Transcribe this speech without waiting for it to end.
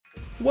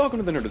Welcome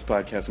to the Nerdist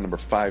Podcast number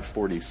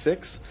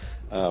 546.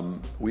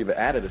 We've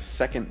added a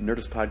second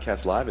Nerdist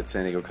Podcast live at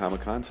San Diego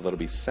Comic-Con, so that'll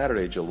be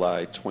Saturday,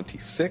 July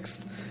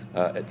 26th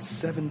at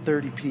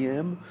 7:30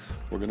 p.m.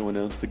 We're going to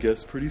announce the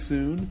guests pretty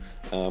soon,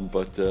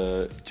 but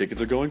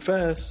tickets are going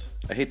fast.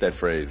 I hate that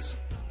phrase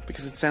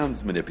because it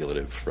sounds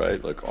manipulative,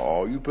 right? Like,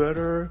 oh, you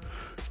better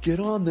get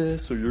on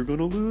this or you're going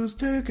to lose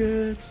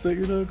tickets that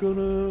you're not going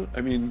to...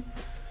 I mean...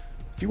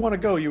 If you want to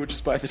go, you would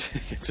just buy the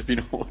tickets. If you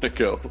don't want to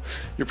go,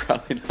 you're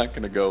probably not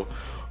going to go,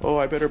 oh,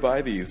 I better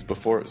buy these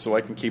before so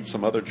I can keep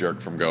some other jerk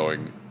from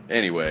going.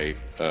 Anyway,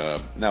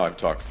 now I've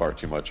talked far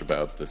too much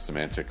about the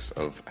semantics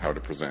of how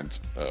to present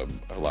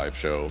a live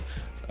show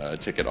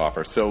ticket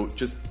offer. So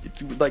just,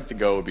 if you would like to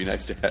go, it would be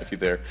nice to have you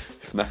there.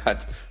 If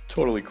not,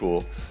 totally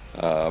cool.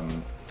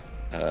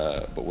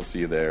 But we'll see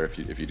you there if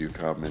you do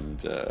come, and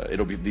they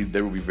will be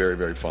very,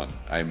 very fun.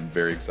 I'm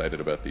very excited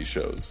about these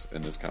shows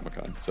and this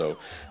Comic-Con. So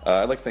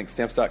I'd like to thank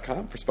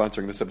Stamps.com for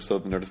sponsoring this episode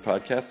of the Nerdist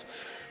Podcast.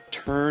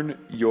 Turn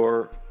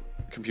your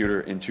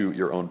computer into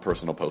your own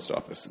personal post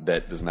office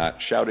that does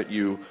not shout at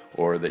you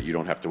or that you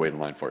don't have to wait in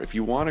line for. If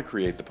you want to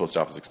create the post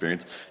office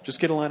experience, just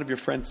get a line of your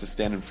friends to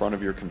stand in front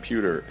of your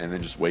computer and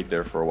then just wait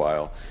there for a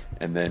while,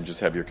 and then just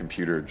have your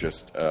computer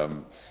just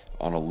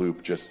on a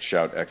loop just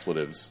shout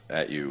expletives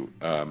at you.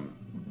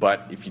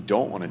 But if you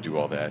don't want to do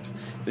all that,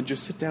 then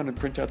just sit down and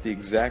print out the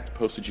exact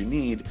postage you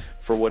need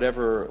for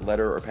whatever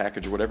letter or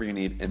package or whatever you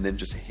need, and then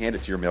just hand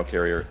it to your mail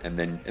carrier, and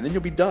then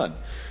you'll be done.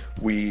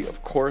 We,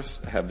 of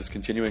course, have this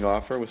continuing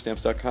offer with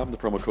Stamps.com. The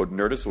promo code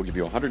NERDIST will give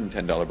you a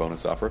 $110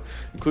 bonus offer,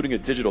 including a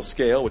digital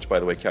scale, which, by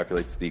the way,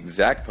 calculates the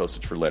exact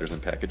postage for letters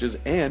and packages,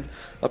 and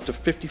up to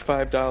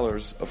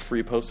 $55 of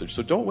free postage.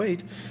 So don't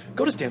wait.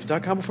 Go to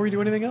Stamps.com before you do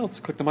anything else.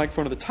 Click the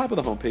microphone at the top of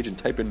the homepage and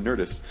type in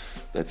NERDIST.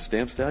 That's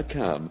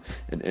Stamps.com,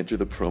 and enter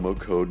the promo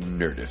code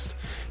NERDIST.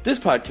 This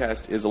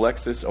podcast is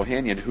Alexis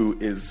Ohanian, who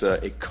is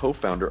a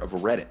co-founder of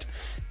Reddit.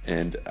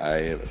 And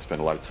I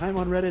spent a lot of time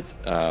on Reddit,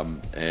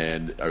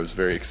 and I was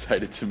very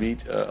excited to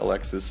meet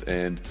Alexis,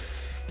 and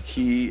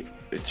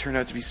it turned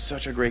out to be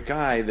such a great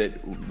guy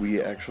that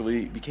we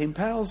actually became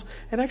pals,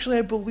 and actually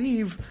I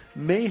believe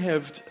may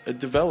have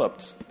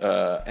developed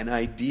an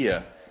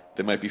idea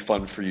that might be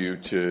fun for you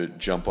to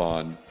jump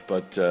on.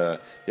 But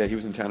yeah, he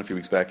was in town a few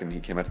weeks back, and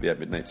he came out to the At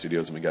Midnight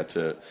Studios, and we got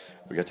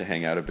to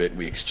hang out a bit.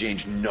 We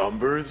exchanged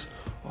numbers.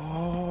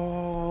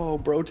 Oh,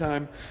 bro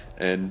time.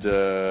 And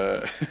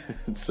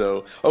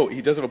so,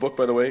 he does have a book,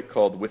 by the way,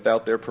 called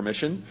Without Their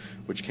Permission,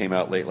 which came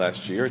out late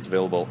last year. It's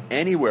available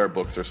anywhere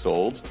books are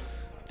sold,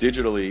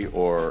 digitally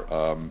or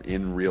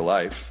in real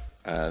life.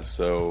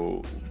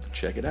 So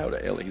check it out.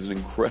 He's an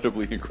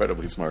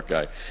incredibly smart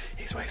guy.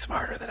 He's way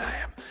smarter than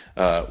I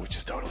am, which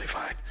is totally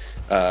fine.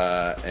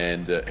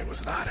 And it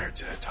was an honor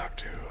to talk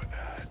to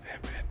him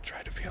and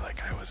try to feel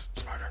like I was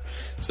smarter.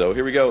 So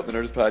here we go, the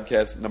Nerdist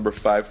Podcast number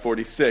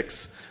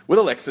 546 with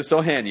Alexis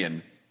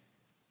Ohanian.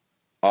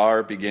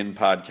 Our Begin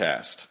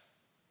Podcast.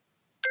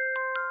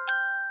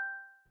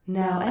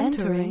 Now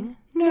entering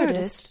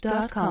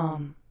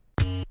Nerdist.com.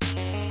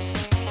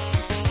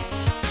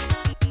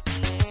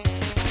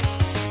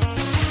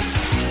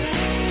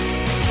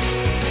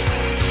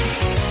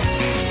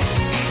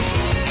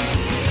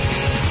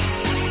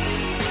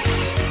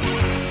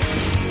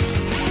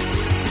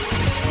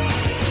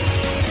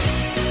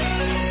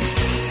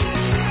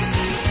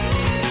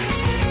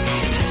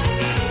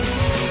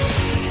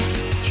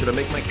 Should I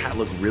make my cat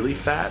look really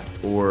fat,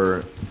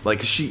 or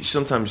like she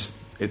sometimes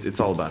it's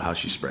all about how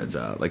she spreads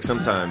out. Like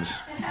sometimes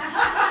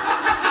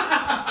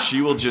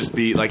she will just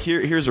be like,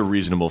 here's a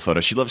reasonable photo.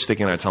 She loves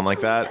sticking out her tongue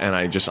like that, and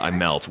I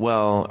melt.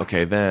 Well,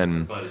 okay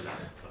then.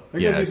 Are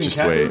you guys using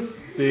Cat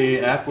Booth,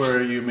 the app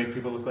where you make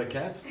people look like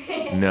cats?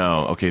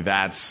 No, okay,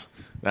 that's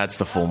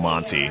the full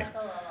Monty.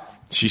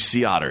 She's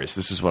sea otters.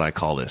 This is what I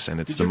call this,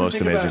 and it's the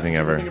most amazing thing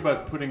ever. Did you think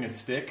about putting a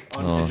stick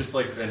on and just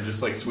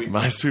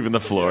sweeping? Sweeping the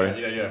floor.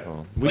 Yeah.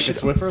 Oh. We should a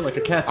Swiffer, like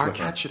a cat Swiffer. Our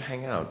cat should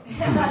hang out.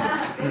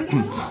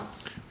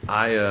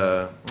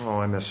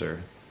 I miss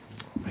her.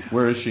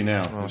 Where is she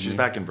now? Oh, she's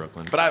back in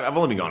Brooklyn, but I've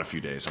only been gone a few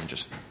days. I'm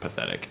just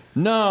pathetic.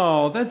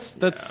 No, that's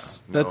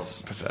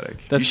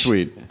pathetic. That's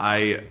sweet.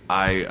 I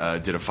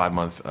did a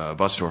 5-month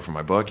bus tour for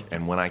my book,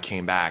 and when I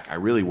came back, I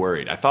really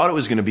worried. I thought it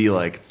was going to be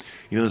like,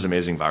 you know, those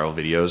amazing viral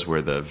videos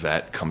where the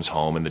vet comes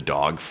home and the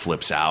dog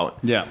flips out.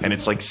 Yeah, and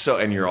it's like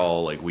and you're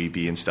all like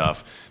weepy and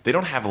stuff. They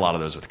don't have a lot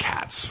of those with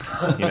cats,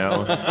 you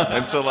know.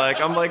 And so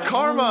like I'm like,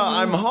 Karma,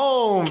 I'm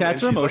home.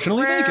 Cats are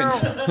emotionally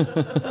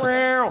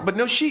vacant. But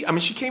no, she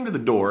came to the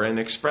door and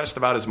expressed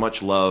about as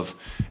much love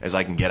as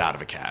I can get out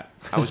of a cat.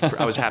 I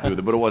was happy with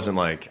it, but it wasn't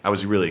like I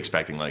was really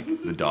expecting like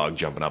the dog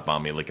jumping up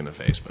on me, licking the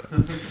face. But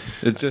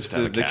it just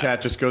the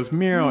cat just goes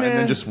meow, and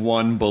then just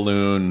one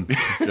balloon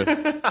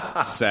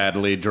just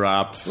sadly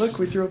drops. Look,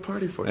 we threw a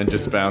party for you, and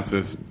just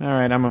bounces. All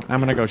right, I'm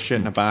gonna go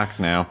shit in a box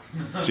now.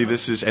 See,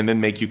 this is and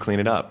then make you clean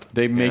it up.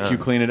 They make you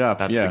clean it up.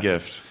 That's the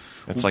gift.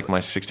 It's like my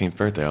 16th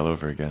birthday all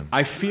over again.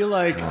 I feel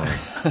like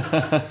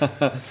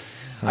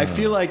I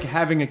feel like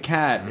having a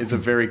cat is a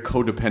very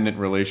codependent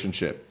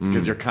relationship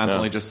because you're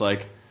constantly just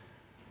like,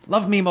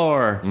 Love me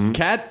more.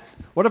 Cat,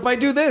 what if I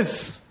do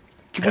this?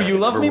 Will you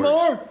love me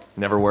more?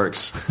 Never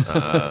works.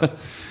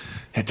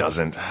 It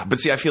doesn't. But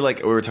see, I feel like,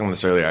 we were talking about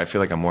this earlier, I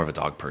feel like I'm more of a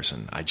dog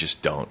person. I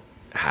just don't.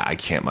 I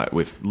can't.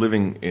 With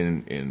living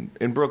in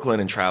Brooklyn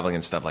and traveling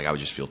and stuff, like I would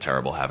just feel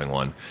terrible having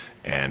one.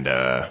 And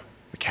the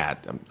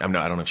cat, I don't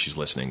know if she's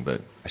listening,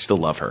 but I still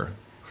love her.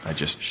 I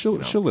just, she'll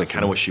listen. I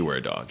kind of wish she were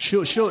a dog.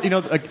 She'll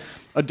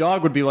a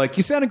dog would be like,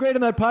 you sounded great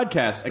on that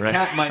podcast. A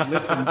cat might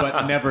listen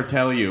but never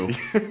tell you.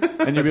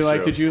 And you'd be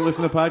like, did you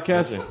listen to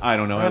podcasts? I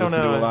don't know. I listen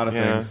to a lot of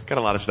things. Got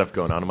a lot of stuff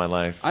going on in my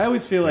life. I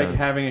always feel like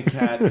having a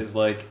cat is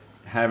like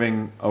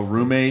having a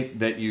roommate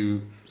that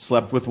you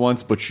slept with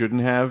once but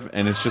shouldn't have,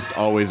 and it's just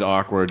always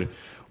awkward.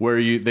 Where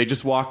they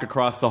just walk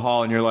across the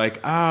hall and you're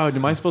like, oh,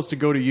 am I supposed to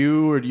go to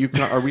you, or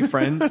are we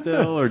friends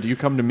still, or do you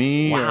come to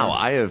me? Wow,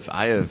 I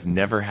have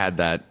never had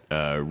that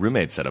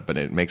roommate set up, and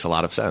it makes a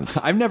lot of sense.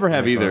 I've never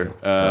have either,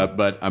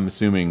 but I'm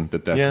assuming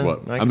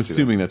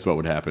that's what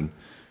would happen.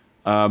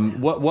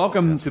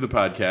 Welcome to the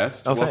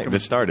podcast. Oh, thanks.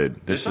 This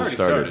started. This has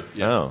started.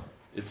 Yeah. Oh,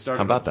 it started.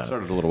 How about that? It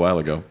started a little while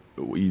ago.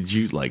 Did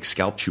you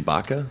scalp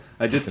Chewbacca?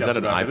 I did. Scalp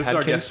Chewbacca. This is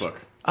our guest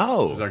book.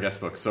 Oh, this is our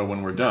guest book. So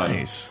when we're done,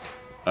 nice.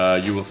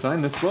 You will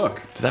sign this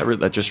book.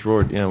 That just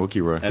roared, yeah,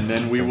 Wookiee roar. And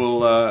then we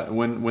will,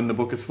 when the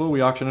book is full, we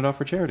auction it off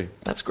for charity.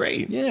 That's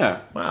great. Yeah.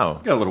 Wow.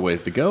 We've got a little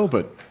ways to go,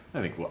 but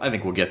I think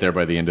we'll get there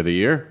by the end of the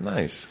year.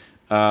 Nice.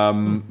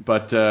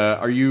 But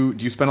do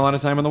you spend a lot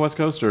of time on the West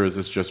Coast, or is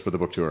this just for the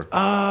book tour? So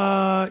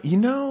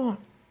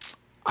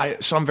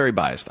I'm very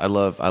biased. I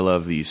love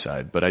the East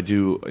Side, but I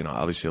do,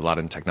 obviously a lot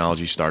in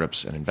technology,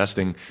 startups, and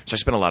investing. So I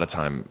spend a lot of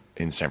time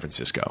in San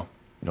Francisco.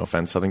 No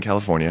offense, Southern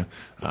California,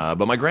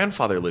 but my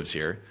grandfather lives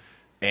here.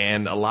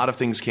 And a lot of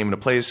things came into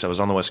place. I was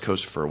on the West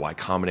Coast for Y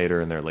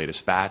Combinator and their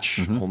latest batch,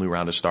 a whole new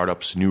round of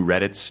startups, new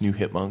Reddits, new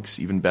Hitmonks,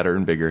 even better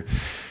and bigger.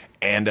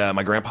 And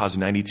my grandpa's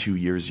 92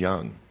 years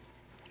young.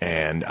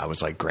 And I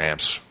was like,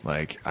 Gramps,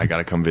 I got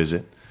to come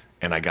visit,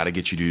 and I got to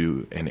get you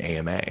to an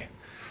AMA.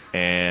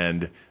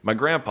 And my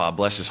grandpa,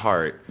 bless his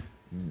heart,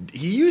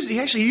 he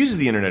actually uses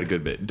the internet a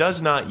good bit. Does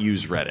not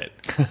use Reddit.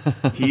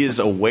 He is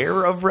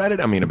aware of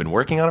Reddit. I mean, I've been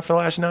working on it for the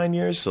last 9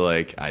 years, so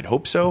I'd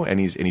hope so. And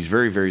he's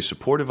very, very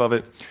supportive of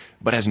it,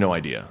 but has no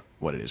idea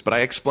what it is. But I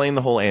explained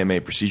the whole AMA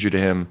procedure to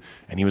him,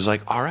 and he was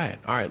like, all right,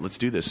 let's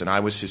do this. And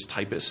I was his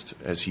typist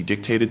as he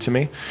dictated to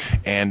me.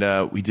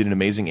 And we did an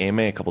amazing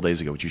AMA a couple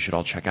days ago, which you should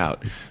all check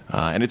out.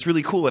 And it's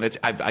really cool. And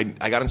I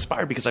got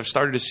inspired because I've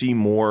started to see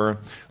more,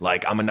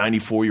 like, I'm a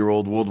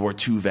 94-year-old World War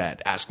II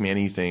vet, ask me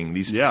anything.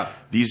 These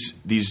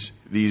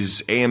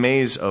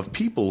AMAs of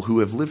people who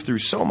have lived through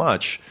so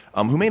much,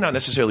 who may not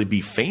necessarily be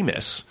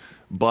famous,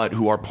 but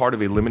who are part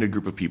of a limited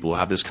group of people who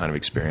have this kind of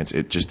experience.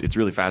 It's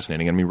really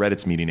fascinating. I mean,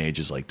 Reddit's median age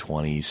is like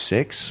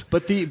 26.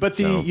 But good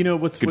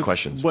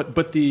questions.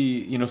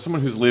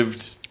 Someone who's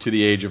lived to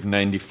the age of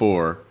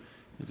 94,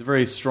 it's a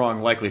very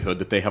strong likelihood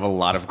that they have a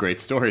lot of great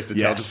stories to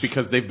tell, just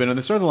because they've been on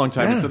this earth a long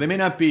time. Yeah. And so they may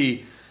not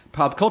be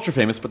pop culture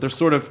famous, but they're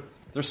sort of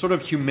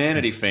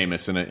humanity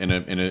famous in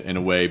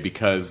a way,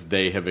 because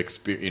they have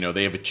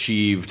they have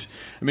achieved.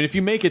 I mean, if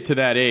you make it to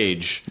that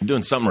age, you're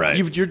doing something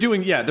right. You're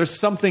doing there's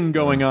something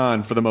going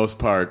on for the most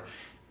part,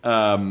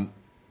 and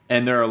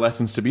there are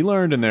lessons to be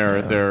learned, and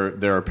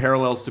there are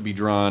parallels to be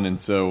drawn. And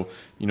so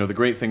the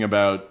great thing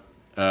about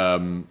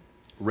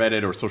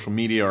Reddit or social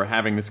media or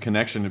having this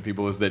connection to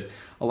people is that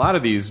a lot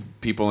of these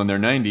people in their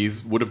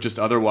 90s would have just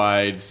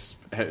otherwise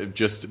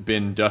just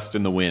been dust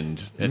in the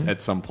wind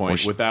at some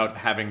point without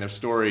having their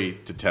story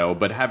to tell.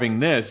 But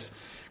having this,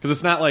 because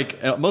it's not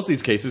like most of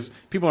these cases,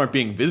 people aren't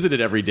being visited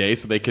every day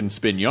so they can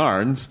spin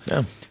yarns.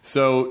 Yeah.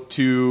 So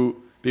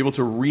to be able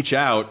to reach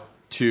out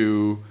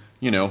to,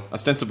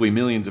 ostensibly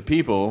millions of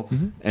people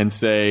and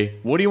say,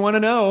 what do you want to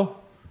know?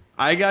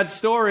 I got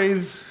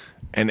stories.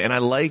 And I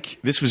like,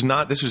 this was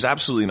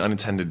absolutely an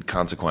unintended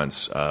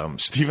consequence.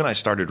 Steve and I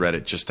started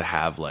Reddit just to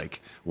have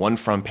one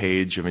front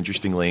page of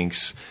interesting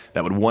links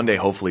that would one day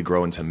hopefully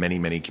grow into many,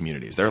 many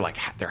communities. There are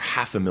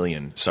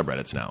 500,000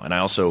 subreddits now. And I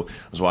also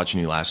was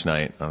watching you last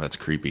night. Oh, that's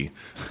creepy.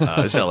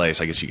 It's LA,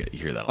 so I guess you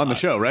hear that a lot. On the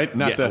show, right?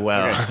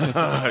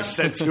 I've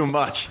said too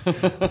much.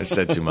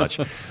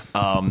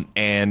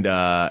 And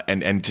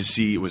to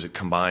see, was it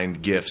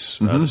combined GIFs,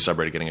 the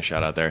subreddit getting a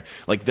shout out there.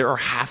 There are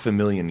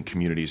 500,000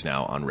 communities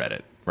now on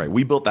Reddit. Right,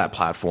 we built that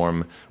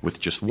platform with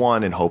just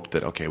one and hoped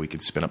that, okay, we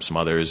could spin up some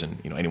others,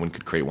 and anyone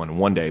could create one. And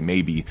one day,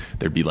 maybe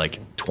there'd be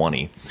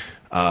 20.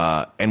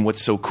 And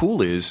what's so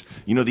cool is,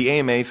 the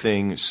AMA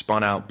thing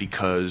spun out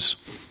because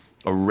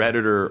a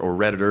Redditor or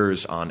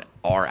Redditors on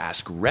r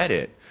Ask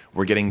Reddit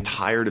were getting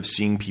tired of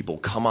seeing people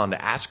come on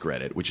to Ask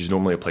Reddit, which is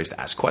normally a place to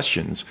ask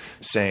questions,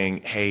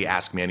 saying, hey,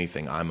 ask me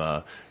anything. I'm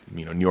a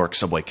New York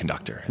subway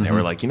conductor. And they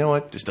were like, you know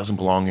what? This doesn't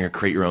belong here.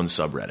 Create your own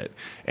subreddit.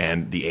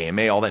 And the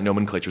AMA, all that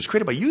nomenclature was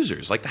created by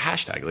users, like the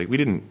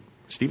hashtag.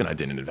 Steve and I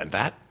didn't invent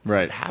that.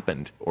 Right. It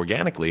happened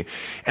organically.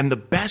 And the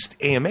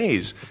best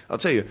AMAs, I'll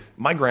tell you,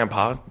 my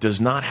grandpa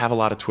does not have a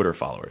lot of Twitter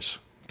followers.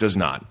 Does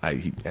not.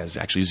 He has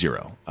actually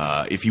zero.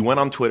 If you went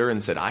on Twitter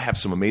and said, I have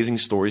some amazing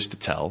stories to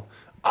tell,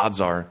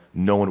 odds are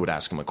no one would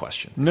ask him a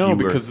question. No,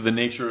 because of the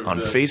nature of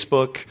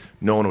Facebook,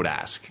 no one would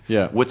ask.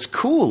 Yeah. What's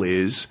cool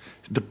is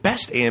the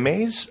best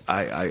AMAs,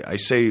 I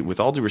say with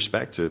all due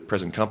respect to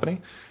present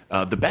company,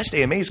 the best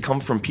AMAs come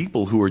from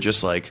people who are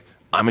just like,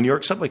 I'm a New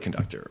York subway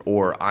conductor,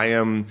 or I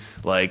am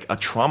like a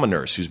trauma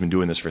nurse who's been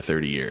doing this for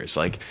 30 years.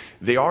 Like,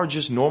 they are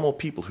just normal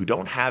people who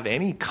don't have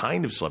any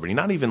kind of celebrity,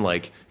 not even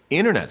like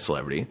internet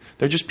celebrity.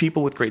 They're just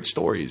people with great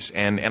stories.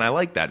 And I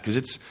like that because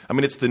it's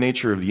the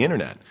nature of the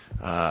internet.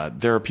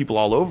 There are people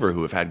all over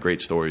who have had great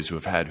stories, who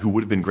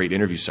would have been great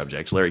interview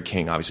subjects. Larry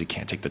King obviously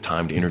can't take the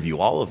time to interview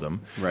all of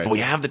them. Right. But we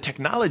have the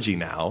technology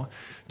now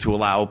to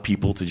allow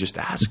people to just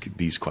ask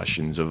these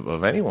questions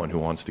of anyone who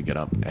wants to get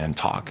up and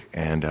talk.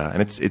 And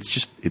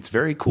it's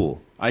very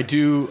cool. I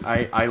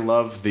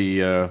love the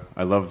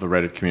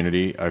Reddit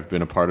community. I've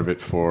been a part of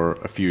it for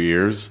a few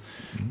years.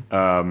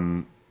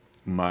 I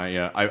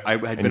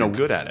had been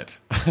good at it.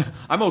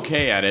 I'm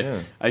okay at it. Yeah.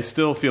 I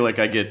still feel like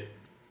I get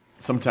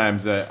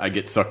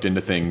sucked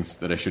into things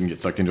that I shouldn't get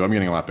sucked into. I'm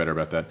getting a lot better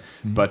about that.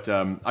 Mm-hmm. But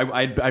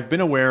I've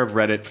been aware of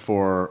Reddit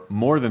for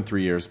more than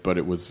 3 years. But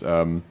it was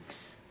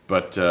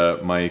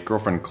my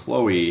girlfriend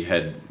Chloe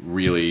had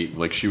really,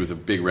 like, she was a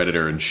big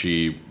Redditor, and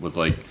she was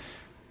like,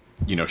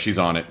 you know, she's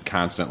on it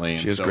constantly. And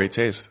she has great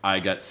taste. I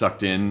got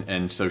sucked in,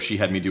 and so she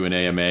had me do an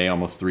AMA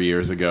almost 3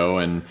 years ago,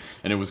 and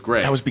it was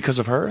great. That was because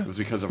of her? It was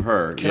because of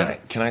her.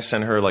 Can I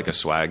send her like a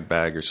swag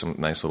bag or some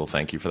nice little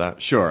thank you for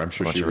that? Sure, I'm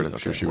sure she would.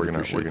 We're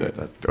gonna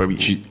that.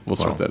 We'll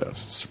sort that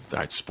out. All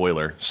right,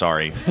 spoiler.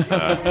 Sorry,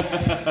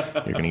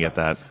 you're gonna get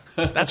that.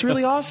 That's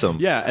really awesome.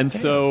 Yeah, and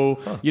so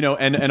you know,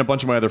 and a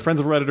bunch of my other friends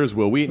of Redditors,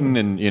 Will Wheaton,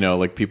 and you know,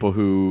 like people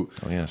who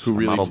I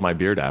modeled my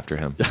beard after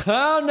him.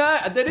 Oh, no,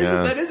 that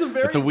is a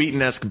very. It's a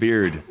Wheaton-esque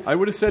beard. I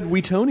would have said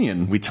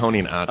Wheatonian.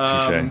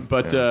 Touche.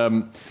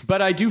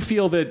 But I do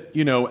feel that,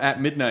 you know, at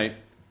midnight.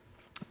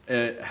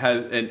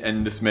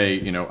 And this may,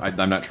 you know,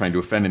 I'm not trying to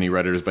offend any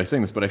Redditors by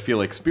saying this, but I feel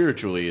like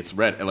spiritually it's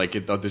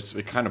it's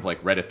kind of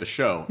like Reddit the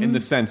show, in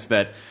the sense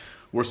that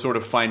we're sort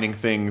of finding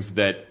things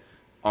that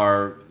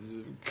are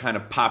kind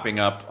of popping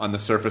up on the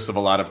surface of a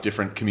lot of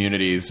different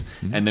communities,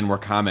 and then we're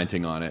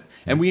commenting on it.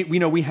 And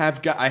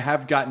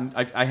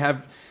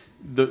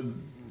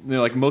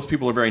like most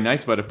people are very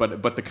nice about it,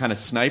 but the kind of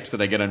snipes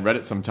that I get on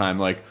Reddit sometime,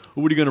 like,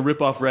 well, what are you going to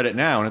rip off Reddit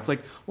now? And it's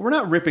like, well, we're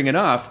not ripping it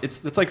off.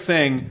 That's like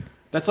saying,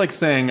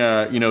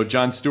 you know,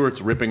 Jon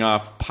Stewart's ripping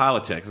off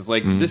politics. It's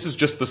like, this is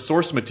just the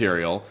source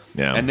material,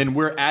 and then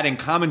we're adding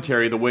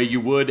commentary the way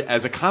you would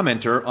as a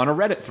commenter on a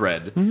Reddit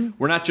thread.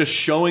 We're not just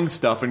showing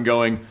stuff and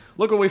going,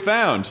 look what we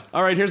found.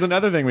 All right, here's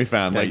another thing we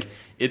found. Like,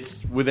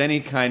 it's with any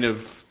kind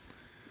of,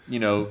 you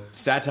know,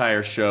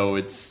 satire show,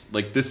 it's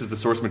like, this is the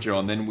source material,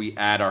 and then we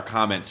add our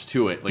comments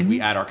to it. Like,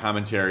 we add our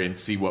commentary and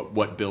see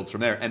what builds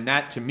from there. And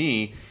that, to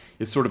me,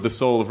 is sort of the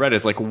soul of Reddit.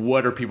 It's like,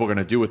 what are people going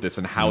to do with this,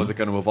 and how is it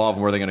going to evolve,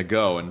 and where are they going to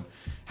go, and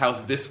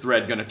how's this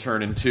thread going to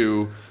turn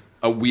into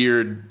a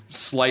weird,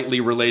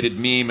 slightly related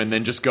meme, and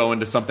then just go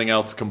into something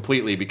else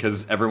completely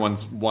because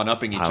everyone's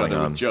one-upping each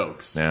other with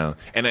jokes. Yeah,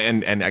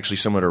 and actually,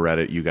 similar to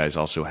Reddit, you guys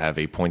also have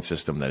a point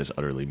system that is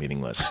utterly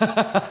meaningless.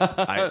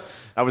 I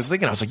was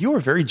thinking, I was like, you are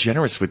very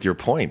generous with your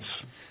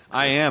points.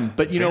 I am,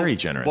 but very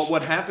generous. But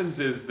what happens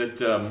is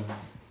that.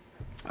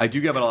 I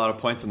do give it a lot of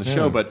points on the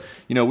show, but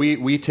you know,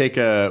 we take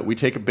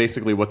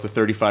basically what's a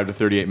 35 to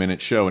 38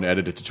 minute show and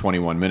edit it to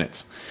 21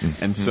 minutes,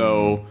 and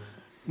so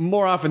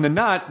more often than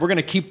not, we're going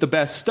to keep the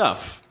best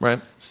stuff.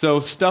 Right. So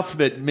stuff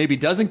that maybe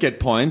doesn't get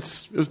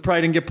points, it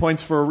probably didn't get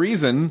points for a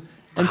reason,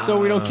 and so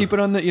we don't keep it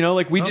on the. You know,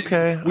 like we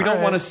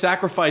don't want to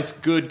sacrifice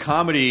good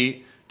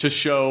comedy to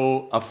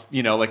show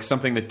like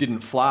something that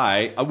didn't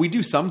fly. We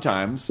do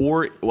sometimes.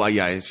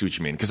 I see what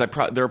you mean. Because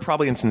there are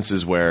probably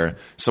instances where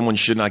someone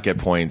should not get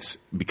points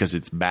because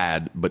it's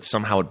bad, but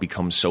somehow it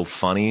becomes so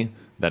funny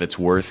that it's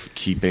worth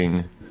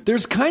keeping.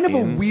 There's kind of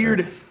a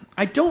weird.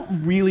 I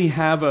don't really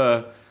have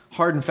a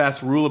hard and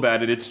fast rule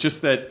about it. It's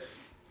just that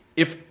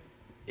if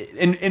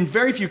in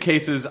very few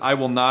cases I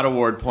will not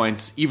award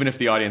points even if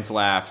the audience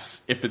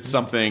laughs. If it's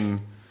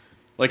something.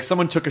 Like,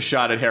 someone took a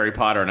shot at Harry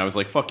Potter, and I was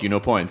like, fuck you,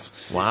 no points.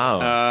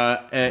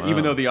 Wow.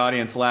 Even though the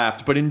audience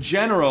laughed. But in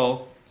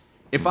general,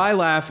 if I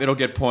laugh, it'll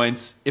get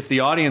points. If the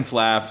audience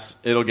laughs,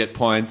 it'll get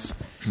points.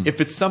 If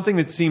it's something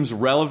that seems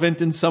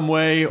relevant in some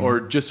way or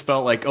just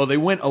felt like, oh, they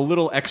went a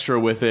little extra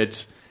with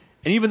it,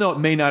 and even though it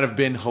may not have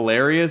been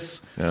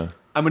hilarious, I'm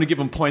going to give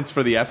them points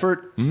for the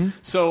effort.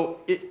 So,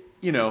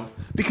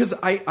 because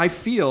I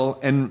feel,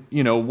 and,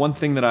 you know, one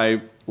thing that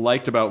I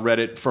liked about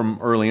Reddit from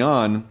early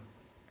on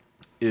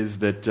is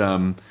that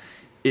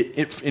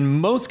it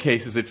in most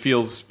cases it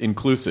feels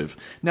inclusive.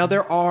 Now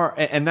there are,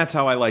 and that's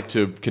how I like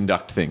to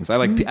conduct things. I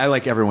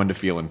like everyone to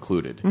feel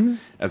included,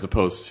 as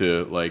opposed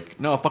to like,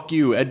 no, fuck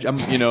you,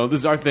 this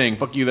is our thing.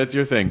 Fuck you, that's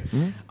your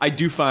thing. I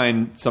do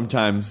find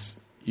sometimes,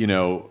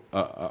 on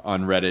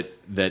Reddit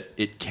that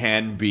it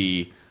can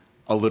be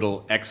a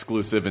little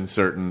exclusive in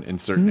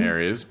certain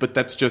areas, but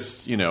that's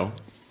just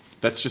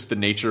That's just the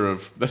nature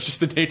of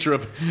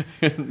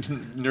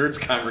nerds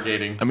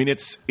congregating. I mean,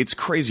 it's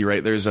crazy,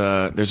 right? There's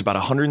about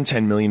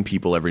 110 million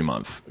people every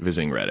month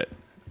visiting Reddit.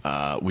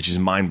 which is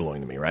mind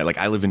blowing to me, right? Like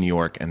I live in New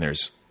York and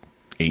there's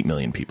 8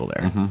 million people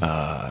there.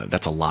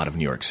 That's a lot of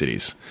New York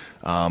cities.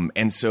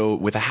 And so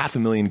with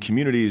 500,000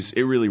 communities,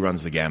 it really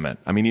runs the gamut.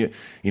 I mean,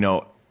 you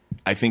know,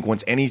 I think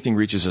once anything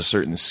reaches a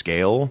certain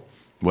scale,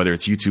 whether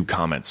it's YouTube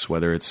comments,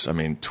 whether it's,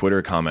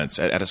 Twitter comments,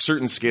 at a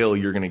certain scale,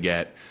 you're going to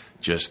get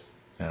just,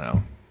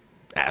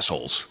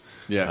 assholes.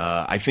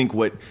 Yeah. I think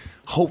what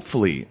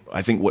hopefully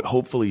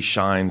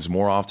shines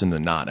more often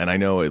than not, and I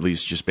know at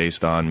least just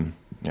based on,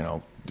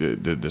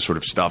 the sort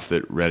of stuff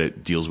that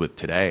Reddit deals with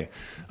today,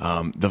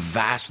 the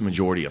vast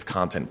majority of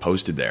content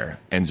posted there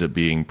ends up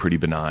being pretty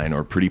benign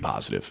or pretty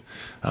positive.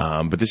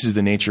 But this is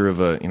the nature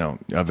of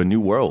a new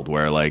world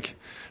where, like,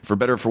 for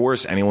better or for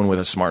worse, anyone with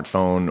a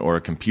smartphone or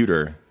a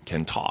computer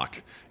can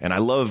talk. And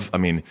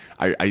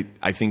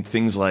I think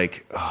things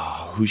like,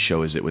 whose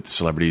show is it with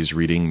celebrities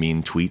reading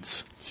mean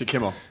tweets?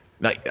 Kimmel.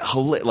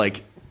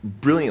 Like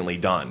brilliantly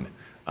done.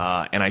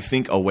 And I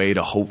think a way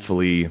to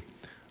hopefully,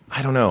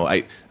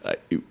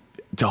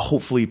 to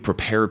hopefully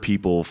prepare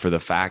people for the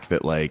fact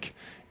that, like,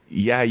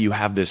 yeah, you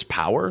have this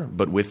power,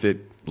 but with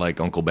it, like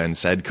Uncle Ben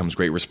said, comes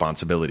great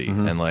responsibility.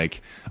 And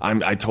like,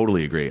 I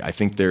totally agree. I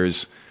think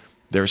there's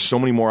so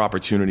many more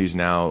opportunities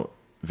now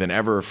than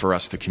ever for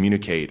us to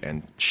communicate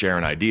and share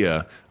an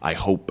idea. I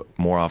hope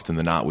more often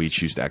than not we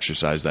choose to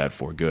exercise that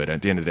for good.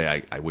 At the end of the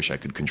day, I wish I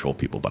could control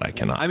people, but I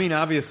cannot. I mean,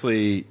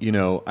 obviously,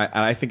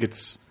 I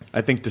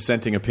think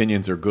dissenting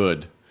opinions are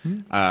good.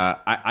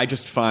 I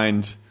just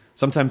find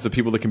sometimes the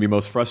people that can be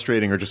most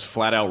frustrating are just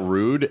flat out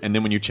rude, and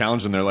then when you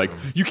challenge them, they're like,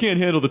 "You can't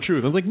handle the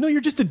truth." I was like, "No,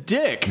 you're just a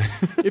dick."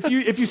 if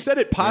you said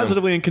it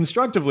positively and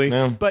constructively,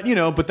 but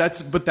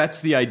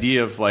that's the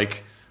idea of,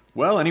 like,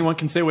 well, anyone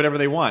can say whatever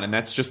they want, and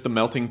that's just the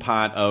melting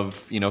pot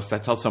of,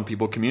 that's how some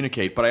people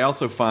communicate. But I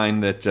also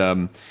find that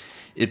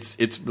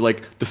it's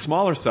like the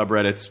smaller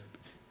subreddits,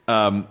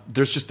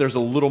 there's a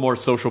little more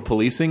social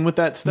policing with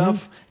that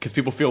stuff because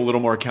people feel a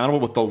little more accountable.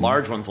 With the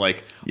large ones,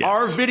 like,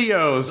 our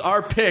videos,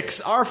 our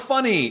pics are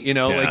funny,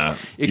 like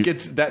it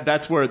gets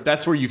that's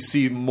where you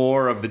see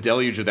more of the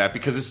deluge of that,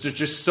 because it's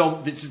just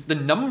the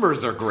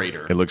numbers are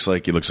greater. It looks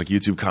like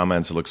YouTube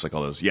comments. It looks like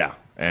all those,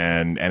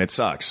 and it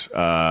sucks.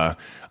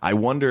 I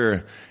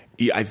wonder.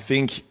 I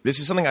think this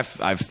is something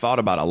I've thought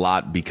about a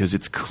lot, because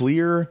it's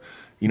clear.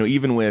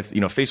 Even with,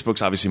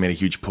 Facebook's obviously made a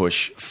huge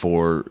push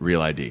for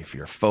Real ID, for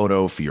your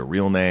photo, for your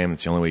real name.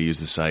 It's the only way you use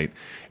the site.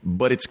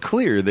 But it's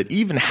clear that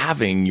even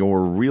having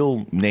your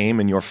real name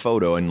and your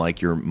photo and,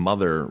 like, your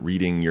mother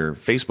reading your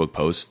Facebook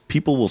post,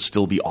 people will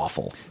still be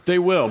awful. They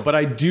will. But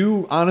I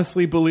do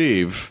honestly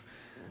believe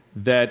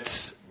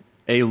that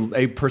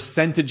a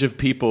percentage of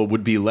people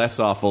would be less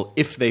awful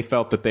if they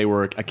felt that they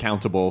were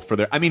accountable for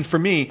their... I mean, for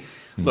me...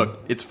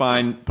 Look, it's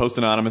fine. Post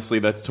anonymously.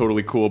 That's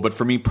totally cool. But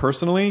for me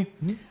personally,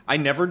 I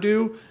never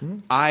do.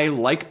 I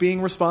like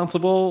being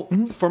responsible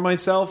for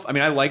myself. I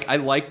mean, I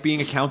like being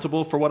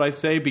accountable for what I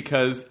say,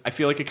 because I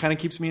feel like it kind of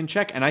keeps me in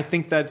check. And I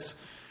think that's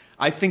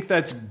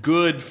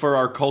good for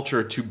our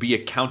culture, to be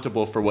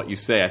accountable for what you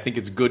say. I think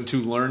it's good to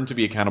learn to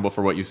be accountable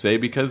for what you say,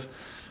 because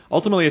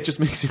ultimately it just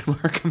makes you more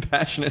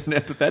compassionate and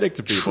empathetic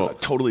to people.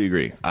 Totally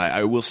agree.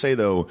 I will say,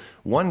 though,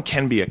 one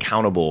can be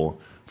accountable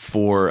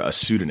for a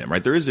pseudonym,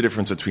 right? There is a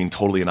difference between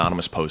totally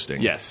anonymous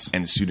posting,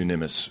 and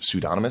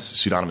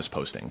pseudonymous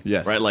posting,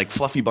 right? Like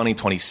Fluffy Bunny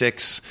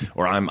 26,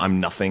 or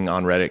I'm nothing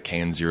on Reddit,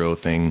 KN0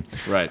 thing,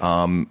 right?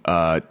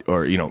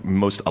 Or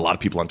a lot of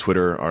people on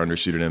Twitter are under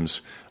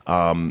pseudonyms.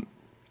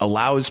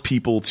 Allows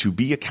people to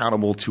be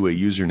accountable to a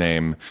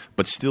username,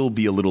 but still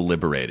be a little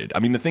liberated.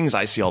 I mean, the things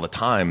I see all the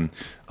time,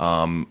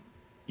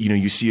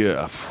 you see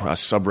a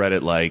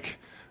subreddit like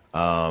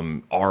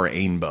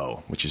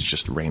rainbow, which is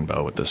just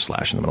rainbow with the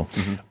slash in the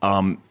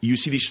middle. You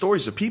see these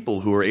stories of people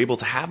who are able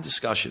to have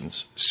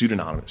discussions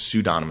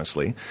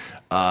pseudonymously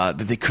that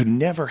they could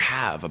never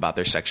have about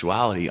their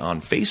sexuality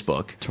on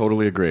Facebook.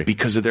 Totally agree.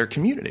 Because of their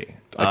community.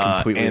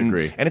 I completely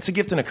agree. And it's a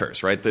gift and a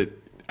curse, right? That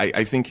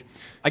I think.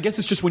 I guess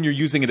it's just when you're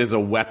using it as a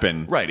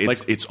weapon, right?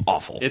 It's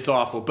awful. It's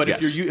awful. But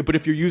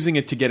if you're using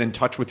it to get in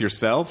touch with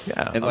yourself,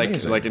 and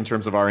like in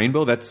terms of our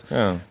rainbow, that's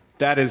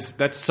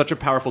such a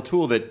powerful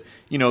tool that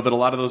that a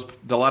lot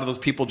of those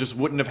people just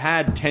wouldn't have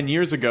had 10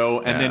 years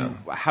ago. And then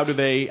how do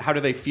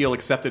they feel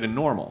accepted and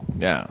normal?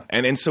 Yeah,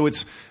 and so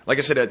it's like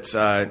I said, it's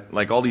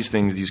like all these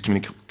things. These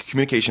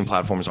communication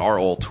platforms are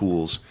all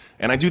tools,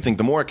 and I do think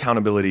the more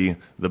accountability,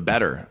 the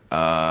better.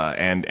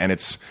 And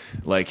it's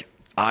like.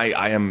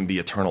 I am the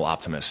eternal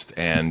optimist,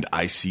 and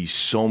I see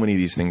so many of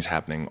these things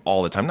happening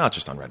all the time, not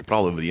just on Reddit, but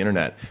all over the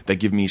internet, that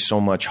give me so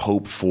much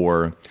hope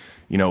for,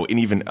 and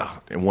even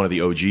one of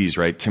the OGs,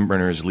 right? Tim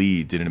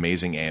Berners-Lee did an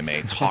amazing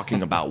AMA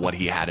talking about what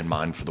he had in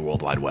mind for the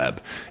World Wide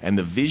Web. And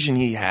the vision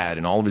he had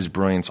and all of his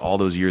brilliance all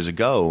those years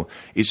ago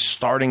is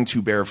starting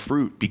to bear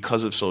fruit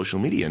because of social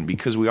media, and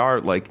because we are,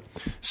 like,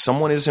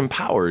 someone is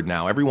empowered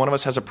now. Every one of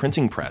us has a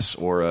printing press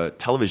or a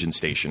television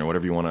station or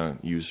whatever you want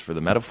to use for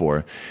the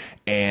metaphor.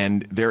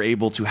 And they're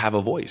able to have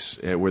a voice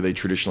where they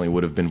traditionally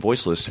would have been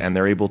voiceless, and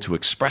they're able to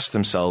express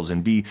themselves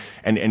and be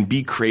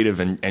creative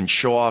and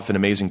show off an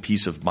amazing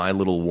piece of my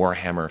little Warhammer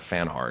Warhammer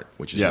fan art,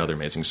 which is another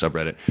amazing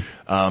subreddit,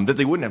 that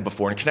they wouldn't have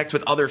before, and connect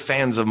with other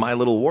fans of My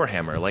Little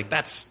Warhammer. Like,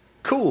 that's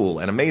cool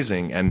and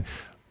amazing. And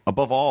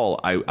above all,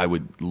 I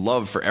would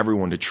love for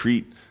everyone to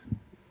treat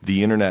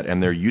the internet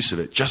and their use of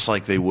it just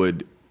like they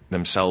would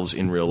themselves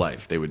in real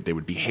life. They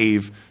would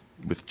behave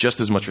with just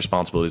as much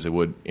responsibility as they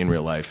would in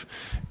real life.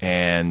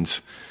 And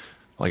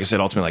like I said,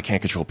 ultimately, I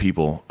can't control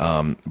people,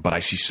 but I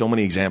see so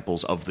many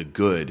examples of the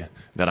good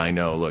that I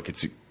know. Look,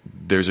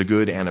 there's a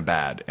good and a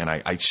bad, and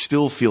I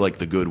still feel like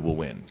the good will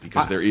win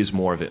because there is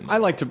more of it. I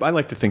like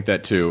to think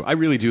that too. I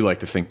really do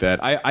like to think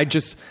that. I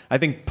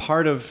think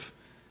part of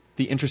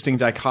the interesting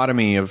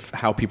dichotomy of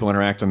how people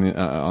interact on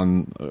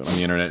the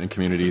internet and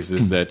communities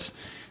is that.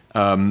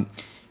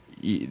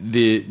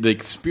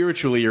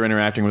 Spiritually you're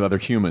interacting with other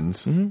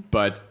humans,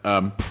 but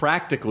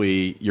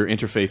practically you're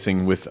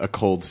interfacing with a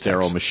cold,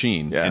 sterile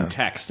machine and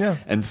text. Yeah.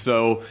 And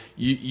so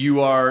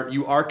you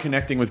are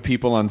connecting with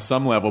people on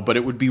some level, but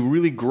it would be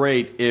really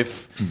great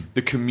if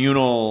the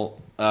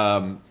communal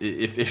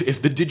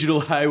if the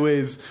digital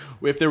highways,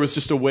 if there was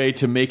just a way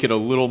to make it a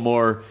little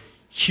more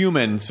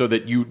human, so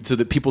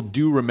that people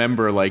do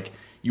remember, like,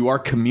 you are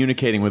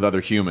communicating with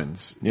other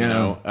humans, you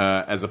know,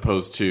 as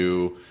opposed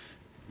to,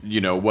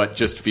 you know, what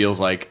just feels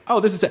like, oh,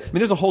 this is. I mean,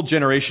 there's a whole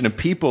generation of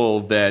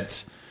people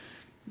that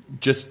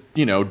just,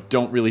 you know,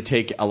 don't really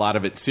take a lot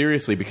of it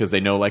seriously because they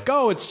know, like,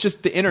 oh, it's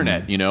just the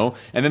internet, you know.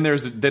 And then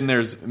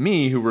there's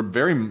me, who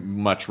very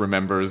much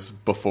remembers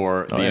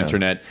before the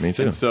internet. Me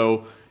too. And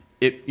so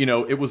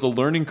it was a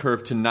learning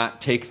curve to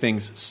not take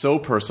things so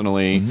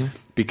personally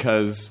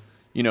because,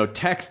 you know,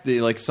 text,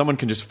 like, someone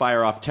can just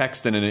fire off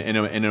text in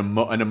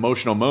an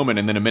emotional moment,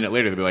 and then a minute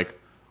later they'll be like,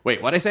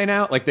 wait, what'd I say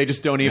now? Like, they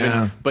just don't even.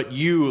 Yeah. But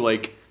you,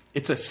 like,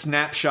 it's a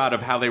snapshot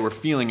of how they were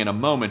feeling in a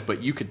moment,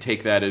 but you could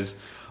take that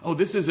as, oh,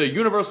 this is a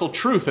universal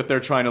truth that they're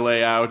trying to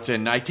lay out,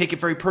 and I take it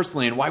very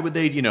personally, and why would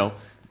they, you know,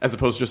 as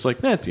opposed to just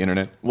like, it's the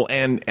internet. Well,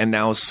 and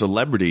now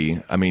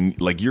celebrity, I mean,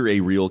 like, you're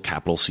a real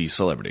capital C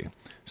celebrity.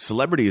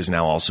 Celebrity is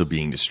now also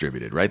being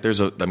distributed, right? There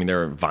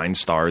are Vine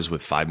stars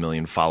with 5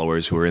 million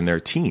followers who are in their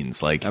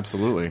teens. Like,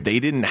 absolutely, they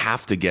didn't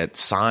have to get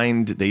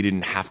signed. They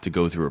didn't have to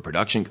go through a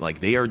production.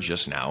 Like, they are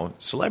just now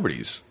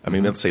celebrities. I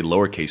mean, let's say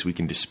lowercase, we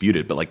can dispute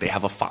it, but, like, they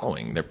have a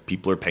following.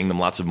 People are paying them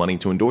lots of money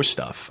to endorse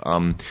stuff.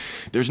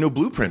 There's no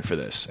blueprint for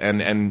this,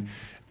 and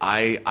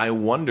I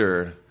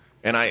wonder.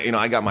 And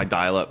I got my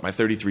dial-up, my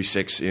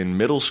 33.6 in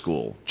middle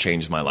school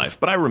changed my life.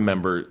 But I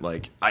remember,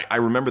 like, I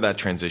remember that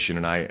transition,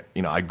 and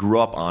I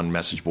grew up on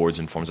message boards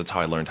and forums. That's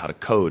how I learned how to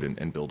code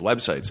and build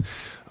websites.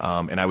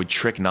 And I would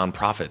trick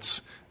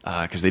nonprofits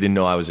because they didn't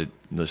know I was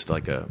just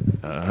like a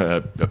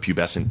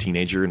pubescent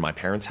teenager in my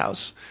parents'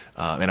 house.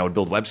 And I would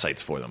build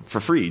websites for them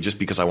for free just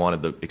because I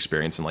wanted the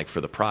experience and, like,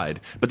 for the pride.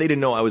 But they didn't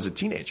know I was a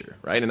teenager,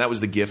 right? And that was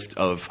the gift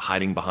of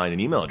hiding behind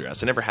an email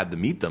address. I never had to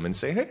meet them and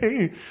say,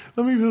 hey,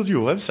 let me build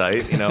you a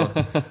website. You know,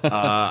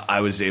 I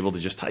was able to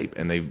just type,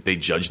 and they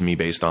judged me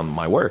based on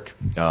my work.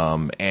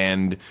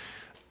 And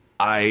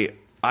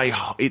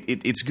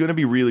it's going to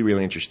be really,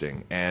 really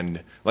interesting.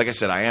 And like I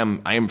said, I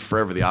am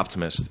forever the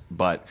optimist,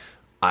 but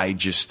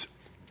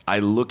I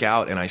look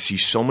out and I see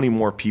so many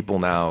more people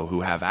now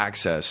who have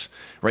access,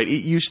 right?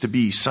 It used to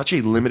be such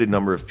a limited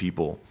number of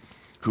people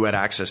who had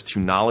access to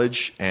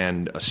knowledge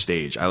and a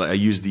stage. I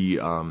use the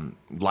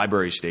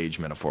library stage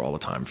metaphor all the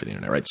time for the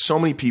internet, right? So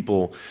many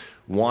people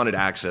wanted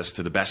access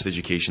to the best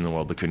education in the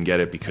world but couldn't get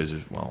it because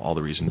of, well, all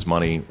the reasons,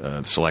 money,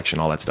 selection,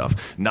 all that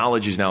stuff.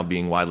 Knowledge is now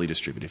being widely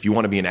distributed. If you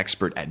want to be an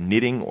expert at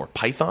knitting or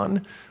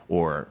Python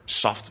or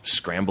soft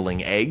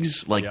scrambling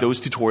eggs, like,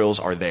 those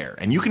tutorials are there.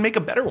 And you can make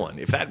a better one.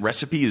 If that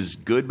recipe is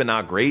good but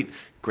not great,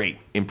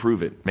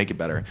 improve it, make it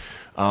better.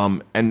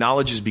 And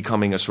knowledge is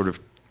becoming a sort of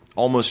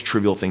almost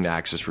trivial thing to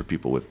access for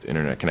people with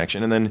internet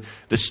connection. And then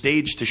the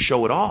stage to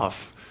show it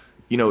off,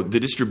 you know, the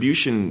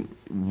distribution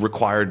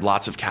required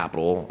lots of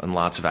capital and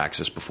lots of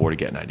access before to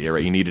get an idea,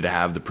 right? You needed to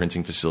have the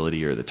printing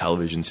facility or the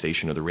television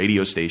station or the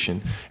radio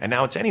station, and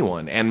now it's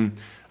anyone. And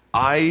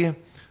I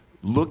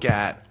look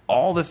at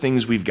all the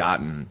things we've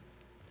gotten,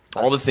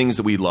 all the things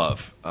that we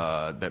love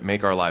that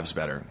make our lives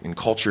better in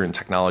culture and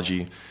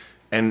technology.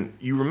 And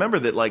you remember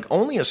that, like,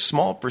 only a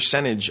small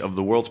percentage of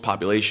the world's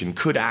population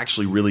could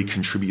actually really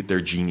contribute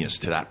their genius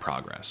to that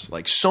progress.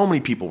 Like, so many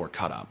people were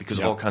cut out because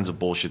of all kinds of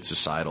bullshit,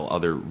 societal,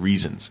 other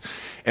reasons.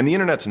 And the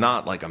internet's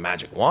not like a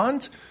magic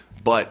wand,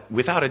 but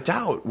without a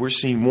doubt, we're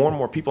seeing more and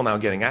more people now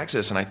getting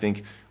access. And I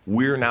think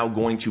we're now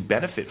going to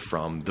benefit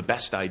from the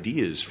best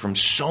ideas from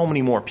so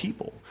many more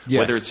people. Yes.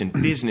 Whether it's in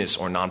business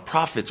or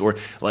nonprofits or,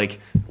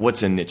 like,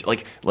 what's a niche?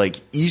 Like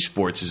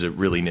esports is a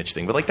really niche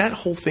thing. But, like, that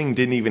whole thing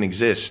didn't even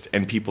exist,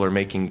 and people are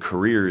making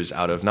careers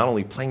out of not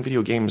only playing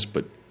video games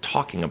but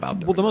talking about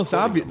them. Well,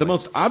 the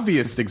most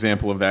obvious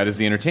example of that is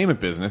the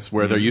entertainment business,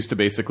 where there used to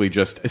basically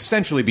just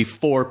essentially be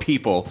 4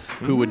 people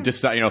who would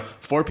decide, you know,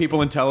 4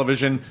 people in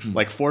television,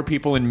 like 4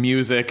 people in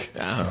music,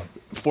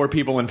 4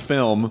 people in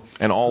film,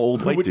 and all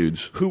old white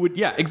dudes. Who would,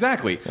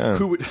 exactly. Yeah.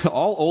 Who would,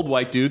 all old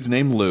white dudes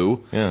named Lou,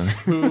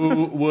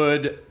 who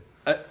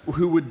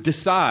would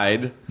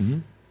decide,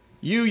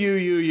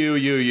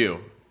 you.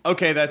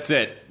 okay, that's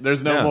it.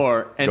 There's no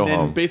more. And Go then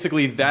home.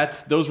 basically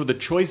those were the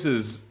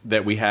choices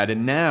that we had.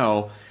 And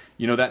now,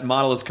 that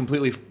model is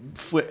completely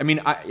flipped. I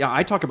mean,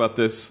 I talk about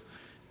this.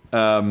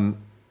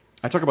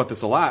 I talk about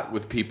this a lot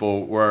with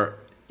people where,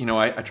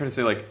 I try to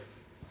say, like,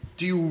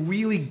 do you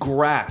really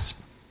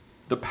grasp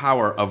the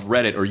power of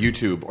Reddit or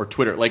YouTube or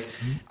Twitter? Like,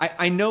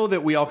 I know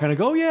that we all kind of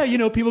go,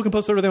 yeah, people can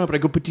post whatever they want, but I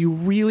go, but do you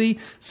really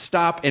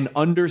stop and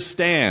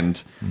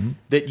understand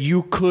that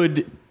you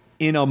could,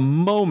 in a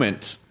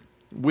moment,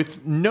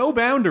 with no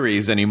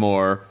boundaries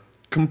anymore,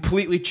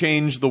 completely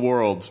change the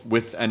world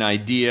with an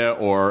idea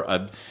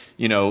or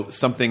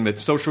something that's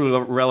socially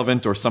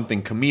relevant or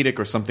something comedic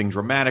or something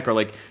dramatic or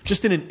like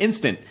just in an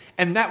instant.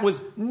 And that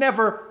was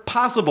never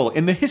possible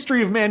in the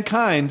history of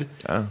mankind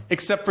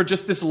except for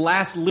just this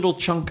last little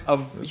chunk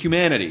of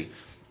humanity.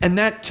 And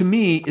that to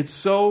me is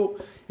so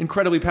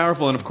incredibly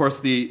powerful. And of course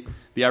the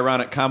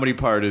ironic comedy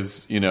part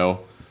is,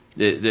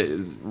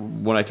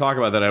 when I talk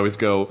about that, I always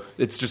go,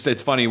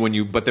 it's funny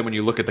but then when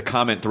you look at the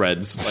comment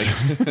threads, like,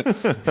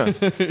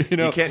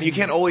 you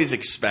can't always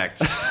expect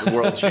the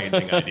world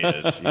changing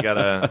ideas. You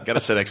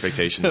gotta set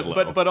expectations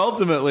low. But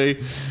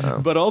ultimately,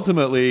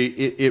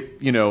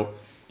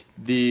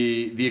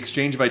 the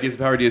exchange of ideas, of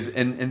power ideas,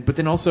 but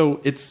then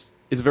also it's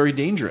very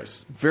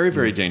dangerous, very,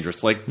 very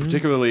dangerous. Like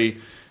particularly,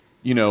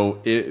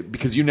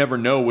 because you never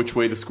know which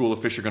way the school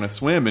of fish are going to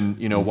swim. And,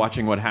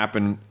 watching what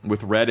happened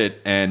with Reddit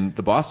and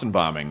the Boston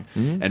bombing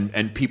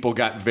and people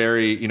got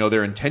very,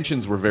 their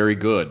intentions were very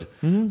good.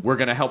 We're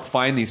going to help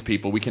find these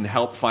people. We can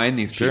help find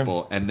these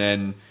people. And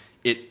then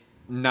it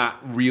not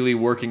really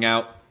working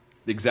out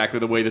exactly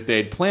the way that they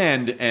had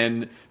planned.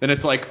 And then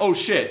it's like, oh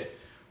shit,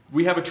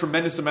 we have a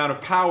tremendous amount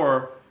of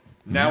power.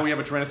 Now we have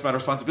a tremendous amount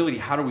of responsibility.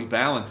 How do we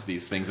balance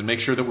these things and make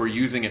sure that we're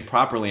using it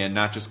properly and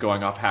not just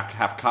going off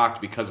half-cocked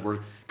because we're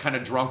kind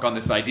of drunk on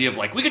this idea of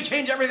like, we could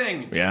change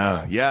everything.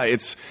 Yeah.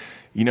 It's,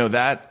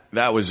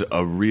 that was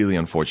a really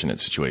unfortunate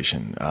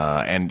situation.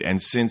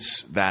 And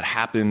since that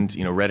happened,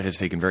 Reddit has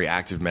taken very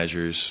active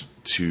measures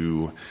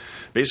to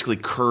basically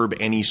curb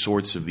any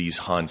sorts of these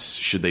hunts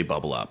should they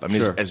bubble up. I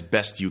mean, as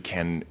best you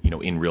can,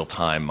 in real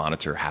time,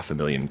 monitor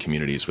 500,000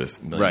 communities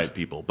with millions of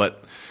people.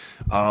 But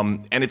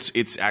and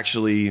it's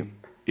actually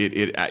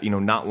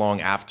not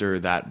long after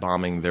that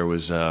bombing there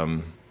was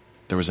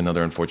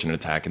another unfortunate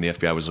attack and the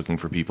FBI was looking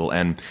for people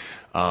and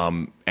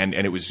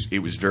it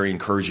was very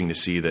encouraging to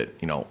see that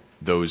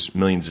those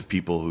millions of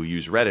people who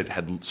use Reddit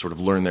had sort of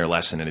learned their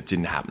lesson and it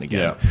didn't happen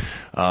again.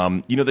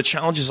 The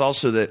challenge is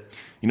also that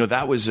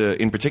that was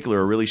in particular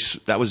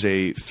that was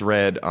a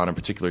thread on a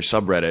particular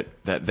subreddit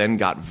that then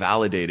got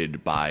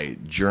validated by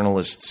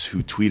journalists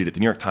who tweeted it. The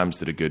New York Times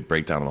did a good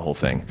breakdown of the whole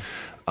thing.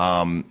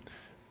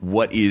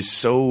 What is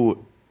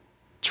so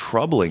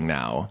troubling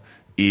now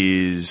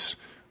is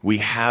we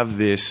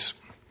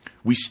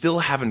still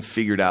haven't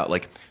figured out,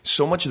 like,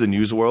 so much of the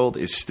news world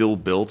is still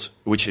built,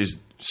 which is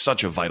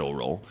such a vital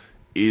role,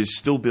 is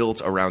still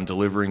built around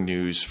delivering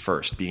news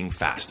first, being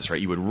fastest, right?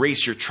 You would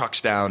race your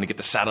trucks down to get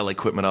the satellite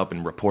equipment up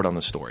and report on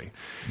the story.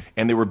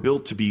 And they were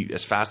built to be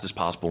as fast as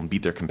possible and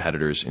beat their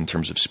competitors in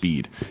terms of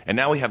speed. And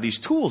now we have these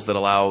tools that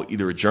allow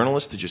either a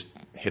journalist to just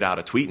hit out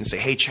a tweet and say,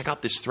 hey, check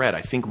out this thread.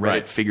 I think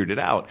Reddit figured it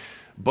out.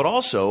 But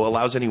also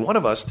allows any one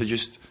of us to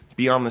just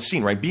be on the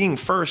scene, right? Being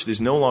first is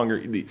no longer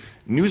the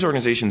news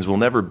organizations will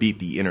never beat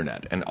the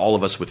internet and all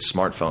of us with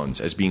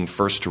smartphones as being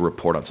first to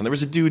report on something. There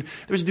was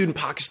a dude in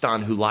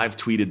Pakistan who live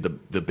tweeted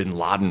the Bin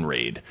Laden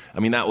raid. I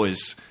mean, that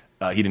was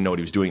he didn't know what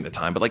he was doing at the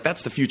time, but like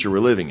that's the future we're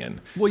living in.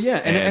 Well, yeah,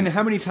 and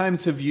how many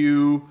times have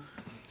you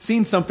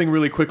seen something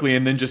really quickly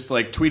and then just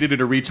like tweeted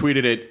it or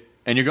retweeted it?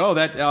 And you go,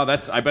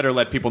 that's I better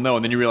let people know,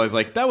 and then you realize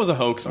like that was a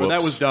hoax or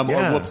that was dumb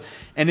or whoops.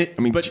 And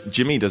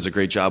Jimmy does a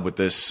great job with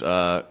this,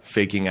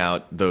 faking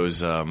out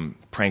those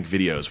prank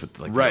videos with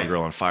like the little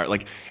girl on fire.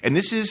 Like, and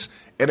this is,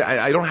 and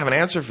I don't have an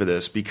answer for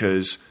this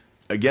because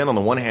again, on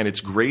the one hand,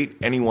 it's great.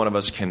 Any one of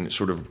us can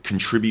sort of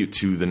contribute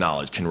to the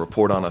knowledge, can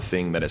report on a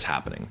thing that is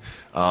happening.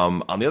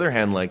 On the other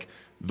hand, like,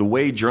 the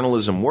way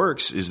journalism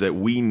works is that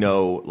we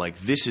know, like,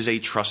 this is a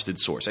trusted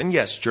source. And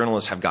yes,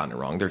 journalists have gotten it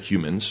wrong. They're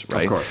humans,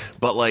 right? Of course.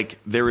 But, like,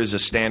 there is a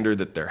standard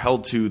that they're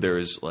held to. There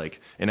is, like,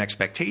 an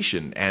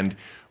expectation. And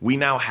we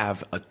now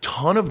have a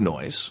ton of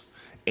noise.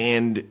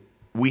 And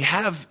we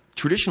have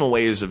traditional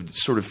ways of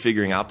sort of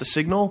figuring out the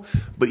signal.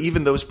 But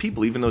even those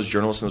people, even those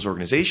journalists and those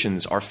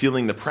organizations are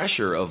feeling the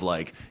pressure of,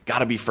 like,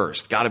 gotta be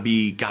first, gotta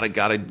do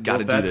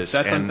this.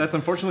 That's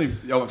unfortunately.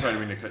 Oh, I'm sorry, I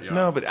didn't mean to cut you off.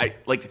 No, but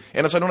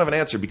so I don't have an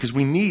answer because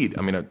we need.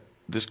 I mean,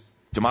 this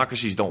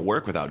democracies don't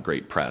work without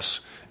great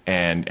press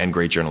and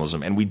great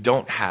journalism, and we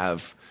don't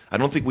have. I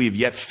don't think we've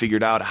yet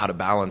figured out how to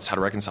balance, how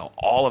to reconcile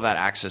all of that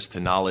access to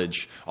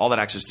knowledge, all that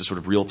access to sort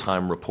of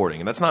real-time reporting.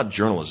 And that's not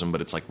journalism,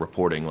 but it's like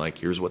reporting, like,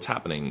 here's what's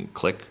happening,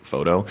 click,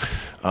 photo,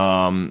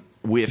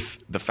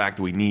 with the fact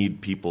that we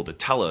need people to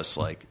tell us,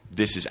 like,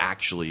 this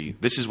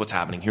is what's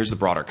happening, here's the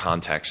broader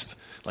context,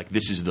 like,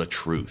 this is the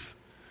truth.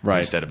 Right.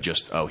 Instead of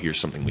just, oh, here's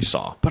something we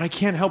saw. But I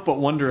can't help but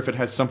wonder if it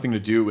has something to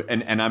do,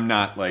 and I'm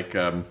not like,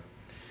 I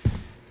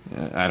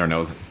don't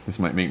know, this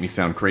might make me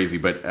sound crazy,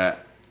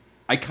 but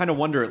I kind of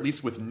wonder, at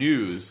least with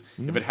news,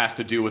 if it has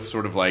to do with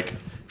sort of like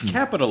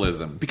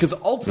capitalism, because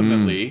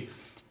ultimately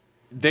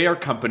they are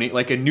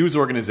like a news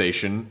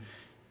organization.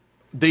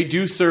 They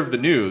do serve the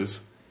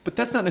news, but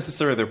that's not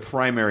necessarily their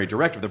primary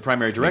directive. Their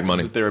primary directive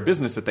is that they're a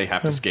business that they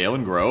have to scale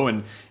and grow,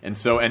 and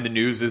the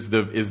news is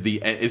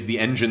the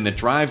engine that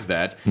drives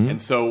that.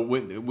 And so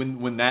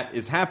when that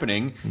is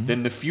happening,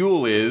 then the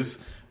fuel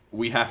is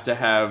we have to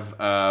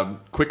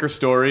have quicker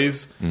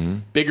stories,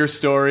 bigger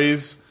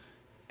stories,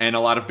 and a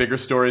lot of bigger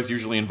stories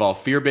usually involve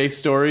fear-based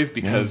stories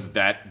because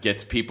that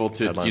gets people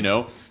to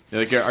headlines.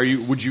 Like, are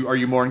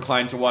you more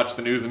inclined to watch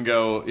the news and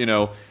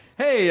go,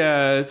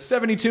 hey,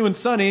 72 and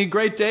sunny,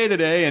 great day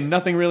today, and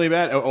nothing really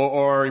bad?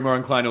 Or are you more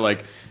inclined to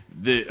like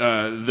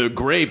the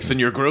grapes in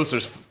your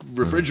grocer's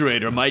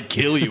refrigerator might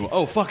kill you?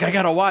 Oh fuck, I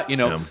gotta watch.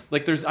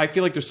 Like I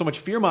feel like there's so much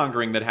fear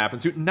mongering that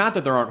happens. Not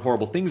that there aren't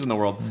horrible things in the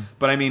world,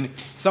 but I mean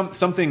some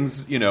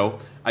things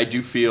I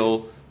do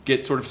feel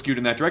get sort of skewed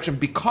in that direction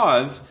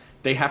because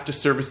they have to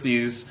service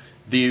these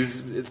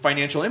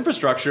financial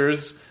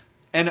infrastructures.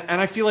 And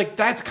I feel like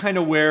that's kind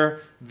of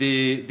where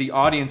the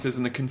audiences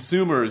and the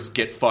consumers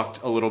get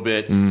fucked a little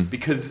bit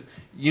because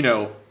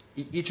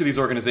each of these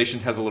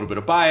organizations has a little bit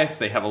of bias.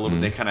 They have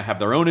they kind of have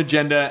their own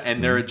agenda,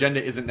 and their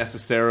agenda isn't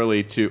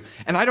necessarily to.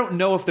 And I don't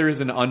know if there is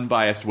an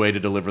unbiased way to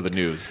deliver the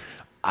news.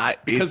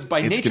 Because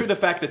by nature of the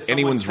fact that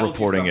anyone's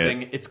reporting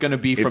it's going to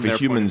be from their humans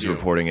point of view.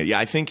 reporting it. Yeah,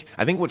 I think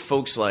what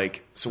folks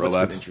like. So robots.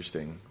 What's been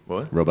interesting?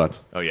 What? Robots.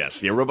 Oh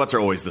yes, yeah. Robots are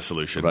always the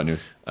solution. Robot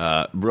news.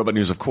 Robot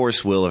news, of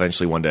course, will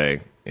eventually one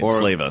day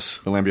enslave us.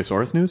 The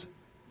Lambeosaurus news.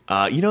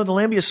 The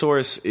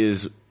Lambeosaurus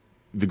is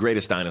the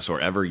greatest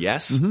dinosaur ever.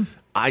 Yes.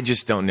 I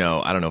just don't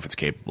know. I don't know if it's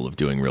capable of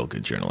doing real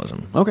good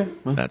journalism. Okay,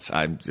 well, it's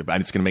going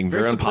to make me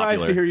very unpopular.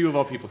 Surprised to hear you of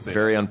all people say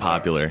very that.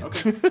 unpopular.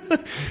 Right.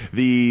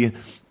 Okay.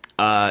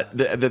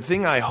 The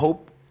thing I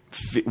hope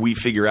we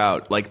figure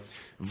out, like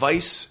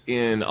Vice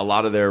in a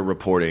lot of their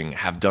reporting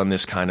have done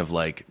this kind of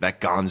like that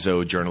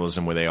gonzo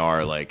journalism where they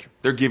are like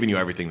they're giving you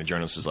everything. The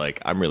journalist is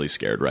like, I'm really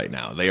scared right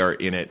now. They are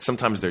in it.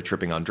 Sometimes they're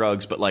tripping on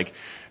drugs, but like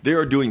they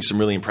are doing some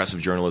really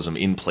impressive journalism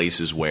in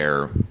places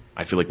where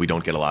I feel like we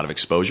don't get a lot of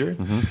exposure.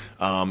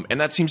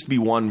 And that seems to be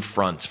one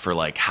front for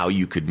like how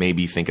you could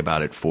maybe think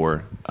about it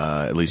for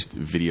at least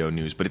video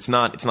news, but it's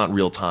not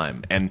real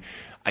time. And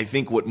I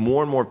think what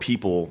more and more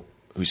people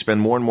who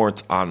spend more and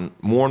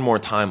more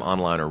time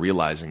online are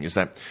realizing is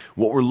that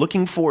what we're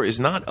looking for is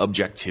not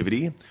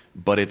objectivity,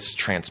 but it's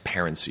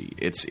transparency.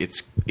 It's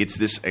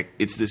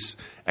this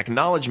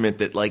acknowledgement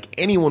that like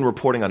anyone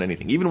reporting on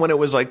anything, even when it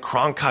was like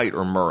Cronkite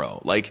or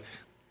Murrow, like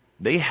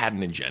they had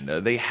an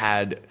agenda, they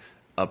had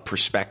a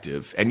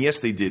perspective, and yes,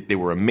 they did. They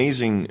were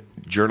amazing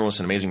journalists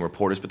and amazing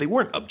reporters, but they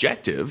weren't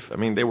objective. I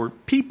mean, they were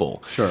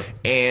people. Sure.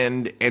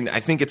 And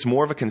I think it's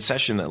more of a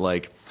concession that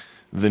like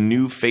the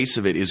new face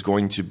of it is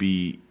going to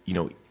be,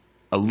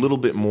 a little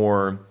bit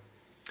more.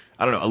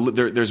 I don't know.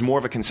 There's more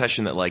of a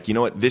concession that, like,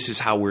 what, this is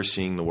how we're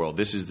seeing the world.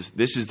 This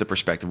is the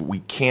perspective.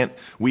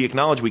 We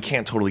acknowledge we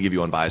can't totally give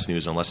you unbiased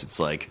news unless it's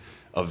like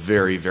a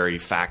very, very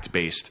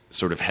fact-based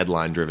sort of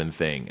headline-driven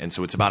thing. And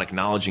so it's about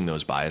acknowledging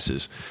those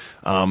biases.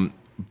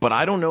 But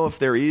I don't know if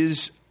there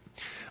is.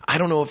 I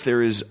don't know if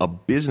there is a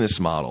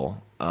business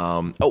model.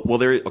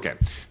 There is. Okay.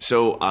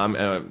 So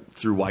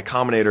through Y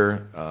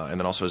Combinator and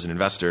then also as an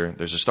investor,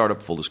 there's a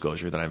startup, full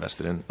disclosure, that I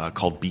invested in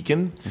called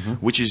Beacon,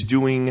 which is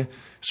doing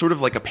sort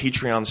of like a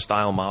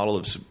Patreon-style model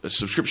of a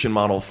subscription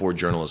model for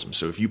journalism.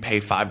 So if you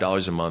pay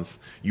 $5 a month,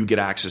 you get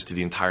access to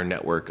the entire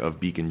network of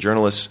Beacon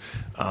journalists,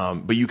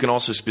 but you can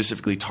also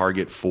specifically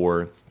target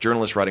for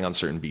journalists writing on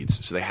certain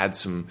beats. So I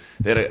think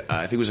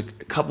it was a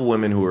couple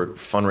women who were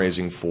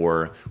fundraising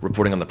for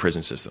reporting on the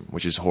prison system,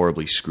 which is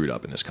horribly screwed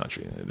up in this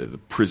country. The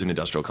prison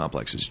industrial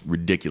complex is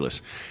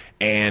ridiculous.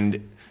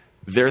 And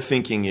their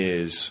thinking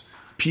is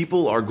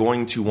people are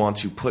going to want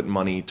to put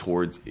money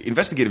towards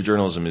investigative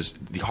journalism is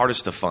the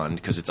hardest to fund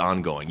because it's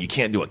ongoing. You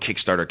can't do a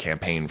Kickstarter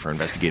campaign for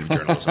investigative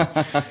journalism.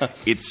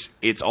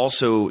 It's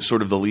also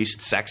sort of the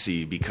least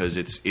sexy because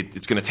it's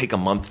going to take a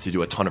month to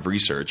do a ton of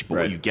research, but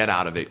what you get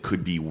out of it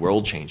could be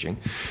world changing.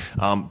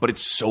 But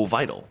it's so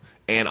vital.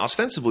 And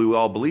ostensibly, we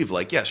all believe,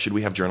 like, yes, should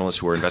we have journalists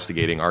who are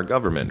investigating our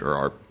government or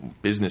our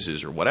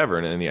businesses or whatever?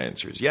 And then the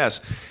answer is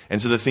yes.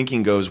 And so the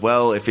thinking goes,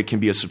 well, if it can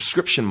be a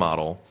subscription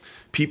model,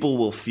 people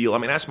will feel – I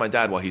mean, ask my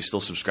dad why he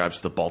still subscribes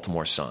to the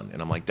Baltimore Sun. And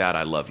I'm like, Dad,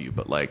 I love you.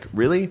 But, like,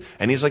 really?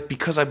 And he's like,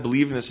 because I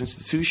believe in this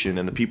institution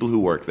and the people who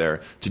work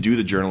there to do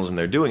the journalism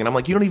they're doing. And I'm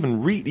like, you don't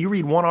even read – you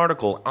read one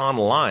article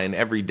online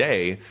every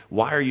day.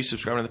 Why are you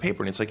subscribing to the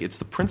paper? And it's like, it's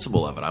the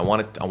principle of it. I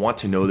want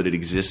to know that it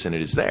exists and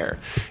it is there.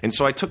 And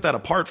so I took that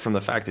apart from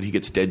the fact that he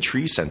gets dead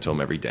trees sent to him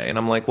every day. And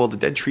I'm like, well, the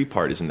dead tree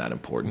part isn't that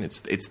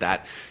important. It's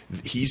that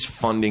he's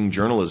funding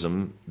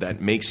journalism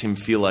that makes him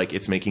feel like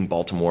it's making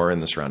Baltimore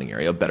and the surrounding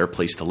area a better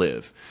place to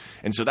live.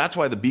 And so that's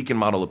why the Beacon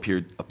model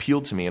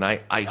appealed to me. And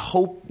I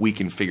hope we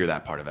can figure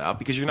that part of it out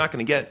because you're not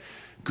going to get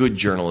good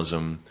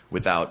journalism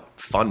without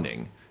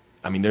funding.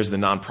 I mean, there's the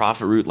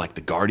nonprofit route, like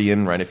The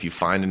Guardian, right? If you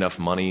find enough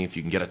money, if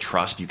you can get a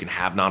trust, you can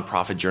have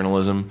nonprofit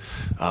journalism.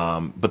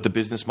 But the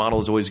business model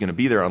is always going to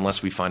be there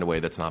unless we find a way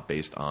that's not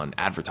based on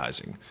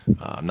advertising,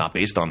 not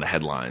based on the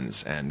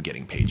headlines and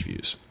getting page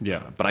views.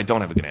 Yeah. But I don't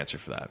have a good answer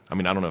for that. I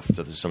mean, I don't know if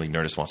this is something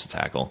Nerdist wants to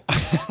tackle.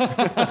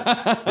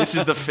 This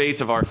is the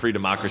fate of our free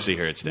democracy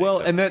here at stake. Well,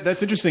 and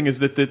that's interesting is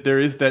that there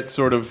is that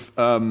sort of...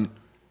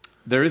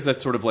 there is that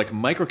sort of like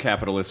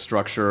micro-capitalist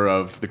structure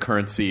of the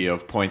currency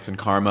of points and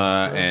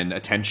karma and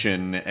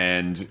attention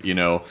and, you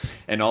know,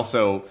 and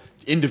also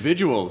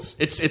individuals.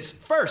 It's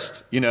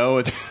first, you know,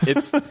 it's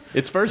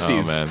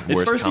firsties. Oh, man. It's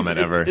Worst firsties, comment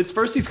ever. It's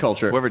firsties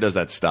culture. Whoever does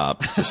that,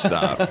 stop. Just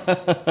stop.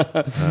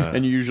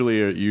 And you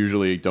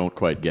usually don't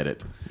quite get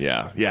it.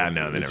 Yeah.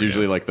 No, it's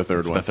usually like the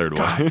third one. It's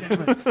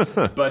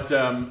the third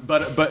one.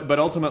 But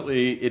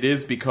ultimately it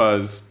is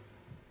because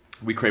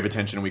we crave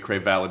attention and we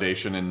crave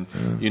validation, and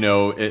you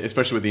know,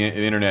 especially with the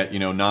internet, you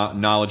know,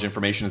 knowledge,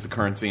 information is the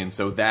currency, and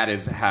so that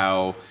is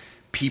how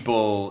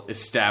people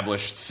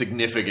establish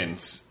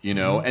significance, you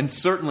know. And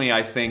certainly,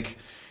 I think,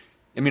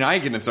 I mean, I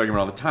get in this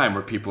argument all the time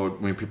when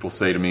people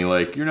say to me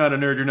like, "You're not a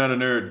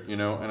nerd," you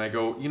know, and I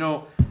go, you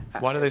know,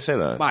 why do they say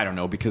that? I don't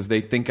know, because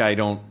they think I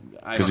don't.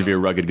 Because of your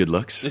rugged good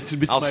looks?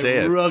 I'll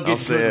say it. Rugged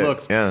good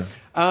looks. Yeah.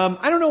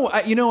 I don't know.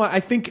 I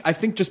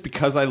think just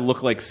because I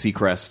look like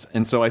Seacrest,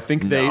 and so I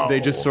think they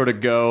just sort of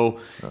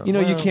go, you know,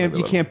 you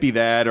can't be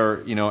that,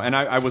 or you know. And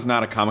I was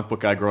not a comic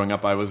book guy growing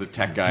up. I was a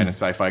tech guy and a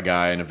sci-fi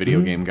guy and a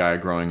video game guy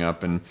growing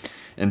up, and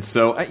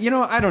so you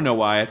know, I don't know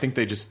why. I think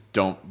they just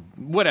don't.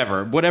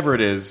 Whatever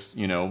it is,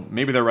 you know,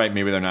 maybe they're right,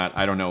 maybe they're not.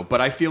 I don't know.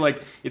 But I feel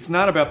like it's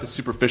not about the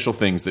superficial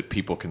things that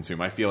people consume.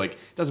 I feel like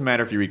it doesn't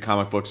matter if you read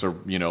comic books or,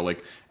 you know,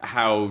 like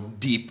how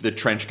deep the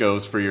trench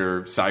goes for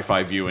your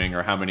sci-fi viewing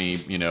or how many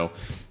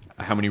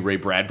Ray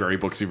Bradbury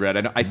books you've read.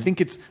 And I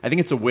think it's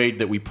a way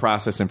that we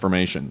process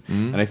information.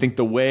 And I think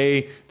the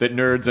way that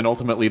nerds and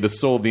ultimately the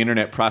soul of the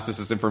internet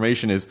processes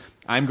information is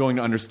I'm going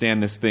to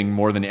understand this thing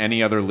more than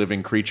any other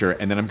living creature,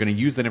 and then I'm going to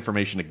use that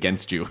information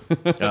against you.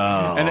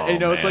 And you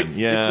know, it's like it's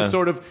the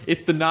sort of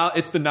it's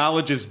the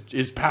knowledge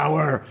is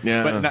power.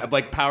 Yeah. But not,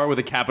 like power with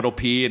a capital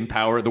P, and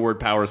power, the word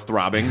power is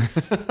throbbing.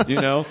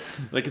 You know?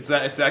 Like it's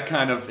that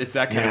kind of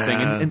thing.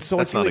 And so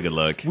that's not a good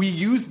look. We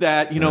use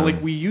that, you know,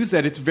 like we use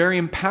that. It's very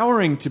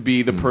empowering to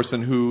be the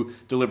person who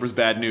delivers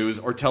bad news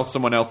or tells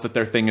someone else that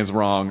their thing is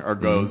wrong or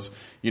goes,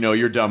 you know,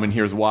 you're dumb and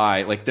here's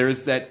why. Like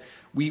there's that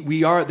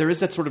there is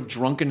that sort of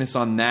drunkenness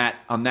on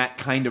that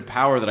kind of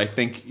power that I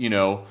think, you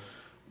know,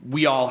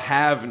 we all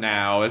have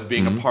now as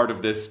being a part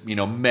of this, you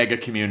know, mega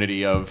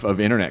community of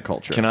internet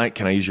culture. Can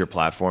I use your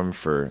platform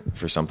for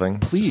something?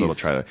 Please. So we'll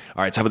try to.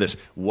 All right, so how about this?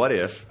 What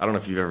if, I don't know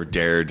if you've ever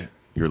dared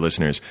your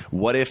listeners,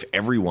 what if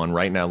everyone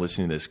right now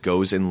listening to this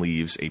goes and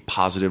leaves a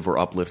positive or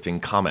uplifting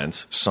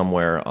comment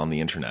somewhere on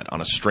the internet, on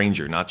a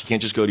stranger? You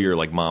can't just go to your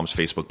like mom's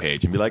Facebook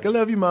page and be like, I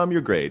love you, Mom,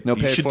 you're great. No,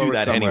 you should do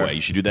that somewhere. anyway.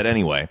 You should do that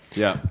anyway.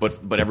 Yeah.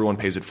 But everyone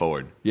pays it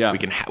forward. Yeah. We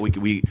can I know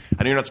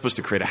you're not supposed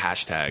to create a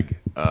hashtag.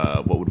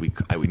 What would we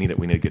need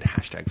a good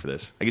hashtag for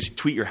this. I guess you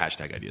tweet your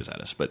hashtag ideas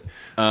at us, but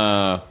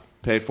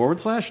pay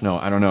 / No,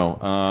 I don't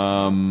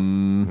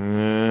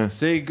know.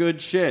 Say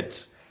good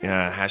shit.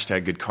 Yeah,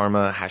 hashtag good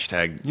karma,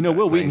 hashtag... You know,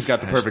 Will Wheaton's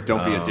got the perfect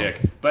don't be a dick.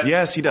 But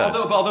yes, he does.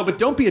 But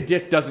don't be a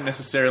dick doesn't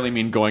necessarily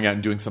mean going out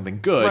and doing something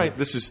good. Right,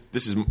 this is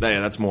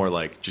that's more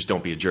like just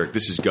don't be a jerk.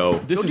 This is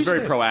very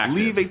proactive.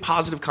 Leave a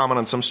positive comment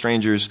on some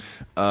strangers,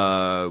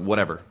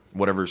 whatever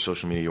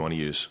social media you want to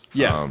use.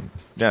 Yeah.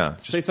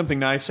 Just say something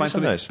nice. Find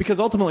something nice. Because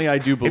ultimately I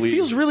do believe... It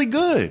feels really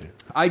good.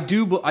 I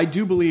do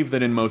believe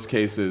that in most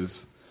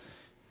cases,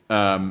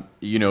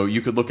 you know,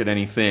 you could look at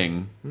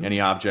anything, any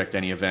object,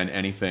 any event,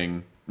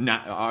 anything...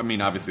 I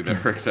mean, obviously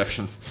there are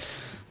exceptions,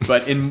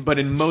 but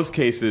in most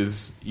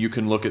cases, you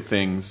can look at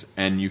things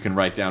and you can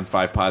write down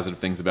 5 positive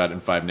things about it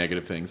and 5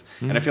 negative things.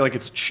 And I feel like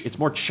it's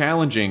more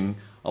challenging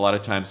a lot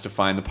of times to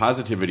find the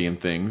positivity in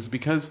things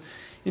because,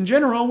 in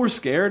general, we're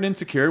scared,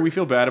 insecure, we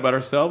feel bad about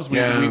ourselves,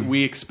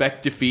 we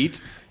expect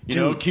defeat. You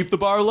know, keep the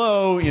bar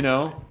low. You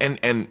know,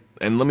 and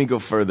let me go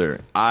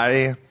further.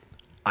 I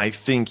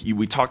think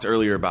we talked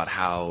earlier about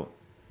how.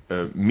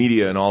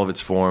 Media in all of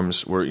its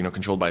forms were, you know,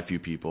 controlled by a few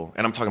people,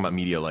 and I'm talking about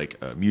media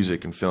like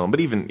music and film,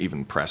 but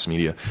even press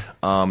media.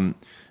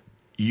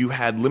 You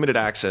had limited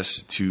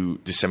access to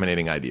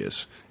disseminating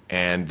ideas,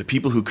 and the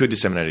people who could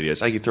disseminate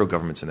ideas, I could throw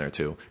governments in there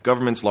too.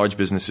 Governments, large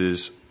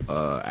businesses,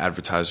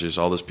 advertisers,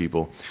 all those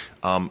people.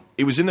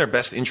 It was in their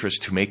best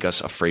interest to make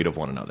us afraid of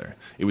one another.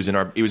 It was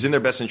in their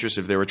best interest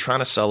if they were trying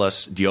to sell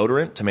us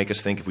deodorant to make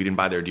us think if we didn't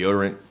buy their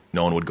deodorant,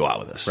 no one would go out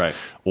with us. Right.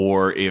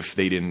 Or if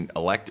we didn't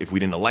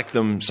elect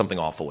them, something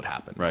awful would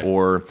happen. Right.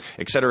 Or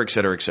et cetera, et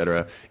cetera, et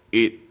cetera.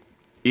 It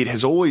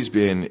has always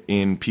been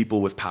in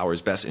people with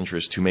power's best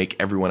interest to make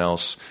everyone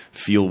else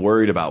feel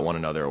worried about one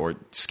another or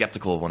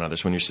skeptical of one another.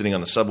 So when you're sitting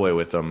on the subway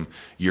with them,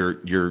 you're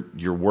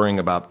worrying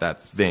about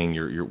that thing.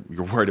 You're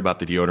worried about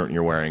the deodorant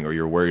you're wearing, or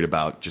you're worried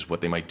about just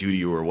what they might do to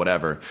you or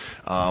whatever.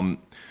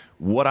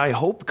 what I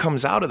hope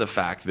comes out of the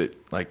fact that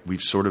like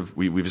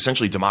we've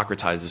essentially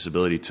democratized this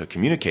ability to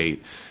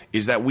communicate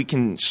is that we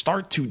can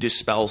start to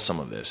dispel some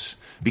of this.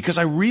 Because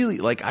I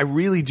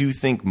really do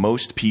think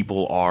most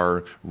people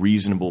are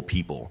reasonable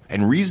people,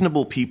 and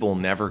reasonable people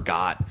never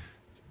got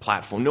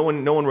platform. No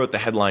one wrote the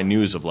headline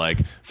news of like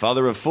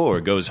father of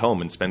 4 goes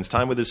home and spends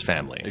time with his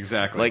family.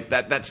 Exactly. Like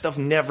that stuff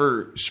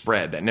never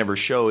spread. That never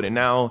showed. And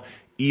now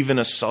even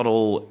a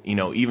subtle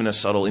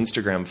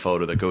Instagram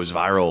photo that goes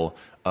viral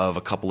of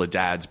a couple of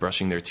dads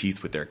brushing their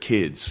teeth with their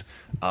kids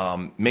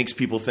makes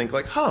people think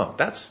like,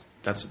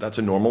 that's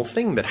a normal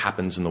thing that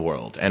happens in the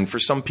world. And for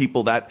some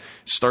people, that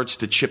starts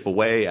to chip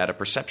away at a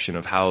perception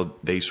of how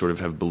they sort of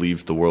have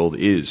believed the world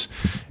is.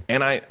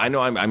 And I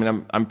know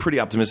I'm pretty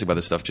optimistic about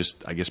this stuff,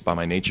 just I guess by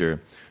my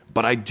nature.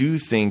 But I do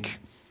think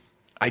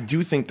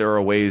there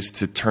are ways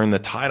to turn the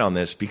tide on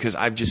this, because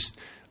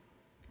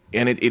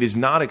and it is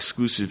not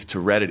exclusive to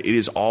Reddit. It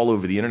is all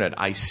over the internet.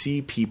 I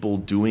see people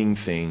doing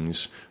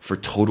things for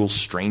total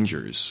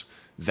strangers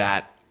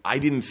that I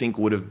didn't think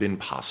would have been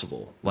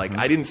possible. Like,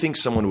 I didn't think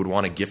someone would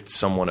want to gift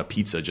someone a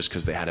pizza just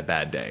because they had a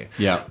bad day.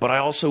 Yeah. But I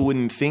also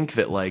wouldn't think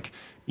that, like,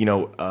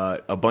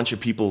 a bunch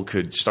of people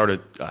could start a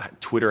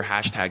Twitter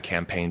hashtag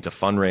campaign to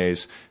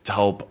fundraise to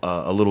help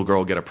a little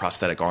girl get a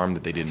prosthetic arm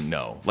that they didn't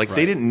know. Like,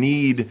 they didn't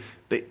need...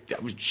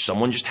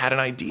 someone just had an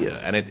idea,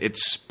 and it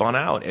spun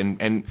out.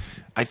 And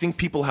I think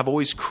people have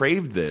always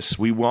craved this.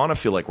 We want to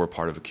feel like we're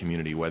part of a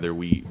community, whether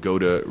we go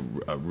to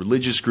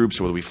religious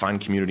groups or whether we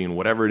find community in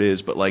whatever it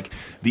is. But like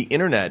the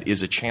internet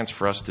is a chance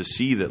for us to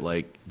see that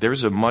like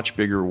there's a much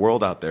bigger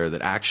world out there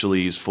that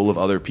actually is full of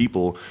other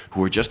people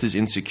who are just as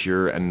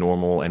insecure and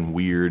normal and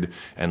weird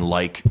and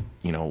like,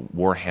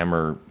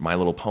 Warhammer, My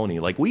Little Pony,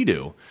 like we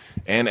do.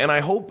 And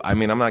I hope, I'm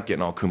not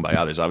getting all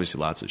kumbaya. There's obviously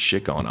lots of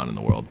shit going on in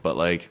the world, but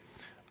like,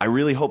 I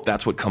really hope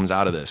that's what comes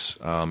out of this,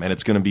 and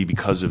it's going to be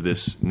because of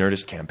this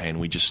Nerdist campaign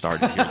we just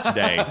started here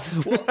today.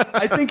 Well,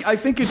 I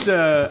think it's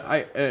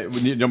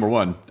number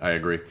one, I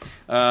agree,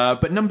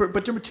 but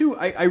number two,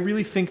 I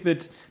really think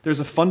that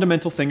there's a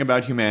fundamental thing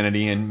about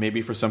humanity, and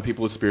maybe for some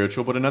people it's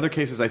spiritual, but in other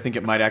cases I think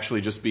it might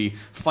actually just be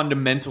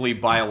fundamentally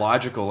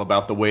biological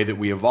about the way that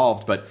we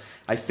evolved. But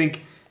I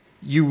think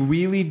you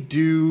really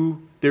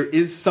do. There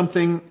is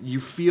something, you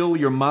feel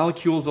your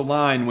molecules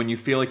align when you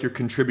feel like you're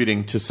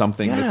contributing to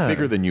something that's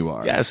bigger than you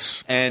are.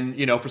 Yes. And,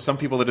 for some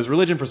people that is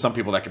religion, for some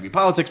people that can be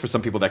politics, for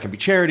some people that can be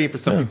charity, for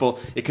some people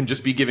it can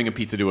just be giving a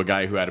pizza to a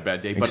guy who had a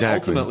bad day. But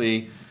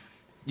ultimately,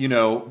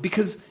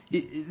 because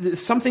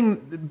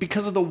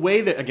because of the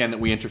way that, again,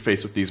 that we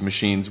interface with these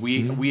machines,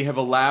 we have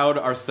allowed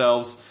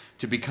ourselves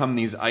to become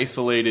these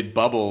isolated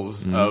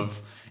bubbles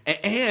of...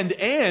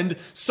 And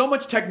so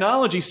much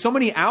technology, so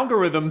many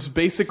algorithms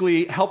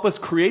basically help us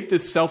create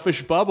this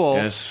selfish bubble.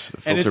 Yes,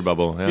 filter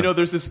bubble. Yeah.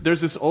 There's this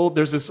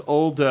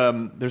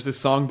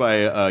song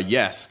by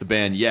Yes, the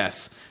band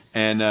Yes,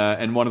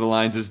 and one of the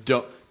lines is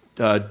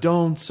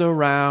don't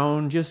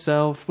surround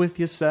yourself with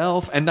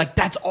yourself, and like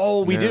that's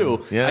all we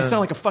do. Yeah. I sound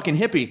like a fucking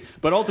hippie,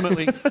 but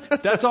ultimately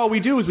that's all we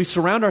do is we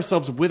surround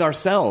ourselves with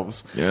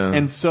ourselves. Yeah.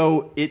 And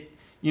so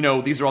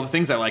these are all the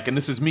things I like, and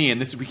this is me, and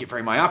we get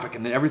very myopic,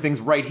 and then everything's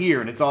right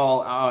here, and it's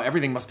all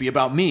everything must be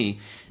about me.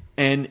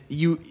 And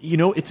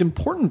it's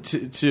important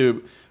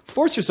to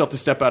force yourself to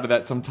step out of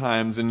that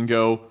sometimes and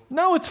go,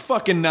 no, it's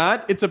fucking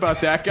not. It's about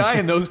that guy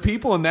and those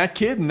people and that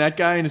kid and that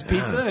guy and his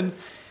pizza,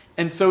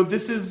 and so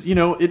this is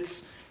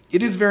it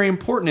is very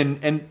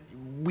important, and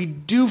we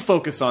do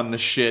focus on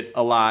this shit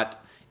a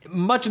lot,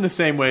 much in the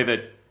same way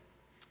that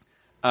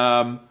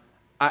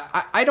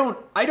I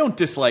don't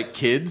dislike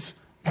kids.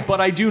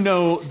 But I do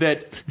know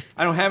that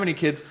I don't have any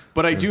kids,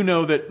 but I do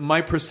know that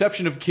my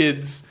perception of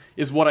kids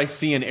is what I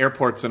see in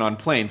airports and on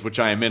planes, which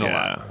I am in a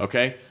lot,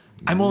 okay?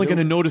 I'm only going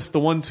to notice the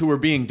ones who are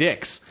being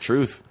dicks.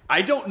 Truth.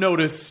 I don't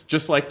notice,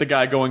 just like the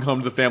guy going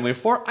home to the family of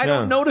 4, I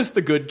don't notice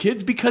the good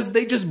kids because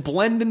they just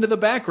blend into the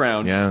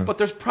background. Yeah. But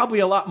there's probably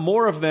a lot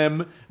more of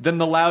them than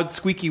the loud,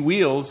 squeaky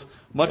wheels,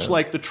 much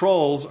like the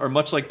trolls, or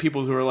much like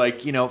people who are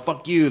like,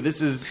 fuck you,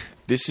 this is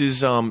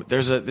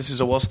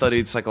a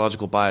well-studied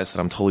psychological bias that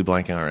I'm totally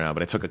blanking on right now,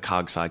 but I took a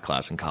cog sci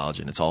class in college,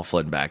 and it's all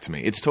flooding back to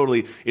me. It's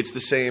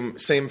the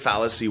same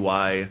fallacy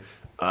why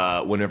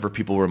whenever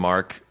people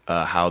remark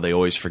how they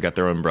always forget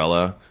their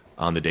umbrella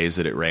on the days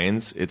that it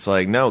rains, it's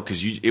like, no,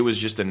 because it was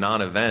just a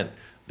non-event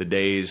the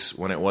days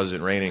when it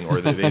wasn't raining, or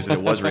the days that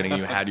it was raining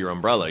and you had your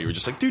umbrella. You were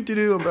just like,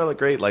 do umbrella,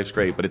 great, life's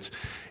great. But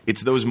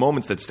it's those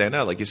moments that stand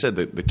out, like you said,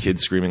 the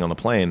kids screaming on the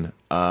plane.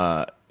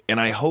 And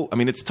I hope,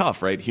 it's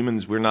tough, right?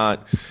 Humans,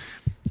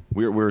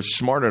 we're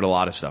smart at a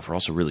lot of stuff. We're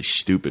also really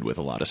stupid with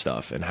a lot of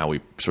stuff and how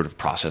we sort of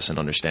process and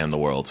understand the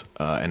world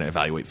and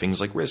evaluate things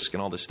like risk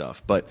and all this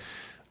stuff. But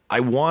I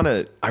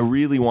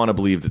really want to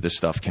believe that this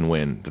stuff can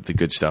win, that the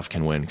good stuff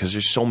can win, because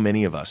there's so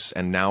many of us.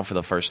 And now for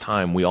the first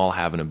time, we all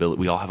have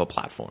we all have a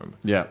platform.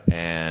 Yeah.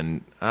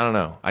 And I don't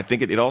know. I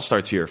think it all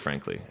starts here,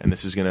 frankly. And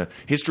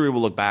history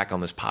will look back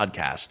on this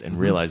podcast and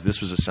realize this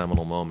was a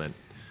seminal moment.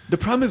 The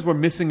problem is we're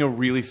missing a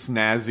really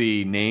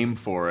snazzy name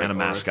for it. And a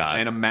mascot.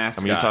 And a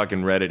mascot. I mean, you're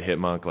talking Reddit,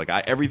 Hitmonk. Like,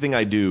 everything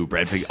I do,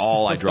 Brad Pig,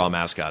 I draw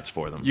mascots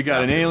for them. You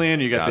got an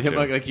alien, you got the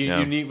Hitmonk. Like,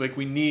 you need, like,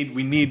 we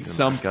need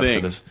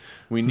something.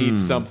 We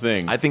need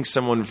something. I think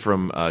someone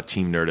from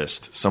Team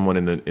Nerdist, someone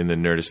in the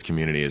Nerdist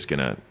community is going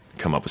to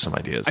come up with some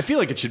ideas. I feel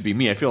like it should be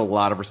me. I feel a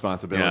lot of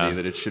responsibility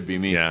that it should be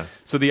me. Yeah.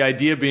 So the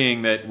idea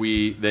being that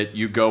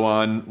you go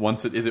on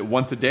once a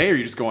day, or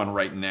you just go on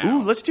right now?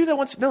 Ooh, let's do that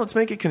once. No, let's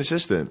make it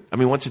consistent. I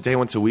mean, once a day,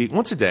 once a week,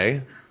 once a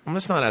day. I'm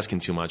just not asking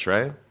too much,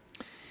 right?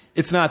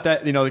 It's not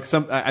that, like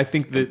I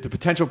think that the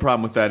potential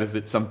problem with that is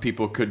that some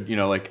people could,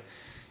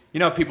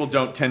 people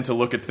don't tend to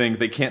look at things.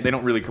 They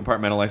don't really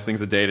compartmentalize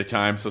things a day at a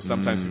time. So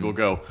sometimes people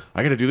go,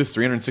 I got to do this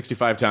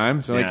 365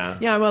 times. So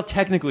well,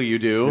 technically you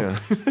do. Yeah.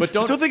 But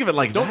don't think of it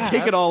like don't that.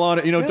 Take it all on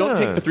it. Don't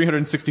take the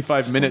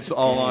 365 minutes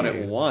all on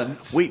at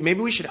once. Wait, maybe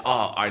we should.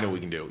 Oh, I know what we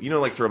can do.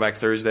 Like Throwback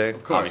Thursday?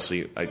 Of course.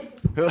 Obviously,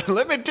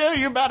 let me tell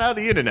you about how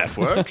the internet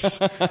works.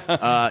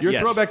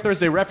 Your Throwback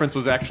Thursday reference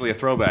was actually a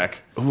throwback.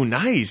 Oh,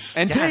 nice.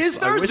 And today is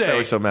Thursday. I wish that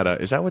was so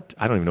meta. Is that what?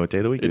 I don't even know what day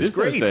of the week it is.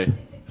 Great. Thursday.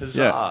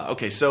 Huzzah. Yeah.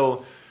 Okay,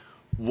 so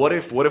what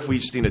if we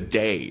just need a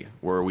day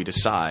where we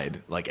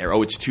decide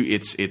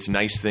it's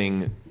nice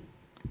thing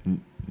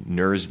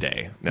Nurs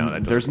Day? No,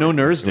 that there's no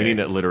Nurs Day. We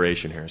need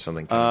alliteration here or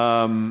something.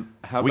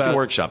 We can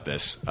workshop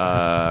this.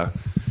 But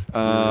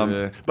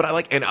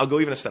I and I'll go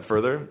even a step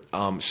further.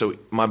 So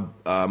my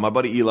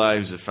buddy Eli,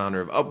 who's the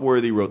founder of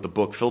Upworthy, wrote the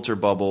book Filter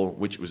Bubble,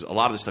 which was a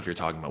lot of the stuff you're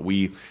talking about.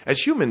 We,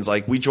 as humans,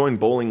 we joined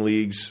bowling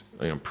leagues,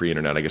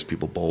 pre-internet, I guess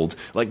people bowled,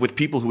 with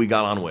people who we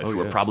got on with, who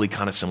are probably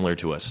kind of similar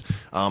to us.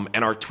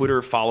 And our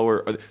Twitter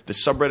follower, the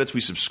subreddits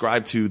we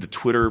subscribe to, the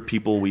Twitter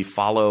people we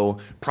follow,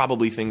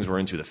 probably things we're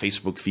into, the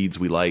Facebook feeds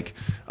we like.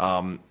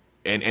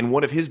 And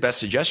one of his best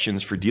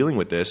suggestions for dealing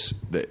with this,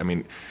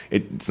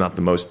 it's not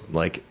the most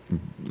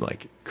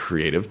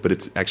creative, but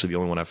it's actually the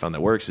only one I've found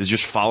that works, is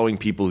just following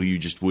people who you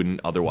just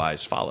wouldn't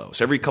otherwise follow.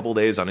 So every couple of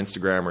days on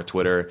Instagram or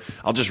Twitter,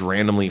 I'll just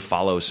randomly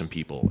follow some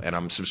people, and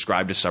I'm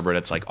subscribed to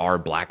subreddits like R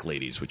Black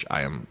Ladies, which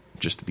I am.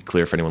 Just to be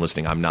clear for anyone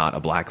listening, I'm not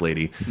a black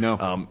lady.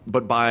 No.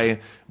 But by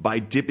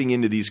dipping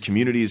into these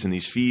communities and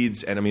these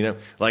feeds, and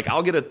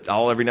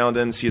I'll every now and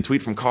then see a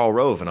tweet from Karl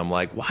Rove, and I'm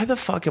like, why the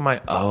fuck am I?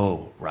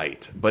 Oh,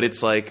 right. But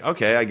it's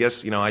okay, I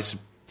guess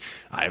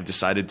I've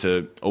decided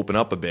to open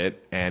up a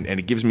bit, and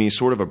it gives me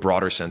sort of a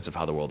broader sense of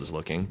how the world is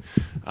looking,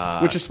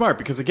 which is smart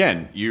because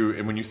again,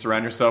 when you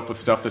surround yourself with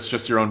stuff that's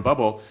just your own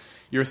bubble,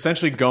 you're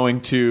essentially going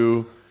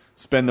to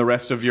spend the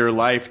rest of your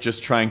life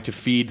just trying to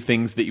feed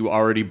things that you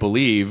already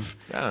believe,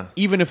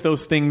 even if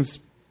those things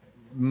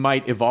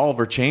might evolve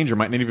or change or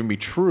might not even be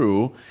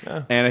true.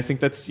 And I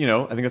think that's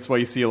why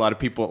you see a lot of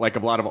people, a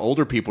lot of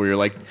older people, you're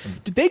like,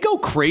 did they go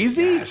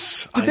crazy?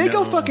 Yes, did they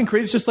go fucking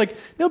crazy? It's just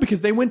no,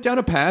 because they went down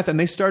a path and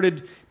they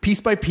started piece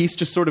by piece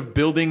just sort of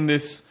building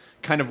this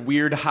kind of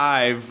weird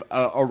hive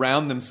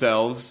around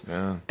themselves,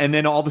 and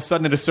then all of a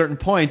sudden at a certain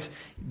point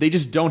they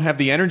just don't have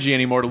the energy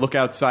anymore to look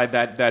outside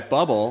that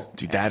bubble.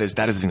 Dude, that is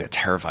the thing that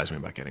terrifies me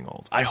about getting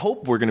old. I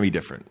hope we're going to be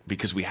different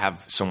because we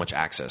have so much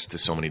access to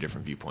so many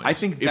different viewpoints. I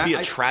think it'd be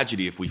a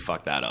tragedy if we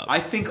fuck that up. I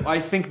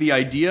think the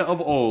idea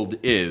of old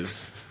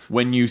is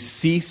when you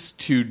cease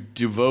to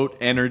devote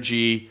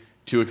energy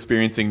to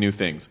experiencing new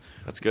things.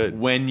 That's good.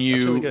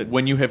 That's really good.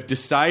 When you have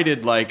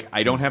decided,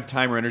 I don't have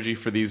time or energy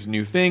for these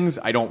new things,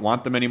 I don't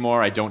want them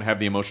anymore, I don't have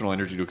the emotional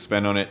energy to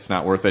expend on it, it's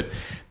not worth it,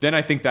 then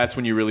I think that's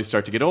when you really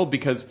start to get old,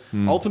 because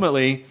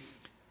ultimately,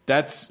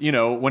 that's,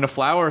 when a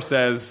flower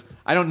says,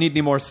 I don't need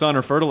any more sun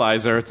or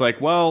fertilizer, it's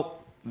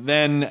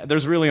then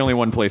there's really only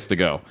one place to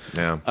go.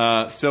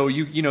 Yeah. So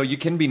you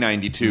can be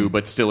 92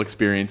 but still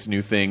experience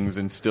new things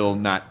and still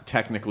not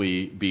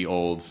technically be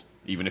old,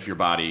 even if your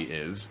body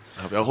is.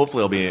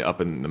 Hopefully I'll be up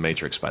in the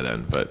Matrix by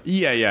then. But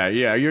yeah.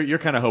 You're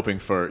kind of hoping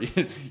for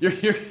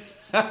you're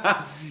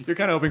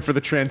kind of hoping for the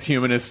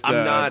transhumanist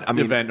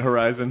event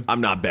horizon.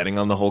 I'm not betting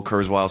on the whole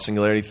Kurzweil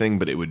singularity thing,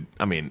 but it would.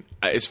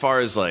 As far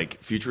as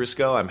futurists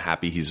go, I'm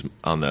happy he's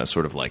on the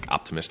sort of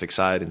optimistic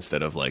side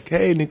instead of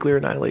hey, nuclear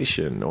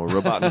annihilation or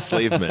robot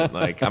enslavement.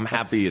 I'm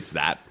happy it's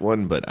that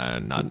one, but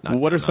not.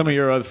 What are some of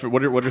your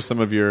what are some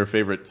of your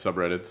favorite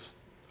subreddits?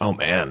 Oh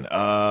man,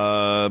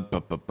 how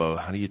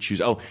do you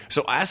choose?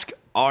 So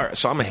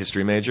I'm a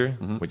history major,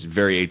 which is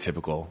very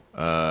atypical.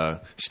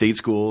 State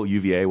school,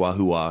 UVA,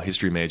 Wahoo,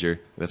 history major.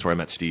 That's where I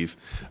met Steve.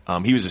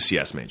 He was a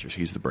CS major, so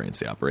he's the brains,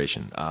 the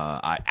operation.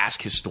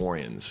 Ask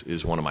Historians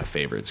is one of my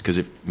favorites because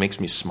it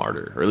makes me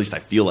smarter, or at least I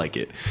feel like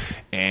it.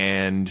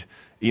 And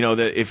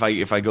that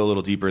if I go a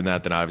little deeper in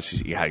that, then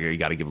obviously you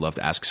got to give love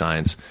to Ask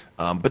Science.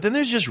 But then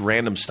there's just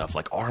random stuff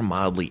are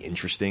mildly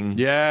interesting.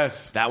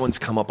 Yes, that one's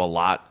come up a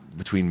lot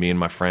between me and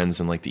my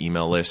friends and the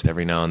email list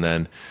every now and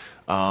then.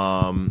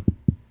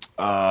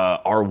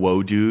 Our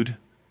Woe Dude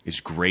is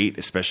great,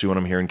 especially when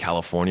I'm here in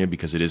California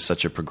because it is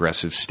such a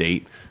progressive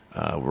state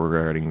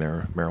regarding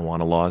their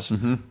marijuana laws.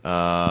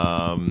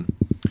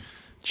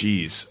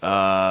 Geez.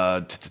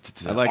 I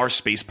like Our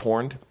Space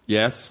Porn.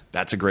 Yes.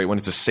 That's a great one.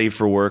 It's a safe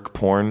for work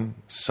porn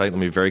site. Let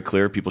me be very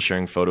clear. People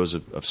sharing photos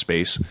of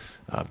space.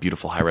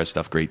 Beautiful high-res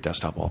stuff. Great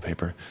desktop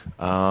wallpaper.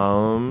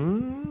 I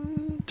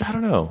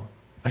don't know.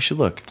 I should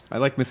look. I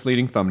like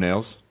misleading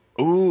thumbnails.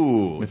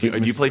 Ooh. Do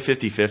you play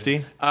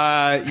 50-50?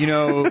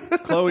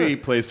 Chloe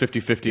plays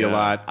 50-50 a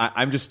lot.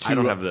 I'm just too... I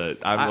don't have the...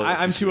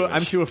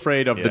 I'm too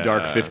afraid of the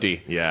dark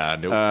 50. Yeah.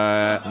 Nope.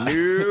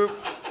 Nope.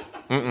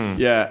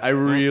 Yeah, I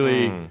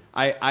really...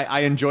 I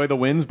enjoy the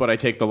wins, but I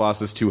take the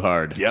losses too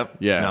hard. Yep.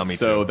 Yeah. No, me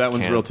so too. that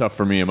one's real tough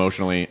for me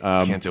emotionally.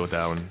 Can't deal with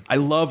that one. I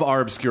love our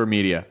obscure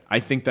media.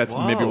 I think that's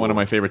maybe one of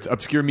my favorites.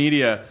 Obscure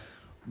media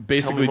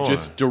basically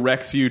just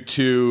directs you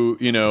to,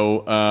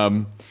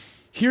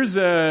 here's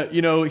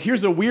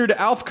a Weird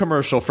Alf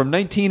commercial from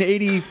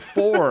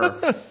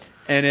 1984.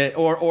 And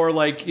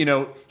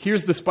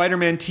here's the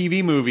Spider-Man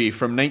TV movie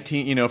from the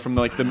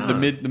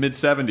mid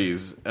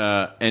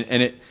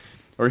 70s.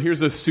 Or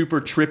here's a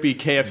super trippy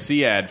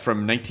KFC ad from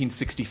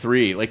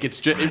 1963. Like it's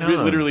just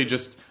literally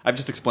just I've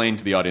just explained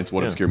to the audience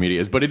what obscure media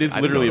is, but it is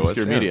literally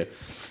obscure media.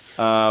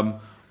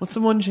 What's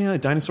the one?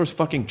 Dinosaurs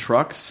fucking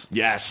trucks.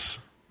 Yes.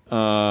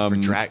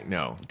 Dragons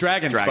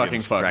fucking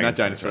fuck, not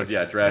dinosaurs.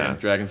 Yeah,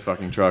 dragons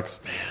fucking trucks.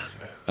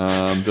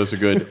 Man. Those are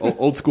good.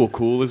 Old School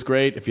Cool is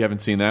great. If you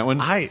haven't seen that one,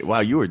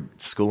 wow, you were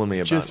schooling me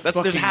about. There's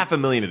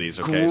 500,000 of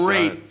these. Okay,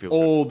 great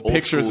old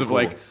pictures of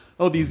cool.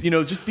 These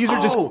are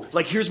just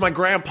like here's my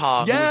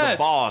grandpa who was a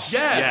boss.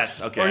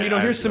 Yes. Okay. Or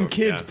here's some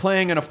kids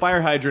playing in a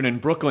fire hydrant in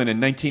Brooklyn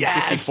in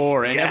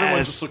 1954, and everyone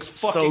just looks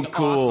fucking so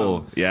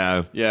cool.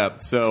 Awesome. Yeah.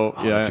 So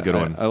that's a good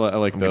one. I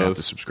like I'm those. Gonna have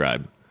to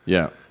subscribe.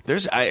 Yeah.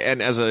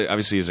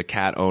 Obviously as a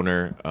cat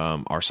owner,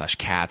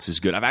 r/cats is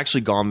good. I've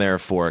actually gone there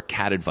for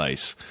cat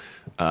advice,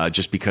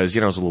 just because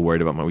I was a little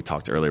worried about we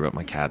talked earlier about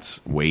my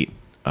cat's weight.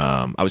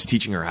 I was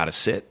teaching her how to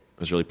sit.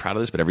 I was really proud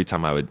of this, but every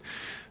time I would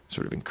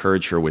sort of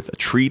encourage her with a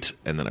treat,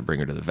 and then I bring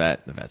her to the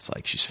vet. The vet's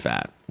like, she's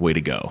fat. Way to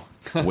go.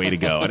 Way to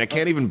go. And I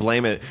can't even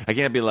blame it. I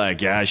can't be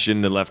like, I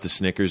shouldn't have left the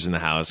Snickers in the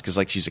house because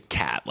she's a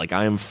cat.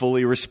 I am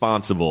fully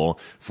responsible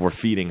for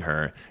feeding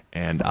her,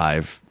 and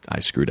I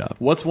screwed up.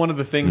 What's one of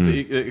the things that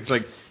it's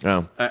like?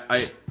 Oh.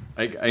 I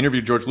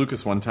interviewed George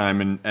Lucas one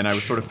time, and I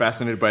was sort of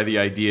fascinated by the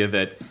idea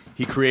that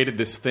he created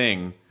this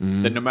thing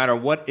that no matter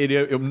what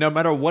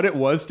it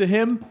was to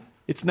him,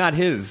 it's not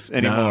his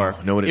anymore.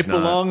 No, it is not. It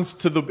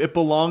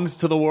belongs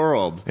to the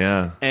world.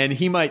 Yeah. And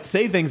he might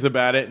say things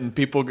about it, and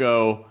people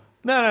go,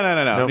 no.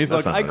 And he's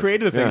like, I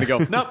created the thing. They go,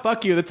 no,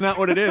 fuck you. That's not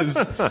what it is.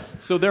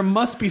 So there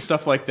must be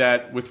stuff like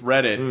that with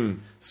Reddit.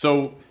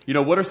 So,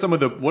 what are some of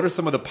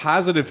the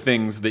positive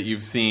things that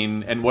you've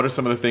seen, and what are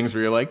some of the things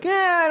where you're like,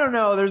 I don't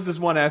know. There's this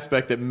one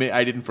aspect that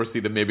I didn't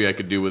foresee that maybe I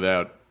could do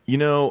without.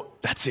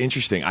 That's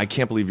interesting. I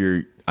can't believe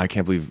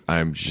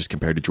I'm just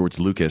compared to George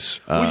Lucas.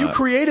 Well, you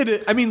created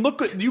it. I mean,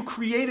 look, you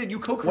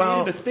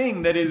co-created a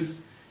thing that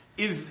is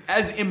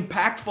as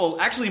impactful,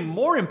 actually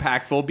more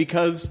impactful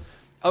because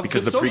the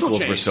prequels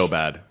change. Were so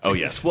bad. Oh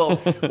yes.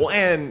 Well,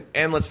 and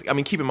let's.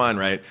 Keep in mind,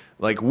 right?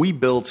 We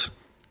built.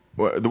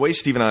 The way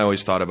Steve and I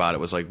always thought about it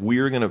was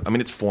we're going to...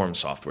 it's forum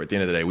software. At the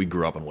end of the day, we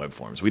grew up on web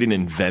forums. We didn't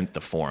invent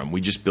the forum. We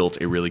just built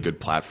a really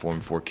good platform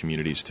for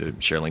communities to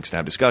share links and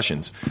have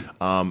discussions.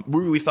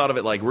 We thought of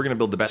it we're going to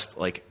build the best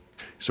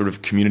sort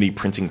of community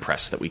printing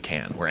press that we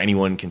can, where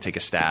anyone can take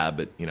a stab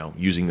at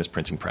using this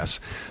printing press.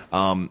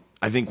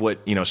 I think what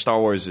Star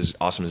Wars, as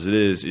awesome as it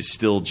is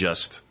still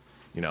just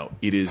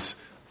it is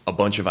a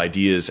bunch of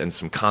ideas and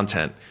some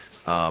content.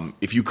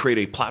 If you create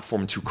a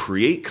platform to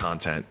create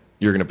content,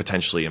 you're going to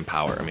potentially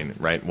empower.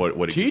 Right?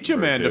 What teach a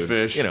man to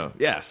fish?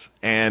 Yes.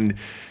 And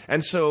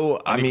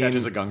so he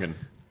catches a Gungan.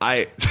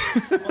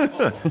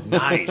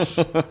 Nice.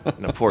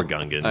 No, poor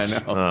Gungans. I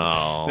know.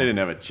 Oh, they didn't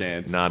have a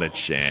chance. Not a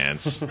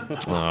chance.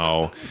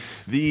 Oh,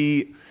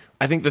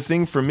 I think the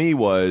thing for me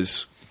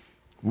was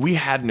we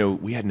had no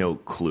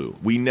clue.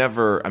 We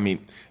never.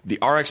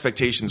 Our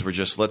expectations were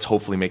just let's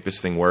hopefully make this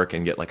thing work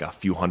and get a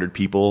few hundred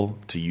people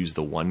to use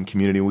the one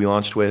community we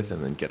launched with,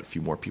 and then get a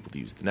few more people to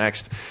use the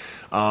next.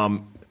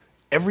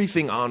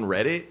 Everything on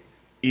Reddit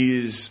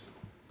is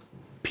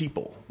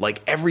people.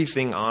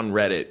 Everything on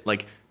Reddit.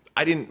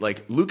 I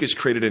didn't Lucas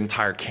created an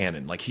entire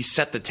canon. He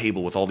set the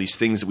table with all these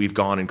things that we've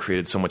gone and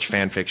created so much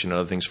fan fiction and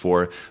other things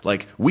for.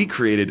 We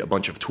created a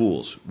bunch of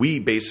tools. We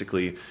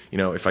basically,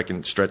 if I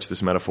can stretch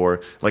this metaphor,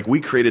 we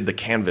created the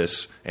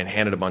canvas and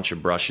handed a bunch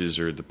of brushes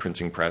or the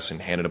printing press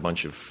and handed a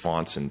bunch of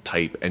fonts and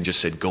type and just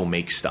said, go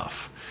make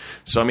stuff.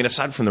 So,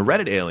 aside from the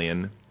Reddit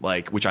alien,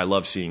 which I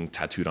love seeing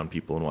tattooed on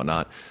people and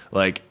whatnot,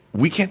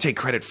 we can't take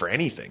credit for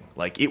anything.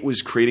 It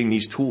was creating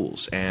these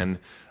tools, and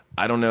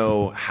I don't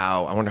know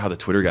how. I wonder how the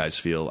Twitter guys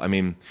feel. I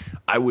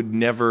would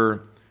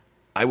never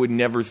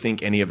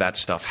think any of that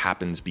stuff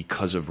happens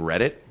because of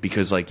Reddit.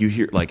 Because you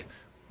hear we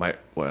were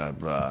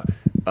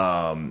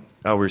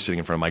sitting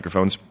in front of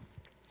microphones.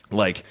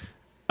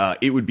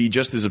 It would be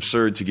just as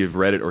absurd to give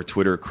Reddit or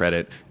Twitter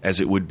credit as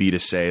it would be to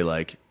say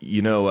the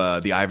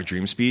 "I Have a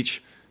Dream"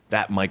 speech.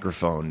 that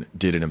microphone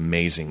did an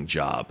amazing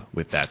job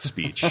with that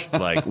speech.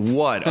 Like,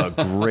 what a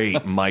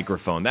great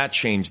microphone. That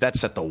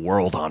set the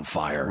world on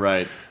fire.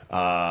 Right.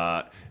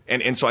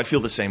 And so I feel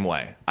the same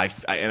way.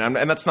 And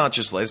that's not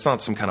just like, it's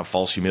not some kind of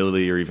false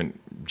humility or even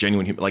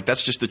genuine like,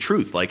 that's just the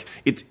truth. Like,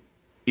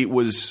 it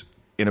was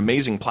an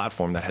amazing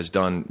platform that has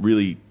done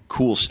really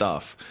cool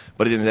stuff,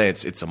 but at the end of the day,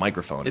 it's a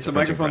microphone. It's a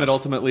microphone that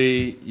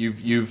ultimately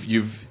you've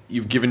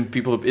given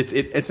people.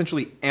 It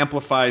essentially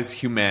amplifies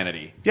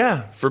humanity.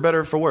 Yeah, for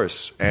better or for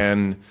worse.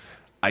 And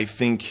I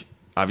think,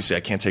 obviously, I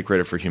can't take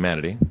credit for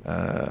humanity.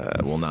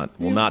 Will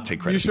not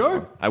take credit. You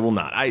sure? For it. I will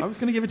not. I was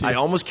going to give it to you. I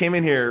almost came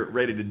in here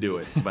ready to do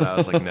it, but I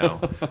was like, no.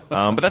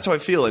 But that's how I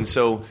feel, and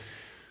so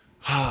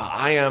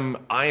I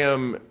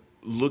am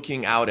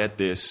looking out at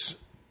this.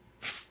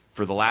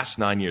 For the last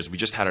 9 years, we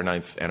just had our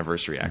 9th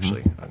anniversary,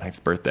 actually, our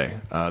 9th birthday.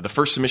 The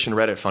first submission to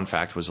Reddit, fun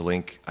fact, was a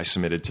link I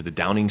submitted to the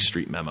Downing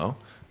Street memo,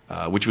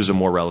 which was a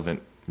more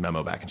relevant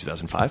memo back in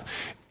 2005,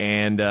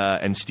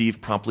 and Steve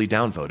promptly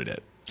downvoted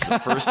it. So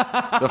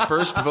the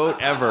first vote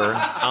ever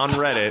on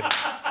Reddit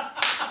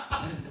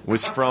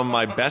was from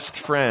my best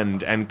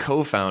friend and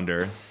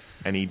co-founder,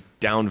 and he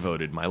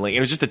downvoted my link. It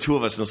was just the two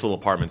of us in this little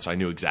apartment, so I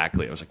knew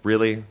exactly. I was like,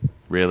 really,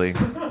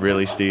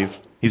 Steve?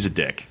 He's a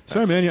dick.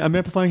 Sorry, man. I'm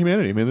amplifying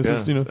humanity. Man, this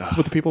is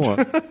what the people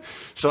want.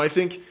 So I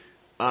think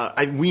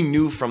we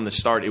knew from the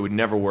start it would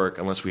never work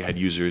unless we had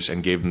users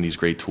and gave them these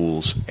great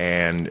tools.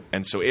 And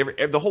so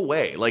the whole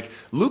way, like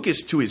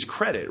Lucas, to his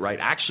credit, right,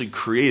 actually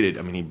created.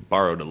 I mean, he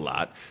borrowed a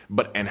lot,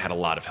 and had a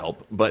lot of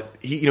help. But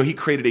he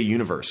created a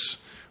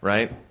universe.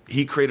 Right?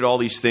 He created all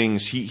these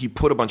things. He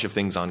put a bunch of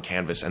things on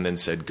canvas and then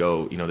said,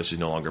 go, this is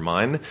no longer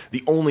mine.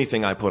 The only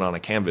thing I put on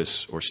a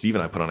canvas, or Steve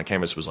and I put on a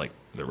canvas, was like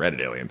the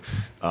Reddit alien.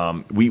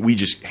 We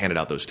just handed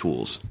out those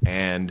tools.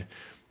 And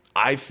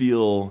I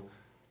feel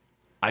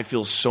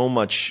so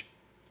much,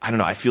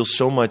 I feel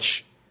so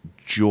much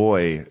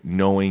joy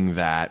knowing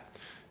that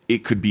it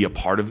could be a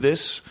part of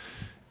this.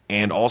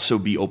 And also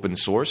be open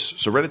source.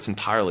 So Reddit's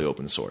entirely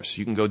open source.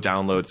 You can go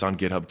download. It's on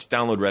GitHub. Just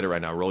download Reddit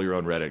right now. Roll your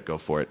own Reddit. Go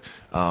for it.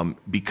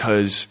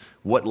 Because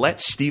what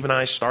lets Steve and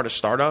I start a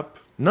startup,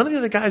 none of the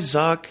other guys,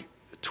 Zuck,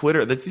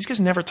 Twitter, these guys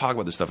never talk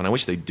about this stuff, and I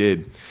wish they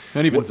did.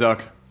 Not even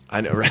Zuck.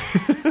 I know,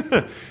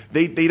 right?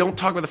 They don't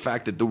talk about the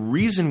fact that the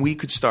reason we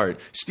could start,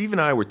 Steve and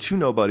I were two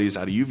nobodies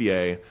out of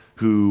UVA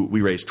who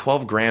we raised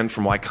 $12,000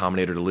 from Y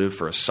Combinator to live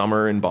for a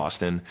summer in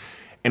Boston,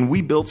 and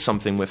we built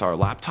something with our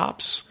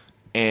laptops.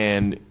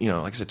 And,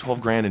 like I said,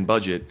 $12,000 in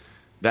budget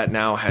that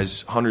now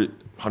has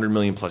 100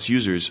 million plus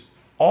users,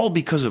 all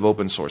because of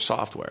open source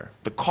software.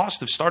 The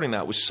cost of starting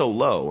that was so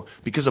low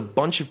because a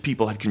bunch of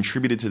people had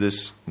contributed to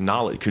this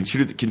knowledge,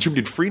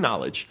 contributed free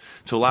knowledge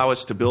to allow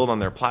us to build on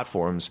their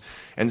platforms.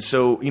 And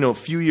so, a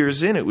few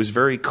years in, it was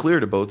very clear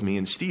to both me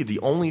and Steve, the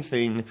only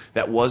thing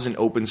that wasn't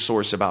open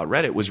source about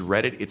Reddit was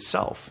Reddit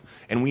itself.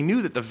 And we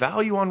knew that the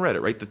value on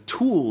Reddit, right, the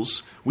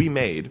tools we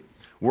made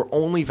were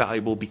only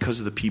valuable because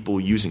of the people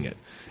using it.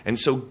 And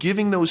so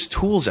giving those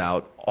tools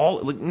out,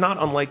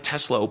 not unlike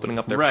Tesla opening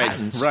up their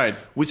patents,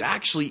 was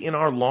actually in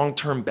our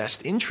long-term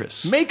best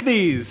interests. Make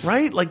these!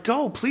 Right? Like,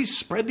 please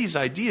spread these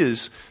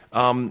ideas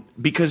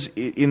because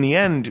in the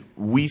end,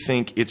 we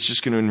think it's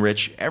just going to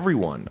enrich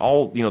everyone.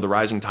 The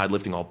rising tide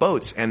lifting all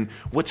boats. And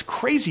what's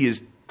crazy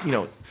is,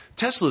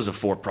 Tesla is a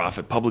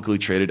for-profit, publicly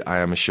traded, I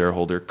am a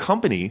shareholder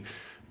company.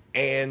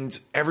 And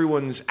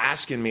everyone's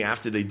asking me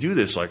after they do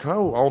this, like,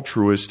 how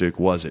altruistic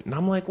was it? And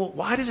I'm like, well,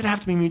 why does it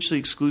have to be mutually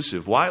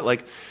exclusive? Why,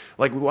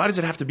 why does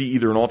it have to be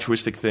either an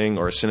altruistic thing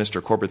or a sinister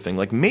corporate thing?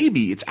 Like,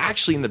 maybe it's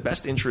actually in the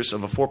best interest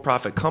of a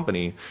for-profit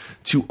company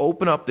to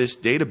open up this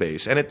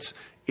database. And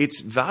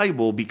it's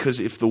valuable because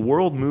if the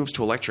world moves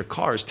to electric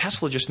cars,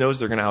 Tesla just knows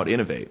they're going to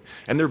out-innovate.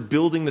 And they're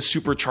building the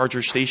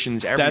supercharger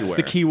stations everywhere. That's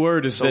the key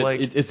word, is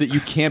that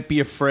you can't be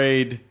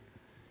afraid.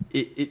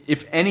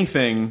 If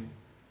anything...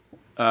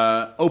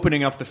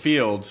 opening up the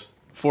field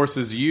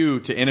forces you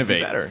to innovate.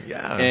 To be better,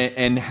 yeah.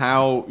 And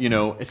how,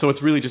 so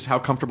it's really just how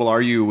comfortable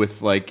are you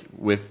with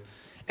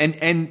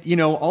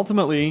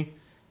ultimately,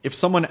 if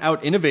someone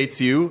out innovates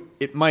you,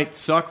 it might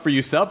suck for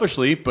you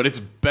selfishly, but it's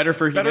better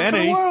for humanity. Better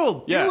for the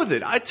world. Yeah. Deal with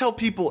it. I tell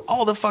people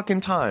all the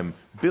fucking time,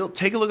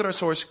 take a look at our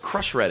source,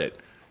 crush Reddit.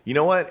 You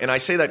know what? And I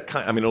say that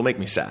it'll make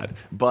me sad,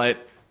 but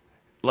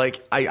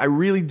I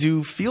really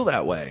do feel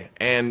that way.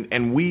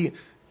 And we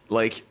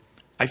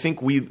I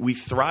think we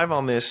thrive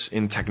on this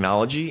in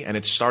technology, and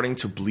it's starting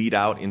to bleed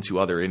out into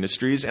other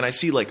industries. And I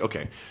see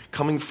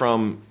coming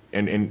from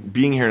and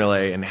being here in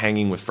LA and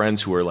hanging with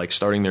friends who are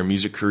starting their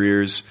music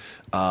careers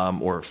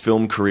or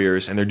film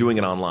careers, and they're doing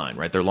it online,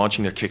 right? They're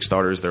launching their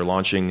Kickstarters, they're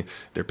launching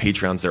their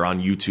Patreons, they're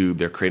on YouTube,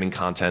 they're creating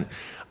content.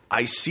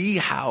 I see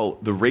how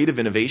the rate of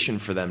innovation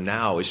for them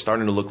now is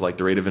starting to look like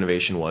the rate of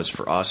innovation was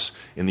for us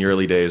in the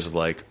early days of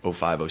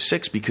 05,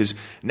 06, because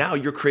now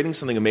you're creating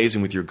something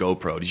amazing with your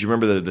GoPro. Did you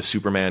remember the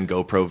Superman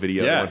GoPro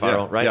video that went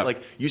viral? Right?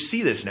 Yeah. You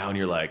see this now and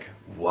you're like,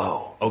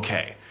 whoa,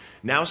 okay.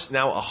 Now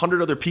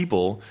 100 other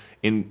people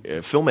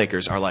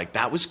filmmakers are like,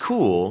 that was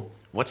cool.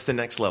 What's the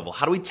next level?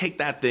 How do we take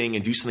that thing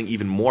and do something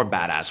even more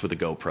badass with a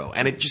GoPro?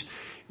 And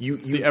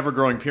It's the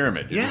ever-growing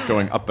pyramid. You're just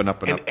going up and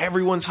up and up. And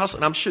everyone's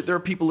hustling. I'm sure there are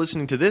people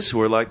listening to this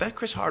who are like, that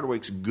Chris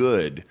Hardwick's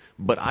good,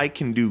 but I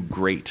can do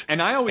great.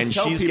 And I always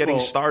tell she's people, getting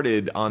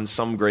started on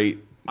some great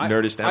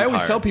Nerdist empire. I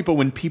always tell people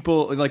when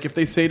people, like, if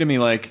they say to me,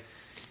 like,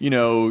 you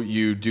know,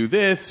 you do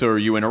this, or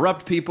you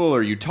interrupt people,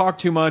 or you talk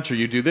too much, or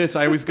you do this,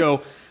 I always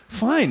go,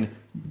 fine.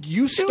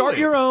 You start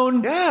your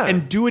own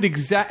and do it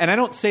and I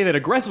don't say that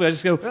aggressively. I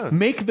just go,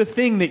 make the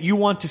thing that you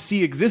want to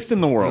see exist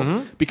in the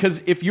world.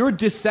 Because if you're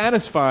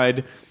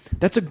dissatisfied,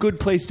 that's a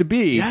good place to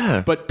be.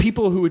 Yeah. But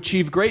people who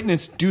achieve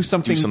greatness do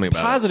something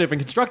positive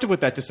and constructive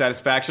with that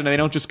dissatisfaction, and they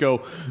don't just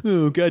go,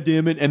 oh, God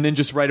damn it, and then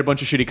just write a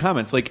bunch of shitty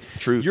comments. Like,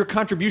 your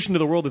contribution to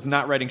the world is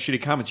not writing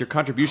shitty comments. Your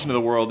contribution to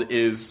the world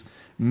is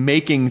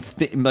making,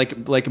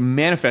 like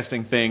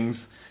manifesting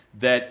things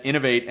that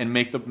innovate and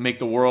make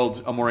the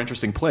world a more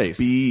interesting place.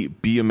 Be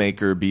a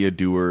maker, be a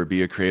doer,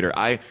 be a creator.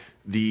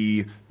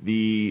 The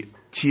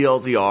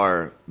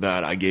TLDR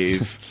that I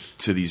gave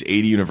to these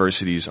 80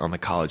 universities on the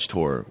college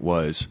tour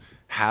was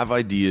have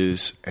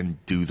ideas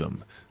and do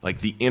them. Like,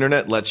 the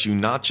internet lets you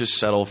not just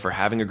settle for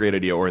having a great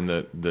idea, or in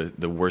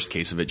the worst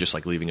case of it, just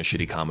like leaving a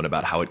shitty comment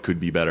about how it could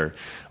be better,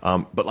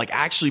 but like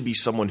actually be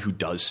someone who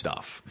does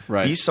stuff.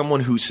 Right. Be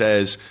someone who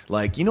says,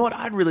 like, you know what,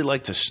 I'd really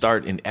like to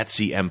start an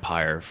Etsy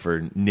empire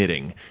for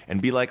knitting,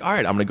 and be like, all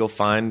right, I'm gonna go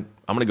find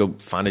a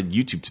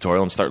YouTube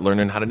tutorial and start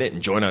learning how to knit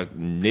and join a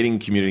knitting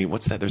community.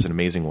 What's that? There's an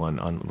amazing one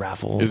on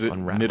Ravel. Is it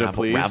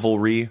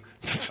Ravelry?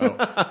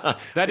 Oh.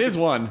 That is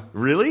one.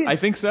 Really? I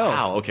think so.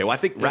 Wow. Okay. Well, I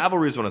think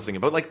Ravelry is what I was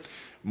thinking. But like,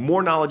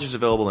 more knowledge is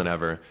available than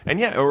ever. And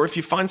or if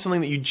you find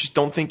something that you just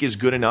don't think is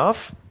good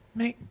enough,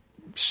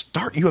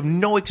 start. You have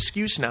no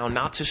excuse now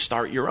not to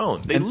start your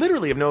own. They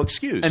literally have no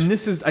excuse. And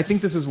I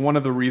think this is one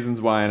of the reasons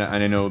why, and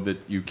I know that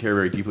you care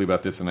very deeply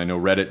about this, and I know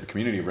the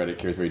community of Reddit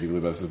cares very deeply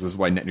about this. This is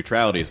why net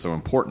neutrality is so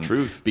important.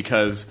 Truth.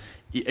 Because,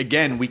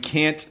 again, we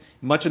can't,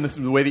 much in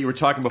the way that you were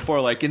talking before,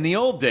 like in the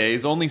old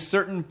days, only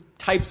certain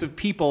types of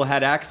people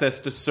had access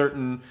to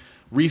certain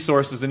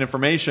resources and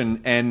information,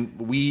 and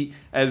we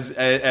as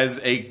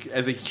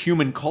a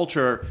human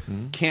culture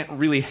can't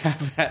really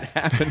have that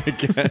happen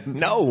again.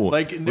 No,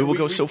 like we will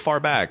go so far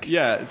back.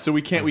 Yeah, so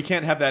we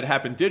can't have that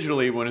happen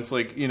digitally when it's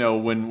like, you know,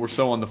 when we're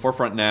so on the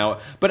forefront now.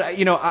 But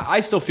you know,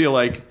 I still feel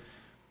like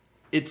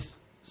it's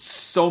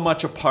so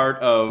much a part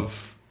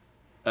of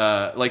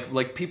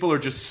like people are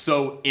just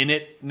so in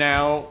it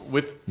now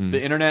with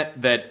the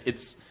internet that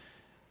it's.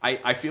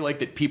 I feel like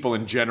that people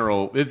in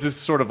general, it's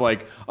just sort of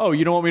like, oh,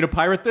 you don't want me to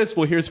pirate this?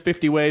 Well, here's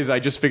 50 ways I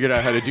just figured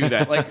out how to do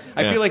that. Like,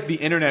 I feel like the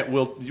internet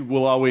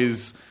will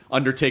always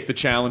undertake the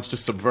challenge to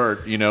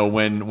subvert, you know,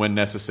 when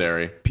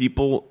necessary.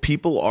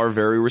 People are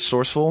very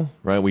resourceful,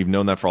 right? We've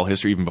known that for all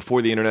history. Even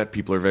before the internet,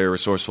 people are very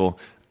resourceful.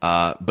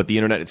 But the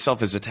internet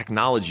itself is a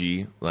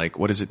technology. Like,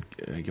 what is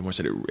it? Gilmore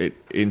said it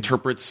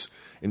interprets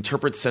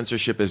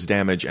censorship as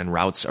damage and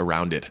routes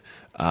around it.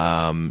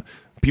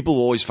 People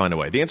will always find a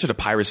way. The answer to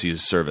piracy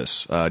is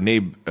service.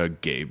 Gabe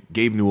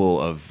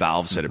Newell of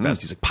Valve said it best.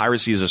 He's like,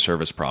 piracy is a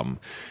service problem.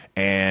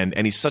 And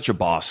he's such a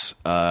boss,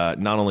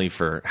 not only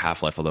for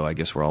Half-Life, although I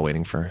guess we're all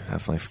waiting for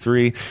Half-Life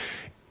 3.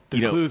 The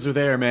clues are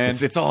there, man.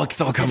 It's all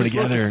coming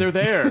together. They're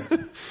there.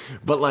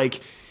 But like,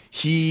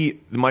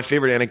 my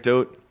favorite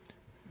anecdote,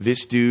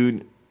 this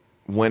dude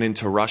went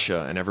into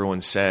Russia and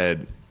everyone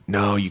said,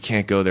 no, you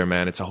can't go there,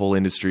 man. It's a whole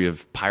industry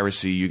of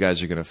piracy. You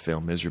guys are going to fail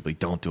miserably.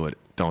 Don't do it.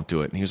 Don't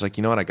do it. And he was like,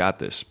 you know what? I got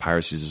this.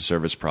 Piracy is a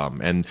service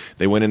problem. And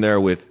they went in there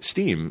with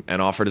Steam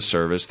and offered a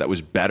service that was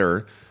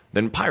better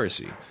than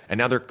piracy. And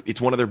now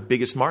it's one of their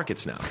biggest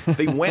markets now.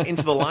 They went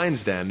into the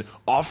lion's den,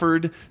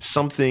 offered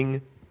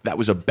something that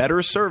was a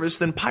better service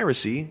than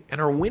piracy, and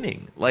are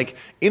winning. Like,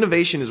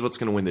 innovation is what's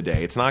going to win the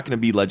day. It's not going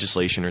to be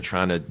legislation or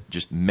trying to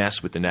just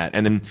mess with the net.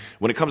 And then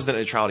when it comes to net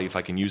neutrality, if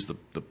I can use the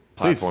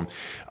platform,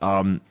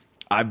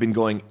 I've been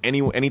going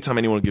anytime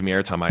anyone will give me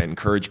airtime, I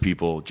encourage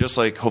people, just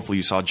like hopefully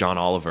you saw John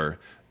Oliver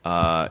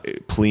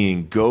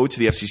pleading, go to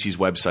the FCC's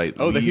website.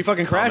 Oh, that he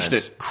fucking crashed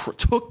it.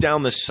 Took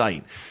down the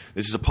site.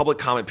 This is a public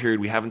comment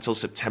period. We have until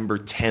September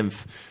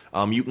 10th.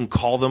 You can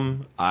call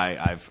them.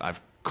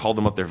 I've called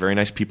them up. They're very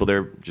nice people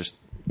there. Just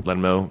let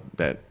them know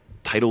that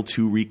Title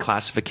II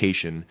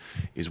reclassification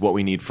is what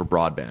we need for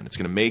broadband. It's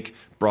going to make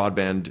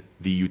broadband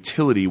the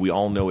utility we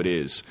all know it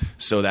is,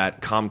 so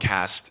that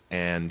Comcast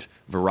and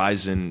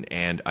Verizon,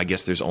 and I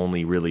guess there's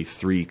only really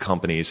 3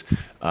 companies,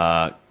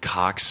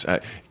 Cox,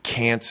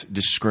 can't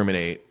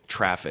discriminate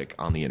traffic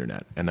on the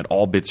internet, and that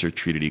all bits are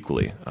treated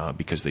equally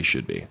because they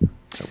should be.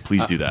 So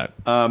please do that.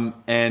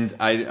 And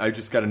I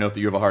just got a note that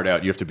you have a hard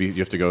out. You have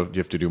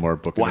to do more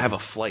booking. Well, I have a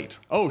flight.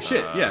 Oh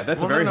shit! Yeah,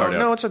 that's a very hard out.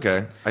 No, it's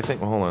okay. I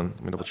think. Well, hold on.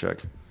 Let me double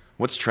check.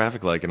 What's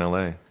traffic like in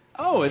LA?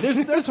 Oh,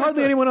 there's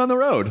hardly anyone on the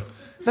road.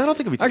 No, I don't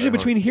think it'll be actually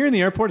between here and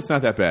the airport. It's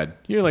not that bad.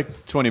 You're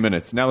like 20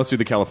 minutes. Now let's do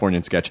the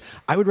Californian sketch.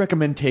 I would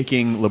recommend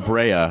taking La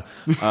Brea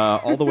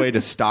all the way to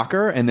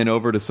Stocker and then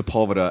over to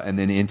Sepulveda and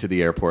then into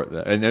the airport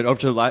and then over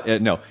to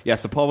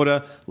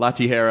Sepulveda, La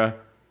Tijera.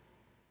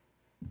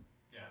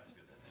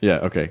 Yeah.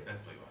 Okay.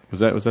 Was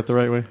that the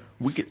right way?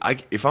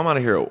 If I'm out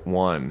of here at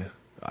 1,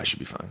 I should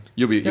be fine.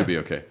 You'll be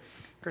okay.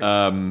 Great.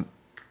 Or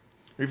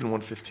even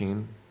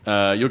 115.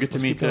 You'll get to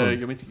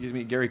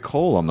meet Gary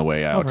Cole on the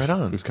way out. Oh, right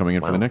on. Who's coming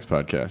in for the next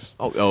podcast?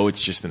 Oh,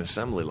 it's just an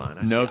assembly line.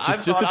 No,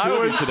 just the two of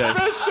you today.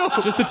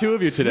 Just the two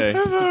of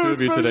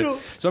you today.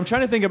 So I'm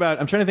trying to think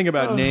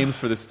about names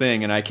for this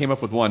thing, and I came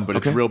up with one, but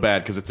it's real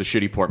bad because it's a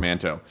shitty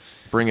portmanteau.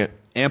 Bring it.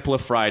 Ampli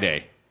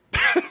Friday.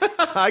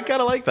 I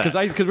kind of like that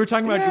because we're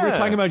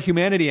talking about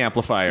humanity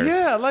amplifiers.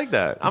 Yeah, I like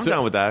that. I'm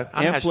down with that.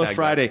 Ampli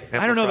Friday.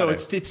 I don't know though.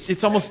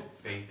 It's almost.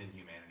 Faith in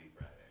Humanity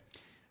Friday.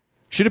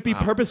 Should it be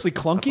purposely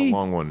clunky? That's a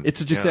long one.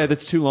 It's just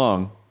that's too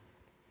long.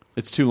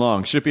 It's too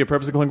long. Should it be a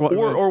purposely clunky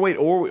one?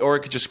 Or it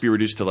could just be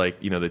reduced to like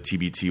the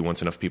TBT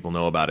once enough people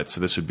know about it. So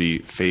this would be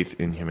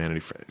Faith in Humanity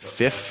Friday.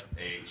 Fifth.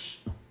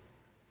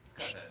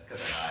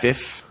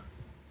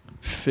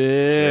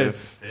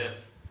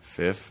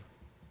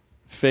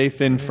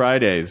 Faith in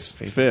Fridays.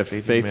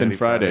 Faith in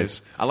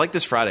Fridays. I like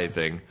this Friday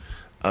thing.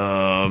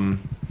 Because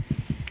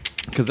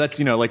that's,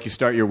 like you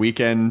start your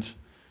weekend.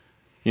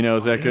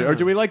 Is that good? Or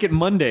do we like it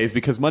Mondays?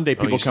 Because Monday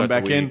people come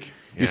back in. Yeah,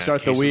 you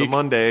start the week.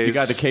 Mondays. You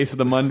got the case of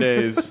the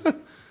Mondays.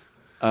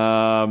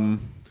 Or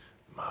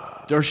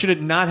should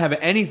it not have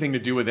anything to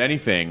do with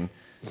anything?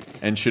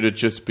 And should it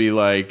just be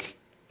like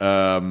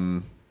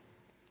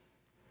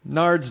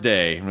Nard's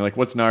Day? And we're like,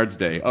 what's Nard's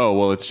Day? Oh,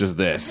 well, it's just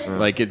this.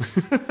 Like it's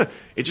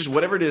it's just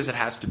whatever it is. It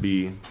has to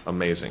be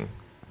amazing.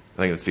 I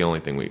think that's the only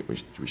thing we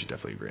should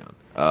definitely agree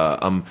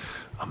on.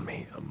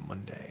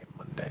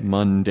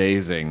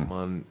 Mondazing.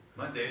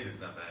 Mondays is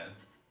not bad.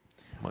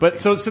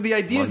 But so the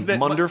idea is that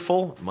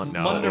Wonderful.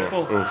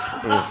 Wonderful.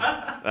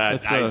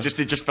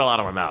 It just fell out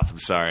of my mouth. I'm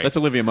sorry. That's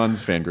Olivia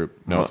Munn's fan group.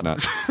 No, it's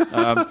not.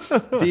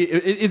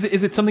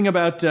 Is it something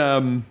about?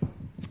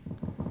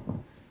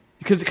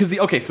 Because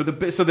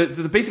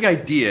the basic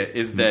idea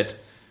is that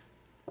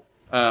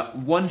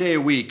one day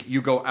a week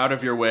you go out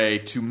of your way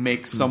to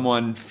make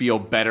someone feel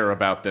better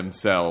about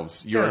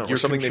themselves. You're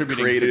something they've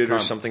contributing created to or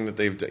something that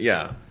they've done.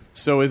 Yeah.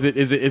 So is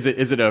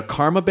it a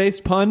karma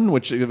basma pun,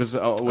 which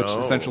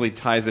essentially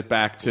ties it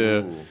back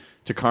to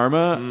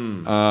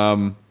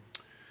karma?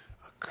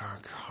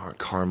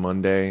 Car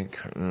Monday.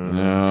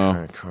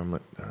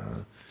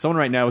 Someone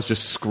right now is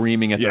just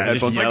screaming at their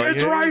headphones like,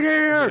 it's right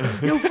here!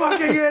 You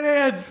fucking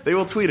idiots! They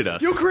will tweet at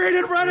us. You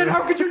created Reddit!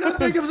 How could you not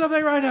think of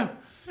something right now?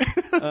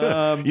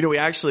 We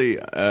actually...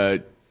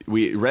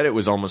 Reddit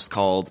was almost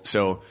called...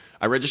 So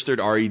I registered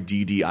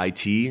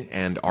REDDIT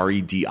and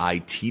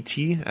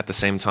REDITT at the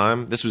same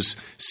time. This was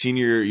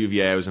senior year at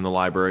UVA. I was in the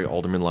library,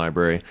 Alderman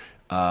Library,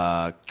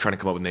 trying to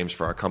come up with names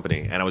for our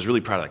company. And I was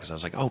really proud of that because I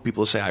was like,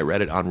 people say I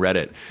read it on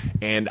Reddit.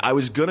 And I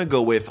was going to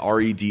go with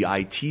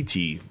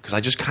REDITT because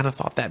I just kind of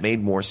thought that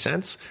made more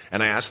sense.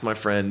 And I asked my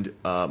friend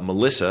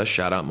Melissa,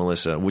 shout out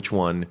Melissa, which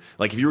one,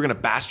 like if you were going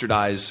to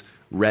bastardize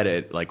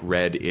Reddit, like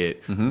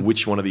Reddit,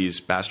 which one of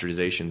these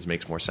bastardizations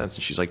makes more sense?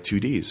 And she's like, 2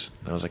 Ds.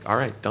 And I was like, all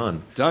right,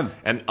 done.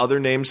 And other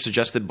names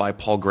suggested by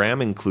Paul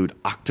Graham include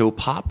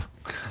Octopop.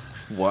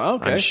 Wow,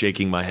 okay. I'm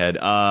shaking my head.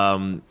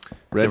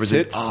 There's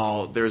it's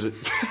all totally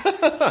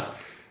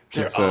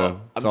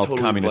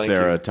communist blanking.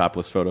 era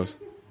topless photos.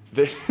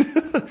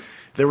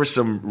 There were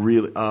some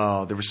really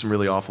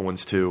awful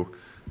ones too.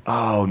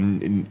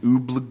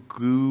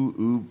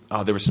 Ooblagoo.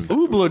 There was some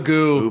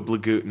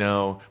Ooblagoo.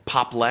 No,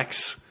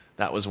 Poplex.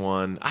 That was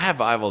one. I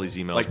have all these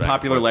emails. Like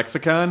Popular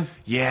Lexicon?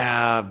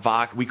 Yeah,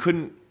 Vox. We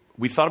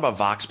thought about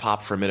Vox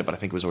Pop for a minute, but I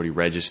think it was already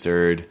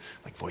registered.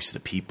 Like Voice of the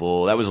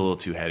People. That was a little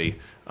too heady.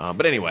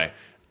 But anyway,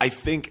 I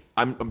think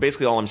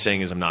basically all I'm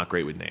saying is I'm not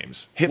great with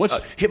names.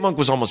 Hitmonk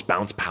was almost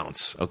Bounce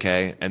Pounce,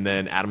 okay? And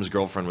then Adam's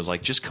girlfriend was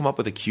like, just come up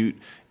with a cute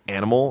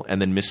animal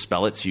and then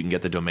misspell it so you can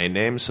get the domain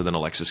name so then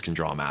Alexis can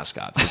draw a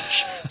mascot.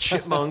 So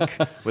Chipmunk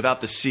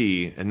without the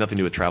C and nothing to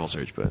do with travel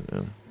search. But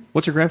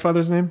What's your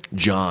grandfather's name?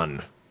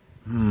 John.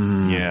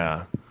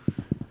 Yeah.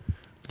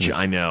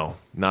 I know.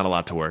 Not a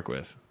lot to work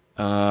with.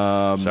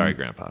 Sorry,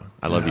 Grandpa.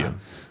 I love you.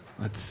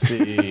 Let's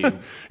see.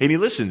 And he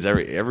listens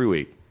every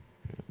week.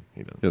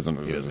 He doesn't.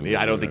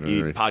 I don't think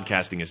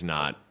podcasting is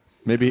not.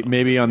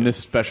 Maybe on this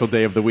special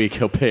day of the week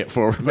he'll pay it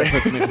forward.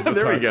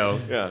 There we go.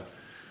 Yeah.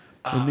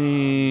 I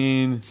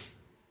mean,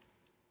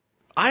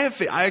 I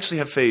actually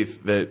have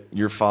faith that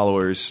your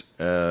followers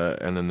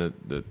and then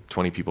the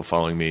 20 people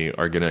following me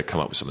are going to come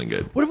up with something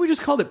good. What if we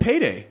just called it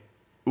Payday?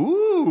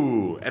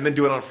 Ooh, and then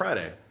do it on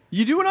Friday.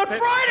 You do it on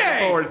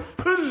Friday. Forward.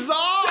 Huzzah!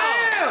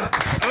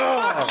 Damn!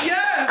 Oh.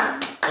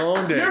 Yes!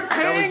 Owned it. You're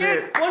paying that was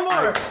it. One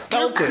more.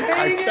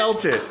 I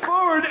felt it.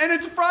 Forward, and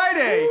it's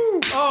Friday.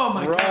 Woo. Oh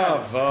my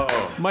Bravo.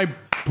 God! My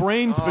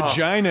brain's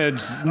vagina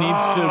just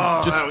needs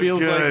to feels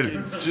good.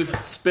 like it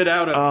just spit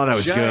out a that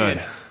was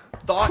giant good.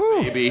 thought,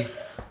 baby.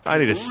 I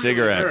need a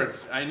cigarette.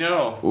 Hurts. I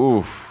know.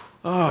 Oof.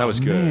 Oh, that was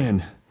good.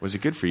 Man. Was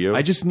it good for you?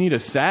 I just need a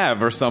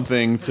salve or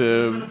something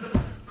to.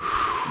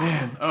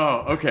 Man.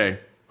 Oh, okay.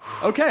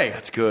 Okay.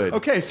 That's good.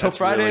 Okay, so That's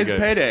Friday really is good.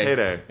 payday.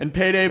 Payday. And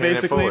payday Paying it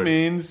basically forward.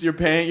 means you're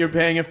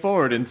paying it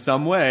forward in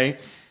some way.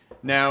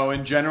 Now,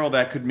 in general,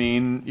 that could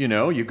mean,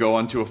 you go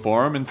onto a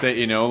forum and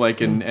say,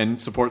 and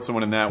support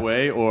someone in that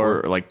way,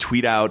 or like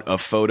tweet out a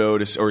photo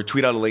or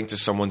tweet out a link to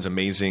someone's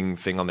amazing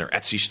thing on their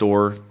Etsy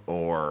store,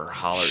 or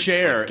holler,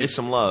 share, give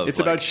some love. It's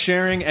about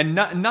sharing, and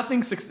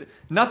nothing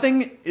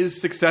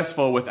is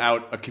successful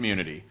without a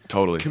community.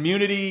 Totally,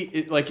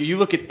 community. Like you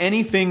look at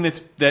anything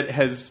that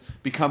has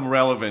become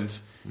relevant,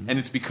 and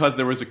it's because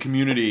there was a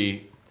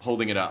community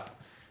holding it up.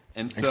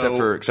 And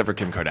so, except for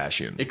Kim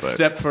Kardashian.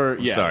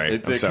 Sorry,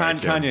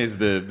 Kanye is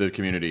the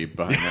community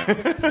behind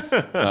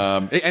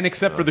that. And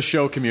except for the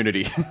show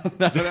Community.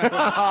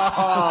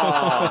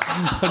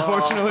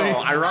 Unfortunately,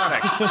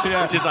 ironic.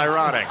 Just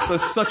ironic. So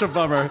such a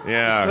bummer.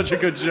 Yeah, such a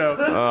good show.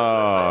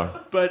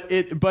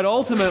 But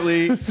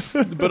ultimately,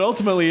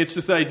 it's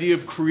just the idea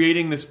of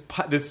creating this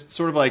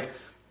sort of like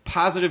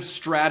positive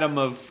stratum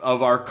of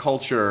our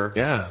culture,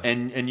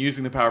 and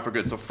using the power for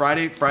good. So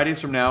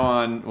Fridays from now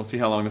on, we'll see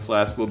how long this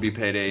lasts, will be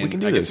payday. We can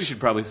do I this. guess we should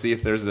probably see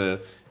if there's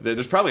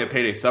probably a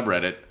payday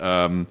subreddit.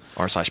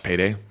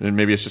 r/payday. And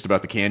maybe it's just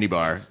about the candy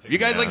bar. You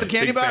guys like the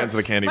candy bar? Fans of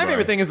the candy My bar.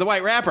 favorite thing is the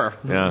white wrapper.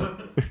 Yeah.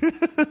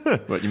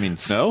 What, you mean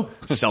snow?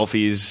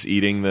 Selfies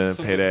eating the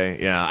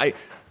payday. Yeah.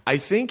 I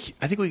think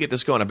we get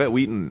this going. I bet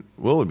Will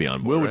would be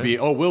on board. Will would be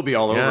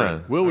all over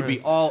it. Will would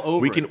be all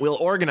over it. We'll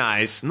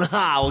organize.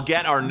 We'll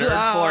get our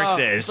nerd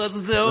forces. Let's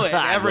do it.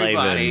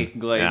 Everybody.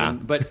 Glaven. Yeah.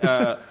 But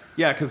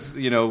because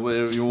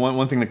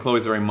one thing that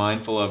Chloe's very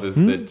mindful of is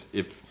that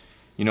if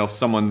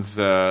someone's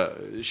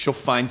she'll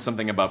find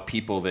something about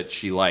people that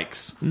she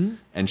likes,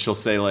 and she'll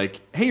say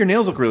like, "Hey, your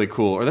nails look really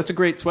cool," or "That's a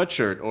great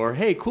sweatshirt," or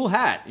 "Hey, cool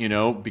hat,"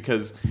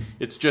 because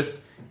it's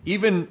just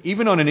even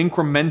on an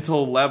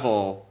incremental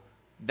level,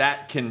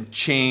 that can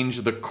change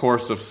the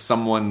course of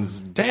someone's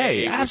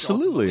day.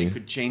 Absolutely. It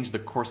could change the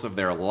course of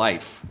their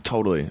life.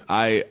 Totally.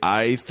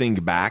 I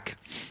think back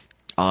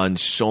on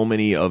so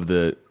many of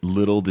the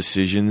little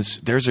decisions.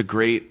 There's a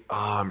great,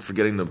 I'm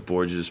forgetting the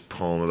Borges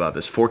poem about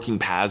this, Forking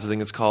Paths, I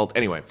think it's called.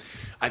 Anyway,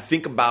 I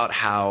think about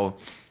how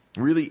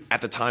really at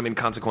the time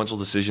inconsequential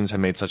decisions have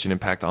made such an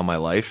impact on my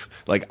life.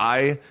 Like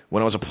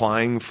when I was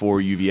applying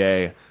for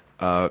UVA,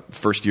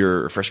 first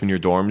year or freshman year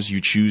dorms,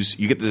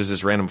 you get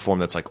this random form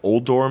that's like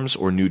old dorms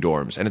or new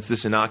dorms, and it's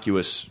this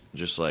innocuous,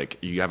 just like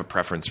you have a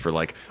preference for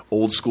like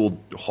old school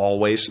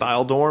hallway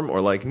style dorm or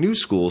like new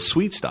school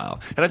suite style,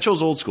 and I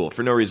chose old school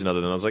for no reason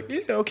other than I was like,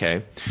 yeah,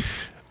 okay.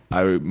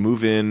 I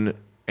move in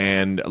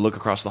and look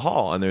across the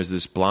hall, and there's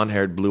this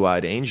blonde-haired,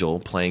 blue-eyed angel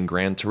playing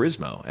Gran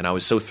Turismo. And I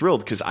was so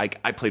thrilled because I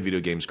played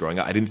video games growing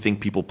up. I didn't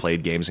think people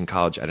played games in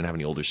college. I didn't have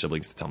any older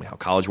siblings to tell me how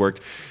college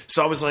worked.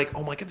 So I was like,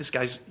 oh my God,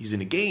 he's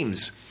into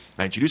games.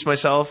 I introduced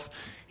myself.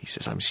 He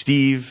says, I'm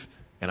Steve.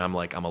 And I'm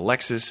like, I'm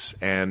Alexis.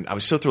 And I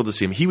was so thrilled to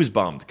see him. He was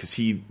bummed because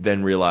he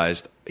then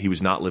realized he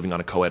was not living on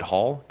a co-ed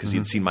hall because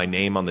he'd seen my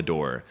name on the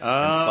door and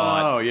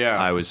thought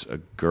I was a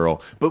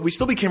girl. But we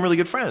still became really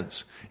good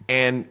friends.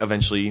 And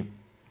eventually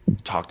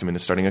talked him into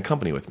starting a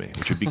company with me,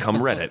 which would become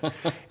Reddit.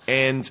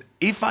 And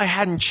if I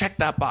hadn't checked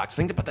that box,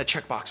 think about that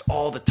checkbox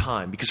all the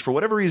time, because for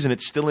whatever reason,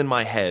 it's still in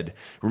my head,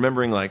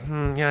 remembering like,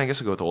 I guess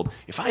I'll go with old.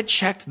 If I had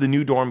checked the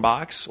new dorm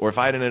box, or if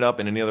I had ended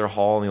up in any other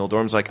hall in the old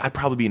dorms, like I'd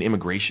probably be an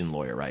immigration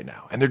lawyer right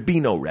now, and there'd be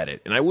no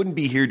Reddit, and I wouldn't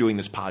be here doing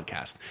this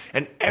podcast.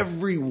 And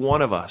every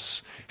one of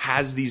us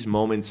has these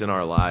moments in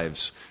our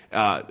lives.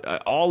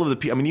 All of the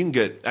people,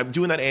 I'm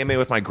doing that AMA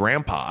with my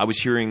grandpa. I was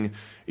hearing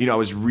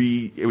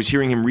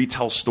him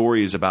retell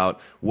stories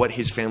about what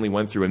his family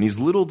went through and these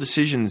little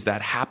decisions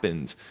that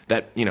happened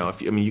that, you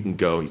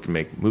can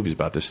make movies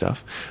about this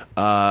stuff,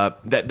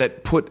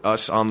 that put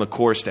us on the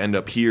course to end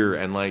up here.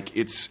 And like,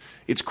 it's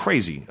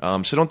crazy.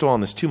 So don't dwell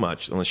on this too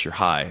much unless you're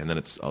high, and then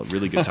it's a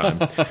really good time.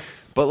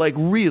 But like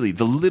really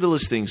the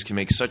littlest things can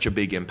make such a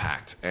big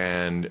impact.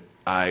 And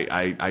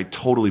I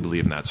totally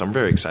believe in that, so I'm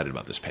very excited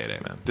about this payday,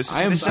 man.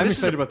 I'm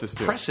excited about this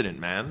too. Precedent,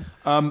 man.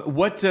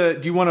 What do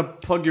you want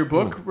to plug your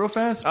book real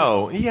fast?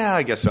 Oh yeah,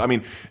 I guess so.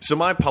 So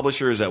my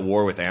publisher is at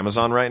war with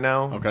Amazon right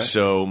now. Okay.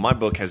 So my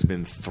book has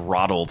been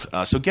throttled.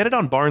 So get it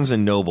on Barnes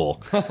and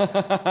Noble.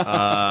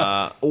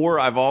 Or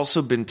I've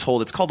also been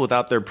told it's called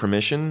Without Their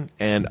Permission,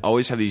 and I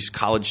always have these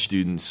college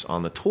students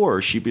on the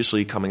tour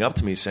sheepishly coming up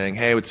to me saying,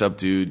 "Hey, what's up,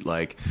 dude?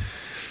 Like,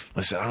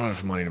 listen, I don't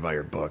have money to buy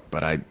your book,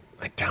 but I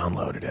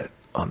downloaded it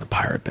on the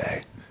Pirate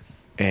Bay,"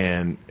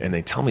 and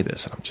they tell me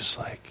this, and I'm just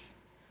like,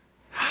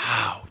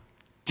 how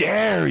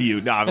dare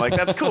you? No, I'm like,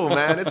 that's cool,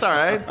 man. It's all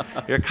right.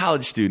 You're a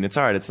college student. It's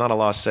all right. It's not a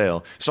lost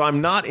sale. So I'm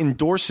not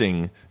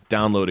endorsing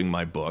downloading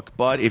my book,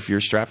 but if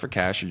you're strapped for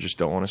cash or just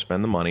don't want to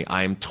spend the money,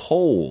 I am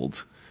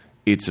told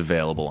it's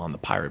available on the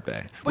Pirate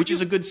Bay, which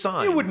is a good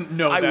sign. You wouldn't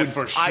know that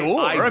for sure.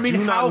 I do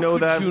not know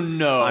that. You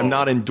know? I'm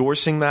not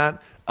endorsing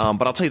that.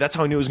 But I'll tell you, that's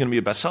how I knew it was going to be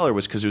a bestseller,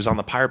 was because it was on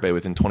the Pirate Bay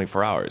within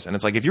 24 hours. And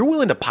it's like, if you're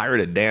willing to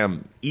pirate a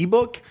damn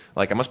ebook,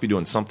 like I must be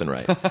doing something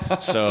right.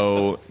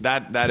 So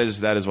that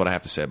is what I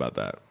have to say about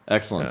that.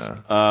 Excellent.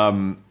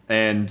 Yeah.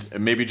 And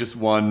maybe just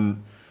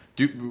one.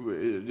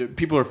 Do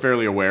people are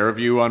fairly aware of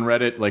you on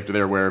Reddit? Like, do they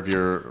aware of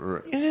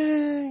your?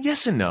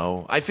 Yes and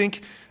no. I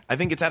think I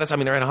think it's at us. I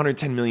mean, they're at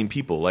 110 million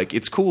people. Like,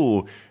 it's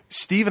cool.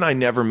 Steve and I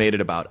never made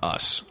it about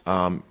us.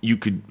 You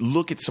could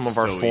look at some of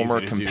our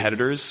former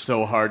competitors.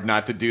 So hard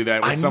not to do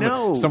that. When I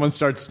know. Someone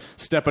starts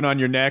stepping on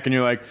your neck, and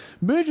you're like,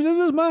 "Bitch, this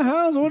is my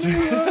house." What are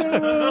you talking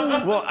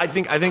about? Well, I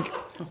think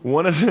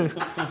one of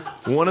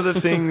the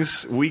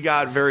things we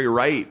got very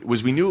right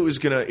was we knew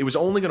it was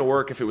only gonna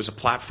work if it was a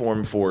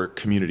platform for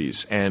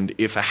communities, and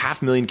if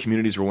 500,000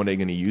 communities were one day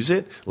going to use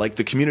it, like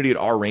the community at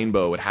our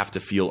Rainbow would have to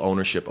feel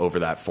ownership over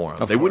that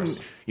forum. They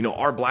wouldn't.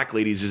 Our Black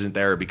Ladies isn't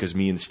there because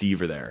me and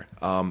Steve are there.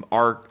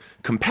 Our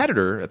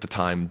competitor at the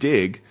time,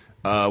 Dig,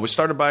 was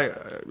started by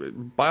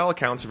all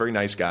accounts, a very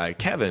nice guy,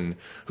 Kevin,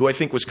 who I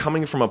think was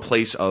coming from a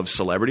place of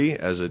celebrity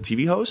as a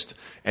TV host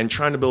and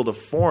trying to build a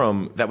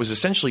forum that was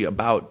essentially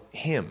about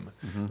him.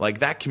 Mm-hmm. Like,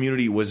 that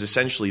community was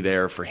essentially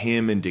there for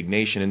him and Dig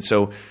Nation. And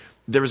so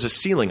there was a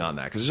ceiling on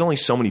that because there's only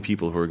so many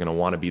people who are going to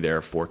want to be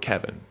there for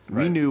Kevin.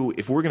 Right. We knew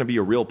if we're going to be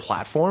a real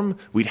platform,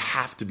 we'd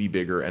have to be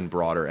bigger and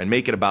broader and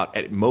make it about,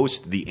 at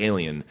most, the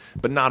alien,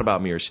 but not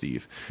about me or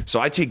Steve. So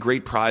I take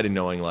great pride in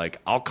knowing, like,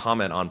 I'll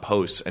comment on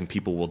posts and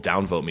people will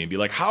downvote me and be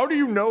like, how do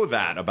you know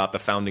that about the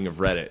founding of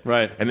Reddit?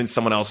 Right. And then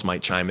someone else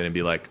might chime in and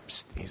be like,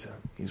 he's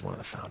one of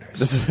the founders.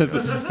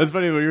 That's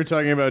funny when you were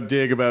talking about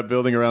Dig, about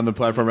building around the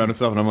platform around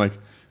itself, and I'm like,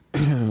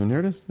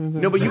 Nerdist?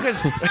 No, but you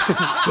guys.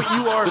 But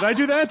you are. Did I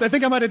do that? I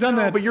think I might have done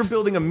that. But you're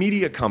building a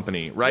media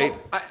company, right?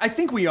 Well, I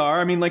think we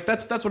are. I mean, like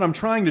that's what I'm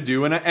trying to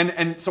do,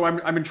 and so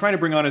I've been trying to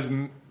bring on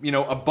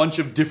a bunch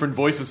of different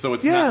voices, so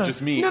it's not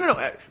just me. No.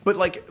 But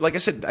like I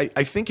said,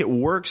 I think it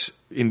works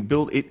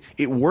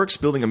it works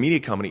building a media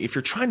company. If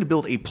you're trying to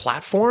build a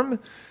platform,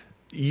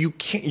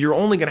 you're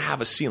only going to have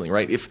a ceiling,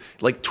 right? If,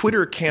 like,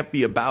 Twitter can't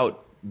be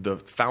about the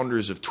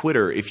founders of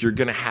Twitter if you're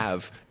going to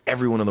have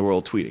everyone in the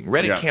world tweeting.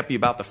 Reddit can't be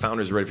about the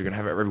founders of Reddit if you're going to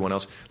have everyone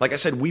else. Like I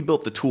said, we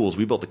built the tools,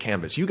 we built the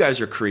canvas. You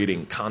guys are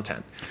creating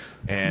content,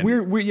 and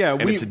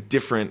it's a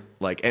different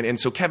and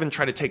so Kevin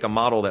tried to take a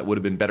model that would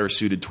have been better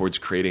suited towards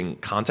creating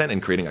content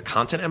and creating a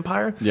content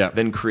empire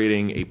than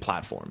creating a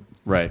platform.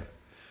 Right.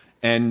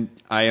 And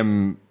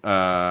I'm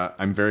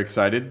very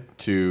excited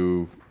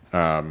to.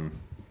 I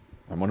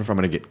wonder if I'm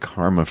going to get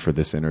karma for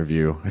this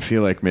interview. I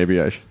feel like maybe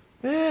I should.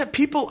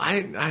 People,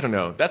 I don't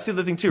know. That's the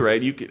other thing too,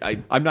 right?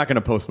 I'm not going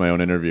to post my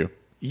own interview.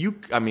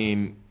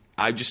 I'm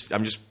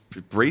just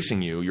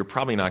bracing you. You're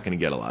probably not going to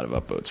get a lot of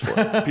upvotes for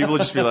it. People will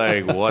just be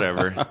like,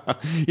 whatever.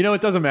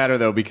 It doesn't matter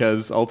though,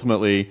 because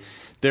ultimately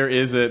there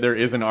is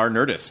an R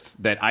Nerdist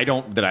that I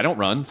don't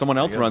run. Someone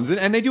else runs it,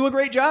 and they do a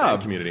great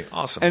job. Community,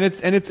 awesome, and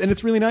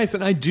it's really nice.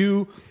 And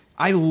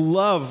I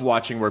love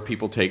watching where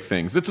people take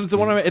things. That's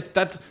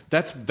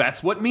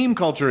what meme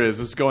culture is.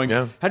 It's going,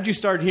 how did you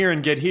start here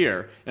and get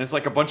here? And it's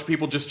like a bunch of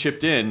people just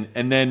chipped in,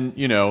 and then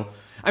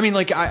I mean,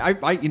 like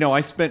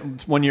I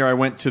spent one year. I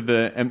went to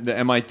the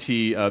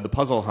MIT the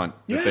puzzle hunt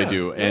that they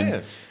do,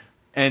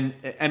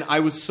 and I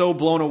was so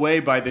blown away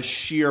by the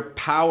sheer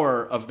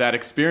power of that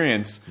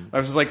experience. I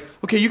was just like,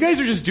 okay, you guys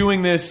are just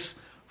doing this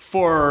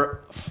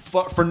for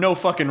no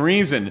fucking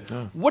reason.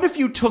 What if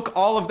you took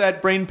all of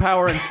that brain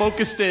power and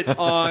focused it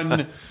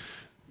on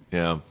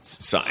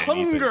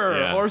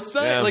hunger or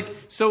something?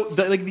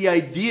 The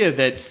idea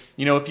that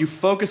if you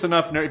focus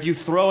enough, if you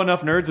throw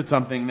enough nerds at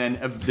something, then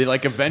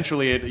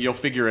eventually you'll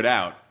figure it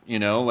out.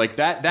 Like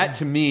that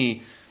to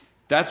me,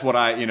 that's what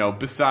I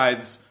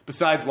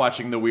besides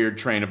watching the weird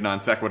train of non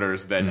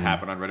sequiturs that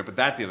happen on Reddit. But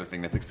that's the other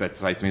thing that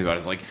excites me about it,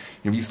 is like,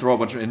 if you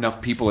throw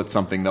enough people at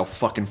something, they'll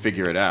fucking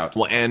figure it out.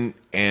 Well,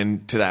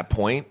 and to that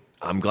point,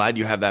 I'm glad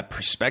you have that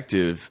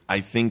perspective.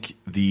 I think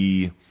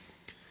the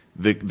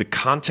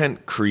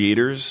content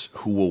creators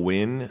who will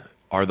win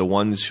are the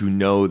ones who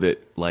know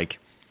that, like,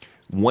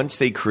 once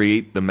they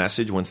create the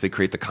message, once they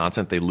create the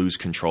content, they lose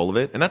control of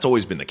it. And that's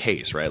always been the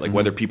case, right? Like,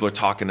 whether people are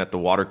talking at the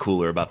water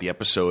cooler about the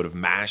episode of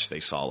MASH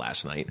they saw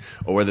last night,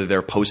 or whether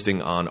they're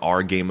posting on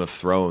our Game of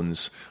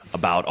Thrones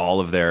about all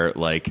of their,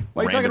 like,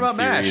 why are you talking about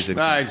MASH?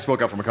 I just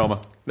woke up from a coma.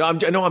 No,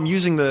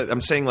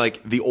 I'm saying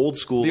like the old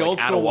school,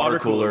 at a water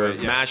cooler.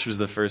 MASH was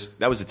the first.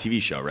 That was a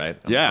TV show, right?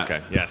 Yeah.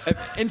 Okay. Yes.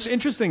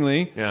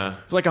 Interestingly,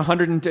 it's like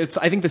 100.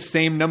 I think the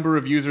same number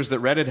of users that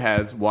Reddit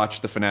has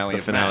watched the finale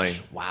of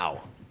MASH.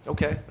 Wow.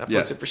 Okay, that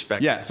puts it in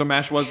perspective. Yeah, so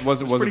MASH was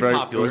one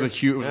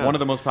of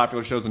the most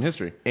popular shows in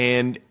history.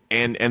 And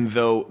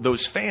though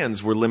those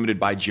fans were limited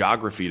by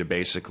geography to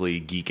basically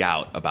geek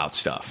out about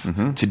stuff.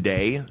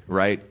 Today,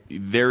 right,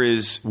 there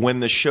is, when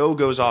the show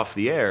goes off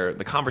the air,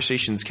 the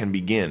conversations can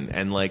begin.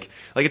 And like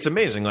it's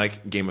amazing.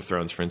 Like Game of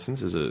Thrones, for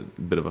instance, is a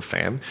bit of a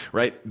fan,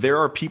 right? There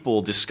are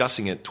people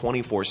discussing it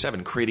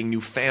 24/7, creating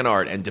new fan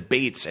art and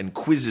debates and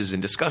quizzes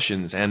and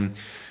discussions. And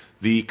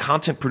the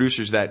content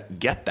producers that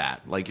get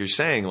that, like you're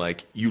saying,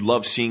 like, you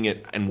love seeing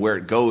it and where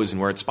it goes and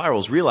where it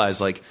spirals,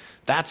 realize, like,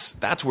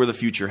 that's where the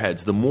future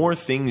heads. The more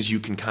things you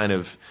can kind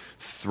of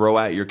throw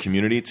at your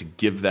community to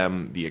give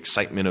them the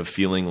excitement of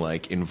feeling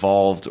like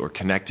involved or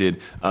connected,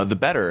 the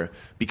better,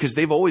 because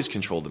they've always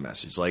controlled the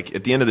message. Like,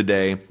 at the end of the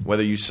day,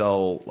 whether you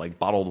sell like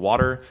bottled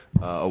water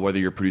or whether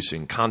you're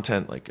producing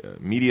content like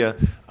media,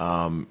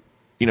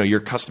 your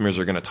customers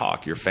are going to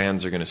talk, your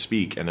fans are going to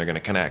speak, and they're going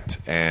to connect.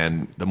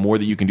 And the more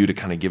that you can do to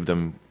kind of give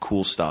them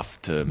cool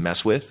stuff to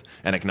mess with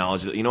and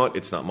acknowledge that,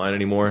 it's not mine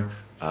anymore,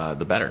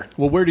 the better.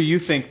 Well, where do you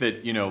think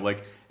that,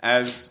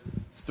 as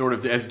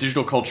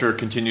digital culture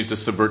continues to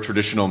subvert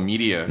traditional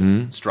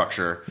media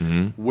structure,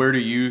 where do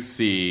you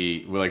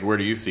see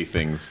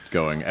things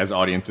going as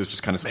audiences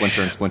just kind of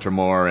splinter and splinter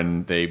more,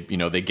 and they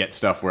get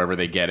stuff wherever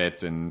they get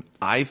it? And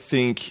I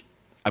think,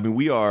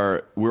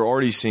 we're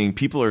already seeing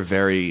people are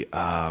very,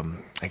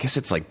 I guess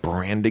it's like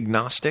brand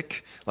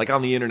agnostic. Like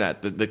on the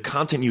internet, the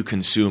content you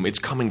consume, it's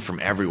coming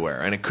from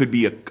everywhere. And it could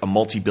be a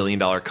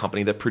multi-billion-dollar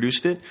company that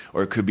produced it,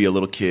 or it could be a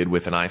little kid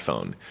with an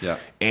iPhone. Yeah.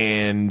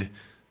 And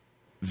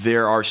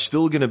there are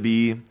still going to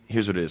be,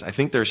 here's what it is. I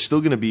think there's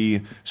still going to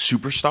be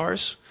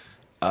superstars,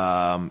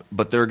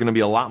 but there are going to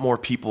be a lot more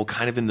people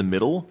kind of in the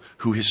middle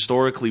who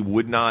historically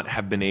would not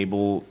have been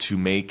able to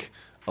make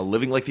a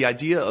living. Like the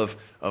idea of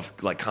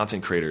like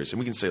content creators, and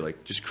we can say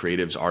like just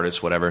creatives,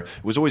 artists, whatever.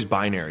 It was always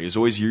binary. It was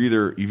always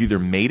you've either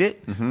made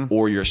it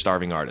or you're a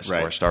starving artist,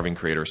 right, or a starving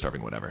creator, or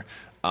starving whatever.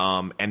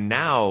 And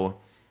now,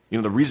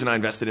 the reason I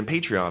invested in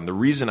Patreon, the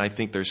reason I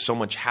think there's so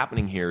much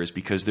happening here is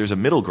because there's a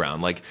middle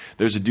ground. Like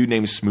there's a dude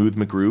named Smooth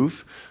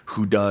McGroove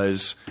who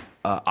does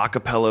a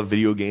cappella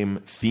video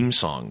game theme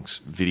songs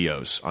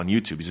videos on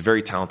YouTube. He's a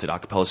very talented a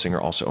cappella singer,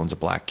 also owns a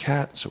black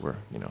cat, so we're,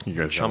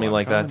 chummy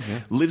like that. Yeah.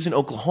 Lives in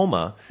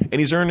Oklahoma, and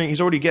he's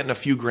already getting a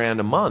few grand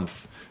a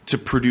month to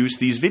produce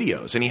these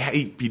videos. And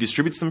he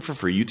distributes them for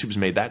free. YouTube's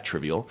made that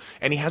trivial.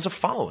 And he has a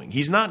following.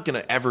 He's not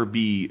going to ever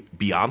be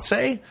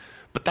Beyonce,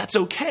 but that's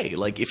okay.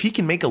 Like if he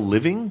can make a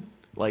living,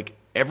 like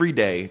every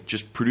day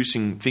just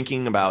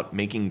thinking about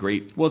making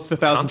great Well, it's the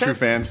 1,000 content. True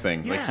Fans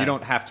thing. Yeah. Like you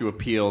don't have to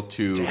appeal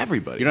to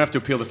everybody. You don't have to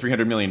appeal to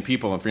 300 million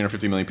people and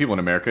 350 million people in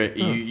America.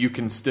 You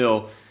can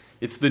still...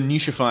 It's the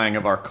nichifying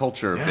of our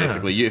culture,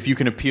 basically. If you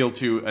can appeal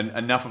to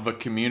enough of a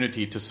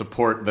community to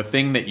support the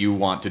thing that you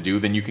want to do,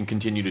 then you can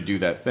continue to do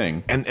that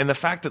thing. And the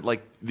fact that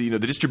like the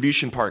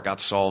distribution part got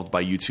solved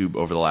by YouTube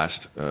over the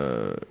last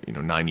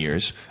 9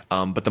 years,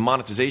 but the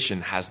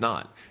monetization has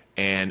not.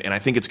 And I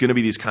think it's going to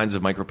be these kinds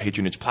of micro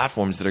patronage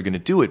platforms that are going to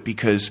do it,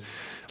 because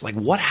like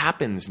what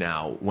happens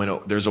now when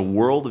there's a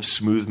world of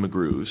Smooth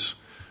McGrooves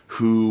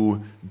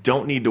who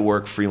don't need to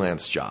work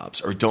freelance jobs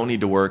or don't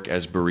need to work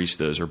as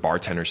baristas or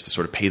bartenders to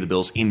sort of pay the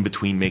bills in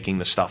between making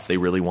the stuff they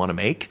really want to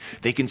make.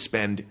 They can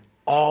spend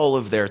all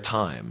of their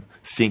time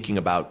thinking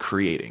about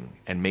creating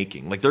and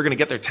making. Like they're going to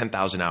get their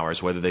 10,000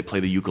 hours, whether they play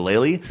the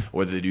ukulele or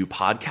whether they do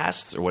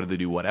podcasts or whether they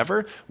do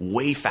whatever,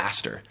 way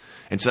faster.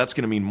 And so that's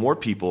going to mean more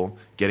people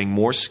getting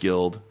more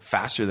skilled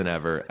faster than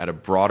ever at a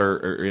broader,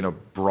 or in a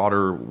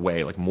broader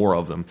way, like more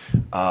of them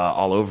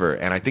all over.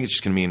 And I think it's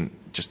just going to mean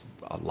just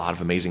a lot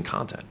of amazing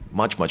content,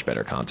 much, much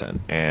better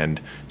content, and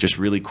just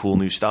really cool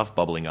new stuff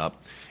bubbling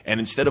up. And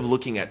instead of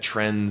looking at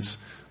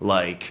trends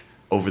like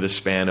over the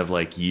span of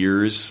like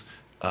years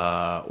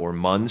or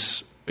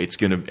months, it's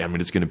going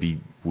to be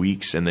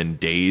weeks and then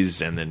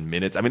days and then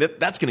minutes.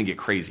 That's going to get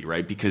crazy,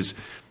 right? Because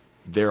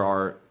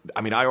I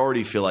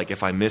already feel like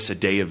if I miss a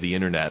day of the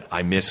internet,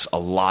 I miss a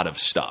lot of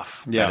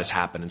stuff that has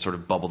happened and sort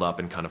of bubbled up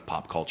in kind of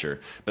pop culture.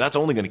 But that's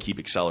only going to keep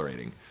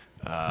accelerating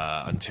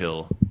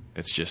until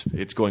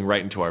it's going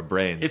right into our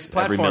brains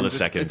every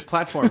millisecond. It's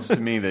platforms to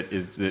me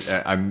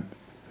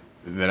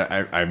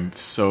I'm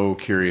so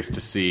curious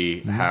to see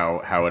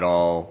how it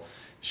all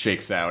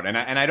shakes out. And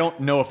I don't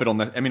know if it'll.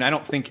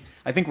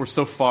 I think we're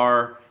so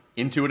far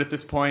into it at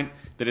this point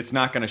that it's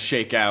not going to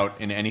shake out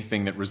in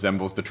anything that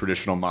resembles the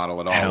traditional model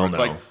at all. Hell it's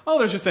no. like,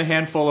 there's just a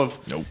handful of,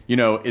 Nope.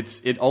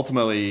 It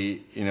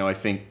ultimately, I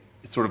think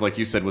it's sort of like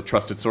you said with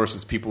trusted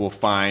sources, people will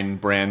find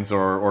brands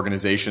or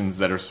organizations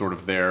that are sort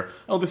of there.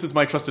 Oh, this is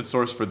my trusted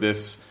source for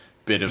this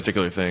bit of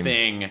particular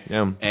thing.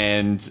 Yeah.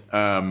 And,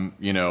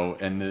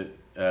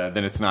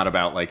 then it's not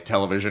about like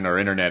television or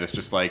internet. It's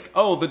just like,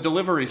 the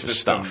delivery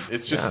system. Stuff.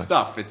 It's just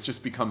stuff. It's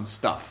just become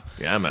stuff.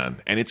 Yeah,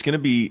 man. And it's going to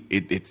be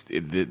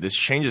this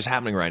change is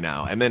happening right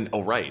now. And then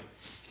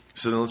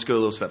so then let's go a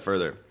little step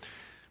further.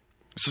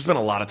 So I spent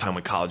a lot of time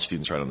with college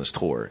students right on this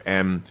tour,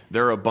 and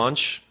there are a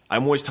bunch.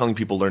 I'm always telling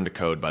people learn to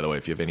code. By the way,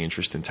 if you have any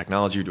interest in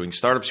technology, you're doing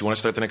startups, you want to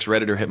start the next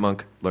Reddit or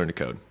Hitmonk, learn to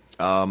code.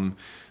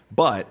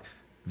 But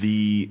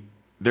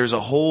there's a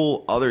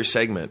whole other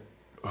segment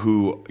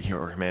who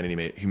are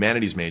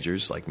humanities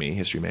majors like me,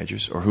 history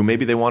majors, or who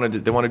maybe they want to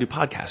do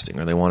podcasting,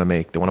 or they want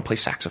to play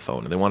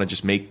saxophone, or they want to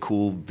just make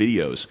cool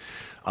videos.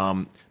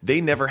 They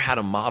never had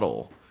a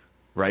model,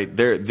 right?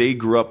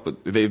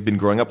 They've been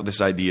growing up with this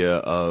idea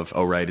of,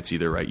 it's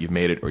either right, you've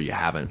made it or you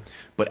haven't.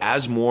 But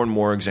as more and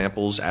more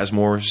examples, as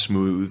more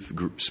smooth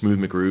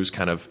McGrooves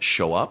kind of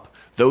show up,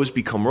 those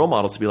become role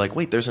models to be like,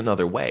 wait, there's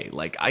another way.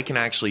 Like I can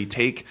actually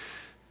take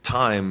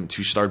time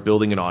to start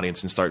building an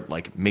audience and start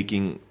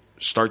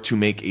to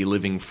make a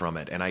living from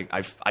it. And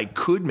I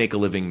could make a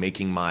living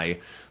making my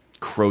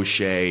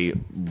crochet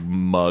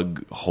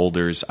mug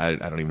holders. I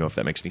don't even know if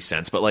that makes any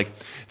sense, but like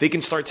they can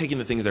start taking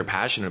the things they're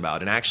passionate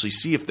about and actually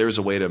see if there's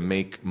a way to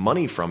make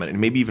money from it and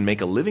maybe even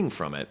make a living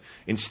from it,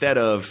 instead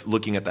of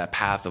looking at that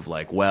path of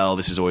like, well,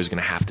 this is always going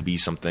to have to be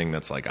something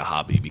that's like a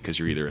hobby because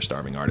you're either a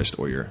starving artist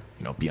or you're,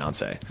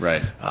 Beyonce.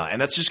 Right.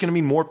 And that's just going to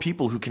mean more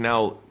people who can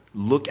now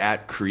look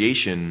at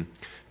creation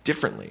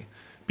differently,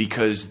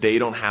 because they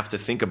don't have to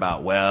think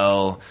about,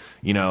 well,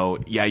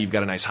 you've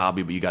got a nice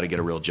hobby, but you got to get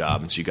a real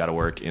job. And so you got to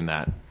work in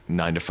that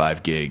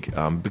 9-to-5 gig,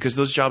 because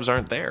those jobs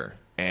aren't there.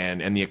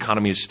 And the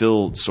economy is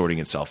still sorting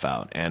itself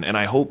out. And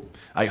I hope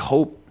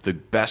the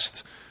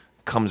best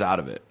comes out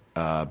of it,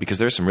 because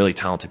there's some really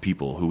talented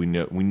people who we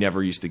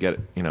never used to get,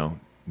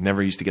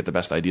 never used to get the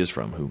best ideas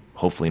from, who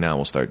hopefully now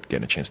will start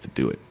getting a chance to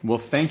do it. Well,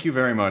 thank you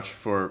very much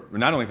for,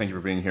 not only thank you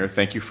for being here,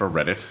 thank you for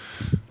Reddit.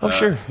 Oh,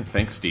 sure.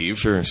 Thanks, Steve.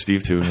 Sure,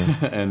 Steve too.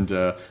 And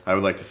I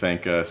would like to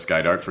thank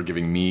Skydart for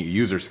giving me,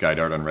 user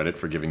Skydart on Reddit,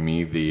 for giving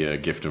me the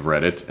gift of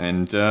Reddit.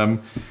 And,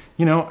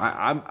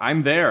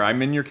 I'm there.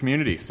 I'm in your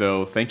community.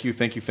 So thank you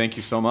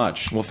so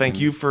much. Well, thank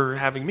you for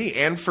having me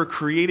and for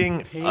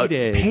creating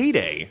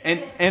Payday.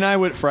 And I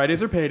would,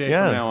 Fridays are payday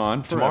from now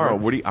on. Tomorrow,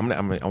 I'm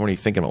already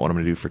thinking about what I'm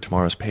going to do for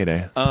tomorrow's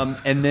payday.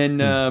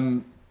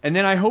 And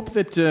then I hope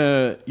that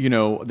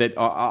that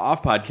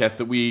off podcast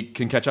that we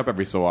can catch up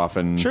every so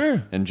often.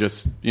 Sure. And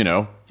just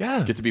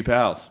get to be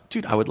pals.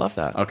 Dude, I would love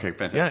that. Okay,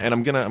 fantastic. Yeah, and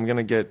I'm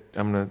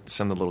gonna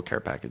send a little care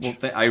package.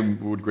 Well, I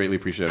would greatly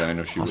appreciate it. I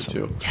know she would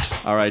too.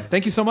 Yes. All right.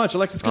 Thank you so much,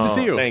 Alexis. Good to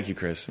see you. Thank you,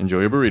 Chris.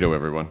 Enjoy your burrito,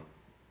 everyone.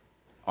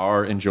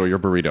 Enjoy your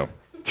burrito.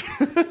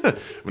 I'm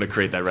gonna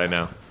create that right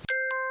now.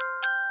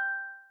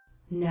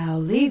 Now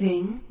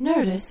leaving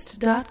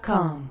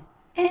Nerdist.com.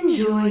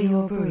 Enjoy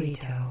your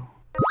burrito.